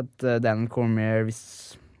Bani sier, at Daniel Cormier,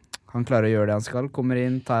 hvis han klarer å gjøre det han skal, kommer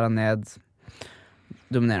inn, tar han ned,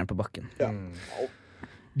 dominerer han på bakken.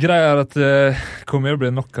 Greia er at Cormier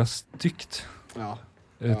ble noe stygt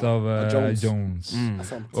ut av Jones.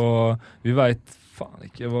 Og vi vet faen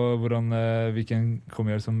ikke hvilken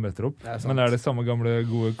Cormier som møter opp. Men er det samme gamle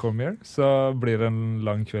gode Cormier, så blir det en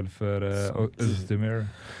lang kveld for Özdemir.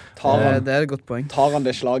 Det er et godt poeng. Tar han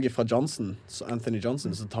det slaget fra Anthony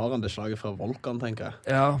Johnson, så tar han det slaget fra Volkan, tenker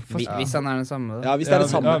jeg. Hvis han er den samme. Ja, hvis det er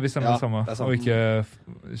det samme. Ja, hvis han er det samme. Og ikke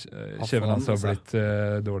kjeven hans har blitt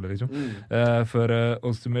dårlig, liksom. For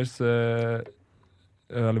Özdemirs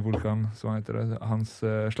eller Volkan, som han heter det. Hans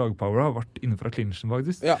slagpower har vært innenfra clinchen,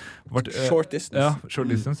 faktisk. Ja, short distance. Ja,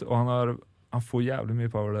 short distance, og han får jævlig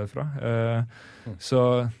mye power derfra. Så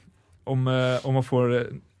om han får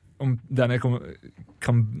om Daniel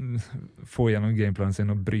kan få gjennom gameplanen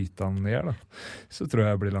sin og bryte han ned, da, så tror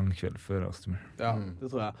jeg det blir lang kveld for Ostermyr. Ja,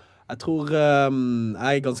 det tror jeg. Jeg tror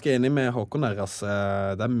jeg ganske enig med Håkon der.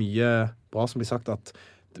 Det mye bra som blir sagt, at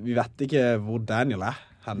vi vet ikke hvor Daniel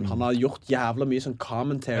Han har gjort jævla mye sånn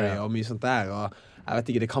commentary og mye sånt der, og jeg vet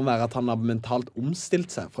ikke, det kan være at han har mentalt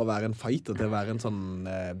omstilt seg fra å være en fighter til å være en sånn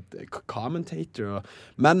commentator.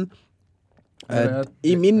 Men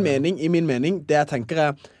i min mening, det jeg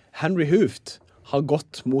tenker Henry Hooft har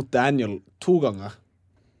gått mot Daniel 2 ganger.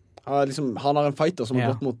 Han har en fighter som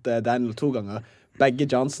har gått mot Daniel 2 ganger. Begge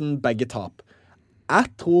Johnson, begge tap.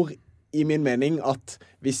 Jeg tror i min mening at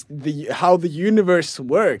how the universe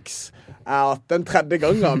works at den 3.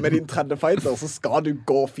 gangen med din 3. fighter, så skal du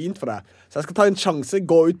gå fint for det. Så jeg skal ta en sjanse,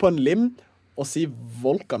 gå ut på en lim og si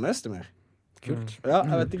Volkan Ostermyr. Kult. Ja,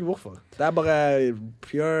 jeg vet ikke hvorfor. Det bare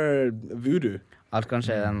pure voodoo. Alt kan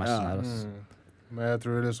skje i den matchen her også. Men jeg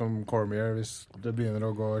tror liksom Cormier, hvis det begynner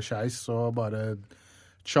å gå skeis, så bare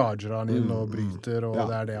charger han inn og bryter, og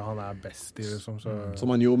det det han best i, liksom.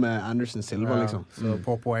 Som han gjorde med Anderson Silva, liksom. Så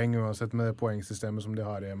på poeng, uansett med det poengsystemet som de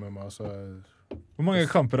har i MMA, så... Hvor mange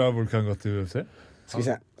kamper har Volkan gått i UFC? Skal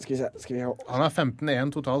vi ha... Han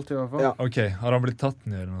 15-1 totalt, i hvert fall. Ja. Ok, har han blitt tatt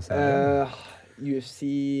ned eller noe? UFC...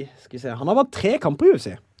 Skal vi se... Han har vært 3 kamper i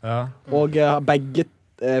UFC. Ja. Og begge...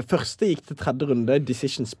 første gikk til 3. runde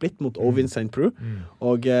decision split mot Ovin St. Preux,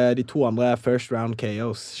 og de 2 andre first round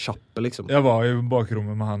KOs, kjappe liksom. Jeg var i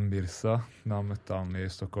bakrommet med han Mirza da han møtte han i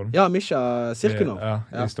Stockholm. Ja, Misha Sirkunov. Ja,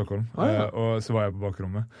 i Stockholm. Og så var jeg på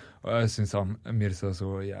bakrommet, og jeg synes Mirza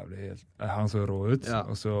så jævlig han så rå ut,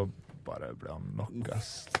 og så bare ble han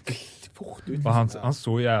knockast. Fort ut. Og han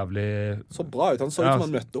så jævlig... Så bra ut, han så ut som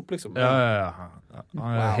han møtte opp liksom. Ja.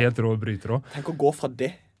 Han helt rå bryter også. Tenk å gå fra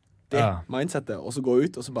det mindsetet, og så gå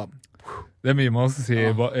ut, og så bare... Det mye man skal si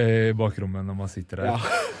i bakrommet når man sitter der.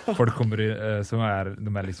 Folk kommer i,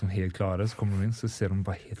 de liksom helt klare, så kommer de inn, så ser de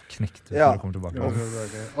bare helt knekt ut når de kommer tilbake.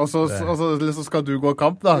 Og så skal du gå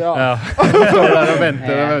kamp, da. Så står du der og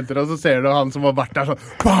venter, og så ser du han som har vært der sånn,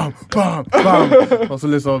 bam, bam, bam, og så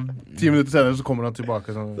liksom 10 minutter senere så kommer han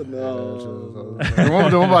tilbake sånn.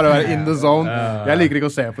 Du må bare være in the zone. Jeg liker ikke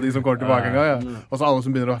å se på de som kommer tilbake en gang, og så alle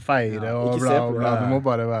som begynner å feire og bla, bla, du må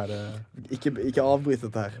bare være... Ikke avbryte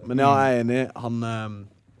dette her, men jeg enig. Han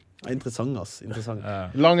interessant, ass. Interessant.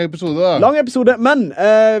 Lang episode, da. Lang episode, men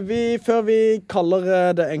før vi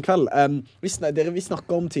kaller det en kveld, vi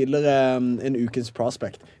snakket om tidligere en ukens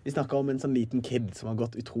prospect. Vi snakket om en sånn liten kid som har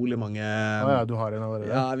gått utrolig mange... du har en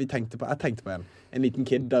allerede. Ja, jeg tenkte på en liten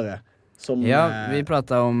kid der. Vi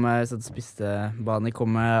pratet om satt og spiste Bani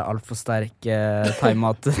kom med alt for sterk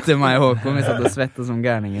timeout til meg og Håkon. Vi satt og svettet som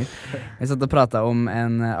gærninger. Vi satt og pratet om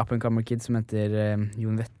en up-and-comer-kid som heter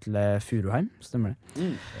Jon Vetle Furuheim, stemmer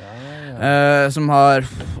det? Som har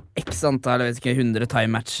x antall, jeg vet ikke, 100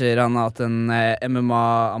 time-matcher. Han har hatt en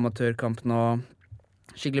MMA-amatørkamp nå.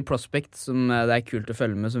 Skikkelig prospect som det kult å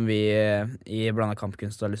følge med, som vi i Blandet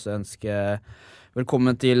Kampkunst har lyst til å ønske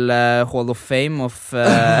velkommen til Hall of Fame of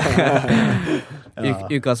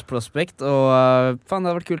ukas prospect. Og faen,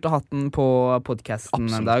 det hadde vært kult å ha den på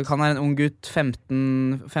podcasten en dag. Han en ung gutt,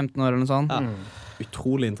 15 år eller noe sånt.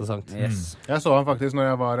 Utrolig interessant. Yes. Jeg så han faktisk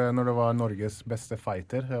når det var Norges beste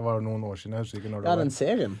fighter. Det var noen år siden, jeg husker ikke når det var.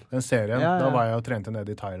 Den serien. Da var jeg og trente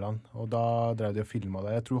nede i Thailand, og da drev de og filmet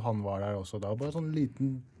det. Jeg tror han var der også da. Bare sånn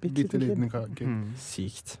bitte liten kid.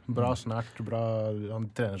 Sykt. Bra snert, han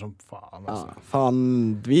trener som faen. Altså. Faen,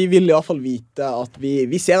 vi vil i hvert fall vite at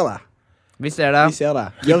vi ser det. Vi ser det.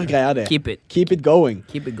 Gjør greia di. Keep it going.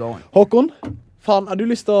 Håkon, faen, har du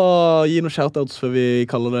lyst til å gi noen shoutouts før vi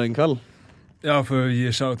kaller det en kveld? Ja, for å gi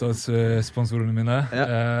shoutouts sponsorene mine.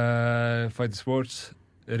 Fighter Sports,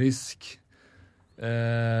 Risk,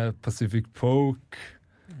 Pacific Poke,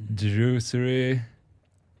 Juicery,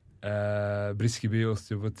 Briskeby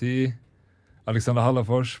Osteopati, Alexander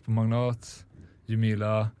Hallafors på Magnat,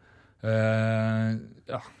 Jumila.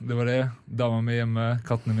 Det var det. Dama mi hjemme,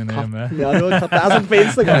 kattene mine hjemme. Ja, du har katter. Sånn på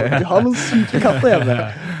Instagram. Du har noen syke katter hjemme.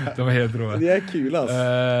 De var helt rå. De kule,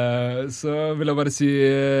 ass. Så vil jeg bare si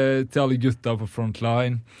til alle gutta på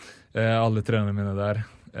Frontline, alle trenerne mine der,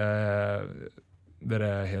 dere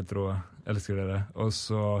helt rå. Elsker dere. Og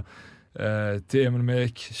så til Emil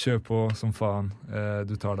Mek, kjør på som faen.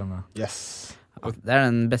 Du tar denne. Yes. Det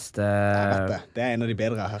den beste... Det en av de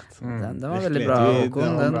bedre jeg har hørt. Den var veldig bra,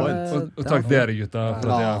 Håkon. Og takk dere, gutta, for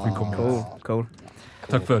at jeg fikk komme. Cool.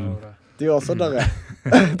 Takk for ølen. Du også, dere.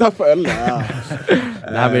 Takk for ølen,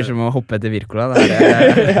 Det her blir som å hoppe etter Virkola.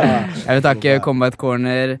 Jeg vil takke Combat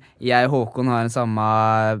Corner. Jeg og Håkon har en samme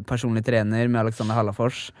personlig trener med Alexander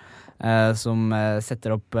Hallafors. som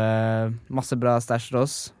setter opp masse bra stæsj til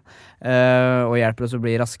oss, og hjelper oss å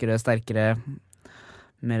bli raskere, sterkere,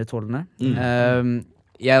 mer tålende.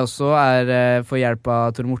 Jeg også får hjelp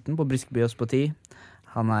av Tor Morten på Briskeby Hospati.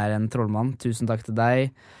 Han en trollmann. Tusen takk til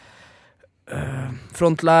deg.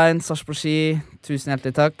 Frontline, Sarpsborg Ski, tusen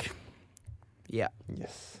hjertelig takk. Ja.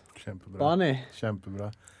 Yes. Kjempebra. Bani.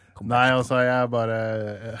 Kjempebra. Nei, altså, jeg bare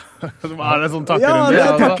det sånn takkerunde?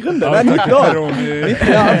 Ja, det takkerunde. Det nytt da.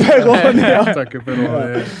 Ja, Peroni. Ja. Takker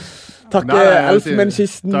Peroni. Takk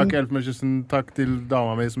Elfenbenskysten. Takk Elfenbenskysten. Takk til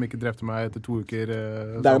dama mi som ikke drepte meg etter 2 uker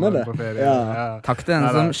sammen på ferie. Ja. Takk til den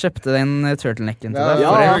som kjøpte den turtlenecken til deg.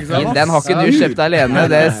 Den har ikke du kjøpt alene,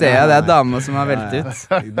 det ser jeg. Det dama som har veltet ut.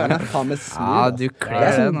 Den faen med smil. Ja, du kler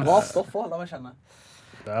den. Det sånn bra stoff også, la meg kjenne.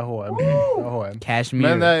 Det H&M.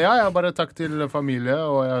 Cashmere. Men bare takk til familie,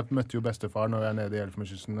 og jeg møtte jo bestefar når jeg nede i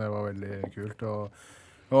Elfenbenskysten. Det var veldig kult.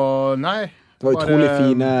 Og nei. Det var utrolig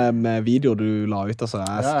fine videoer du la ut, altså.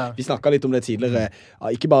 Vi snakket litt om det tidligere.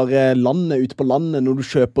 Ikke bare landet, ute på landet, når du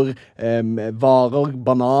kjøper varer,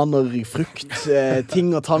 bananer, frukt,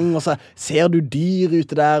 ting og tang, og så ser du dyr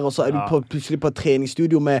ute der, og så du plutselig på et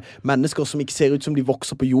treningsstudio med mennesker som ikke ser ut som de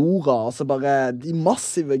vokser på jorda, altså bare de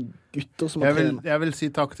massive gutter som har trent. Jeg vil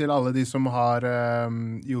si takk til alle de som har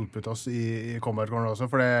hjulpet oss i Combat Corner også,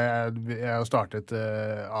 for jeg har startet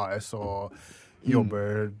AS og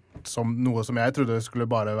jobber som noe som jeg trodde skulle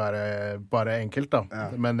bare enkelt da.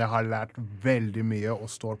 Men jeg har lært veldig mye og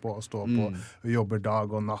står på, jobber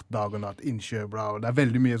dag og natt, innkjøp, det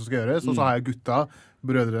veldig mye som skal gjøres, og så har jeg gutta,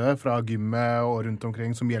 brødre fra gymmet og rundt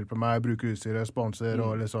omkring som hjelper meg, bruker utstyret, sponsor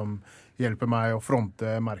og liksom hjelper meg å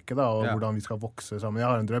fronte merket da, og hvordan vi skal vokse sammen. Jeg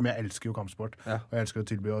har en drøm, jeg elsker jo kampsport, og jeg elsker å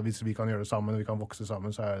tilby, og hvis vi kan gjøre det sammen, vi kan vokse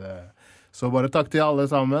sammen, så det. Så bare takk til alle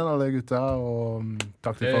sammen, alle gutta, og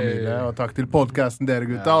takk til familie, og takk til podcasten dere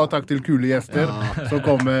gutta, og takk til kule gjester som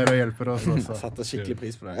kommer og hjelper oss også. Jeg setter skikkelig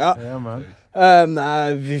pris på det.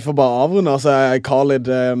 Nei, vi får bare avrunde, altså, Khalid,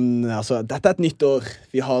 altså, dette et nytt år,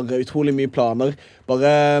 vi har utrolig mye planer,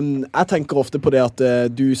 bare, jeg tenker ofte på det at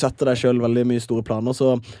du setter deg selv veldig mye store planer,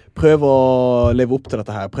 så prøv å leve opp til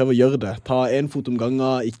dette her, prøv å gjøre det, ta en fot om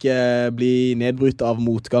gangen, ikke bli nedbrutt av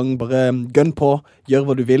motgang, bare gønn på, gjør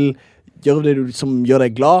hva du vil, gjør det som gjør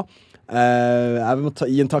deg glad. Jeg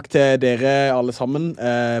vil gi en takk til dere alle sammen,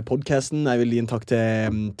 podcasten. Jeg vil gi en takk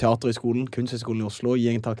til Teaterhøgskolen, Kunsthøgskolen i Oslo.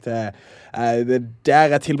 Gi en takk til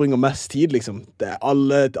der jeg tilbringer mest tid, liksom.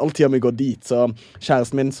 All tida mi går dit. Så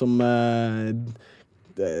kjæresten min som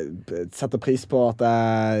setter pris på at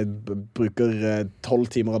jeg bruker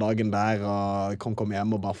 12 timer av dagen der og kan komme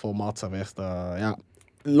hjem og bare få mat servert. Ja.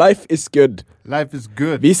 Life is good. Life is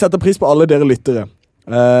good. Vi setter pris på alle dere lyttere.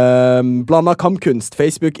 Blanda kampkunst,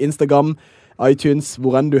 Facebook, Instagram, iTunes,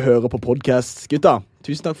 hvor enn du hører på podcast. Gutta,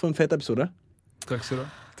 tusen takk for en fet episode. Takk skal du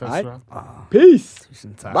ha. Peace.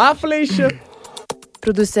 Tusen takk. Bye, Felicia.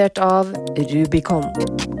 Produsert av Rubicon.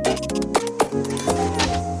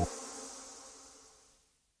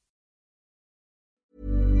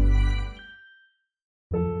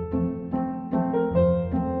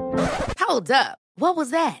 Hold up. What was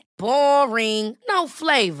that? Boring. No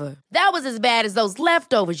flavor. That was as bad as those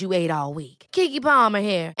leftovers you ate all week. Keke Palmer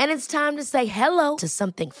here, and it's time to say hello to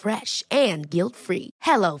something fresh and guilt-free.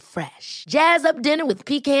 Hello Fresh. Jazz up dinner with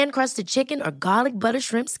pecan-crusted chicken or garlic butter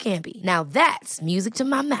shrimp scampi. Now that's music to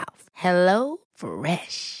my mouth. Hello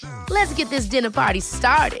Fresh. Let's get this dinner party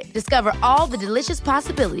started. Discover all the delicious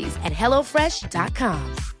possibilities at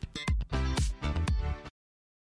HelloFresh.com.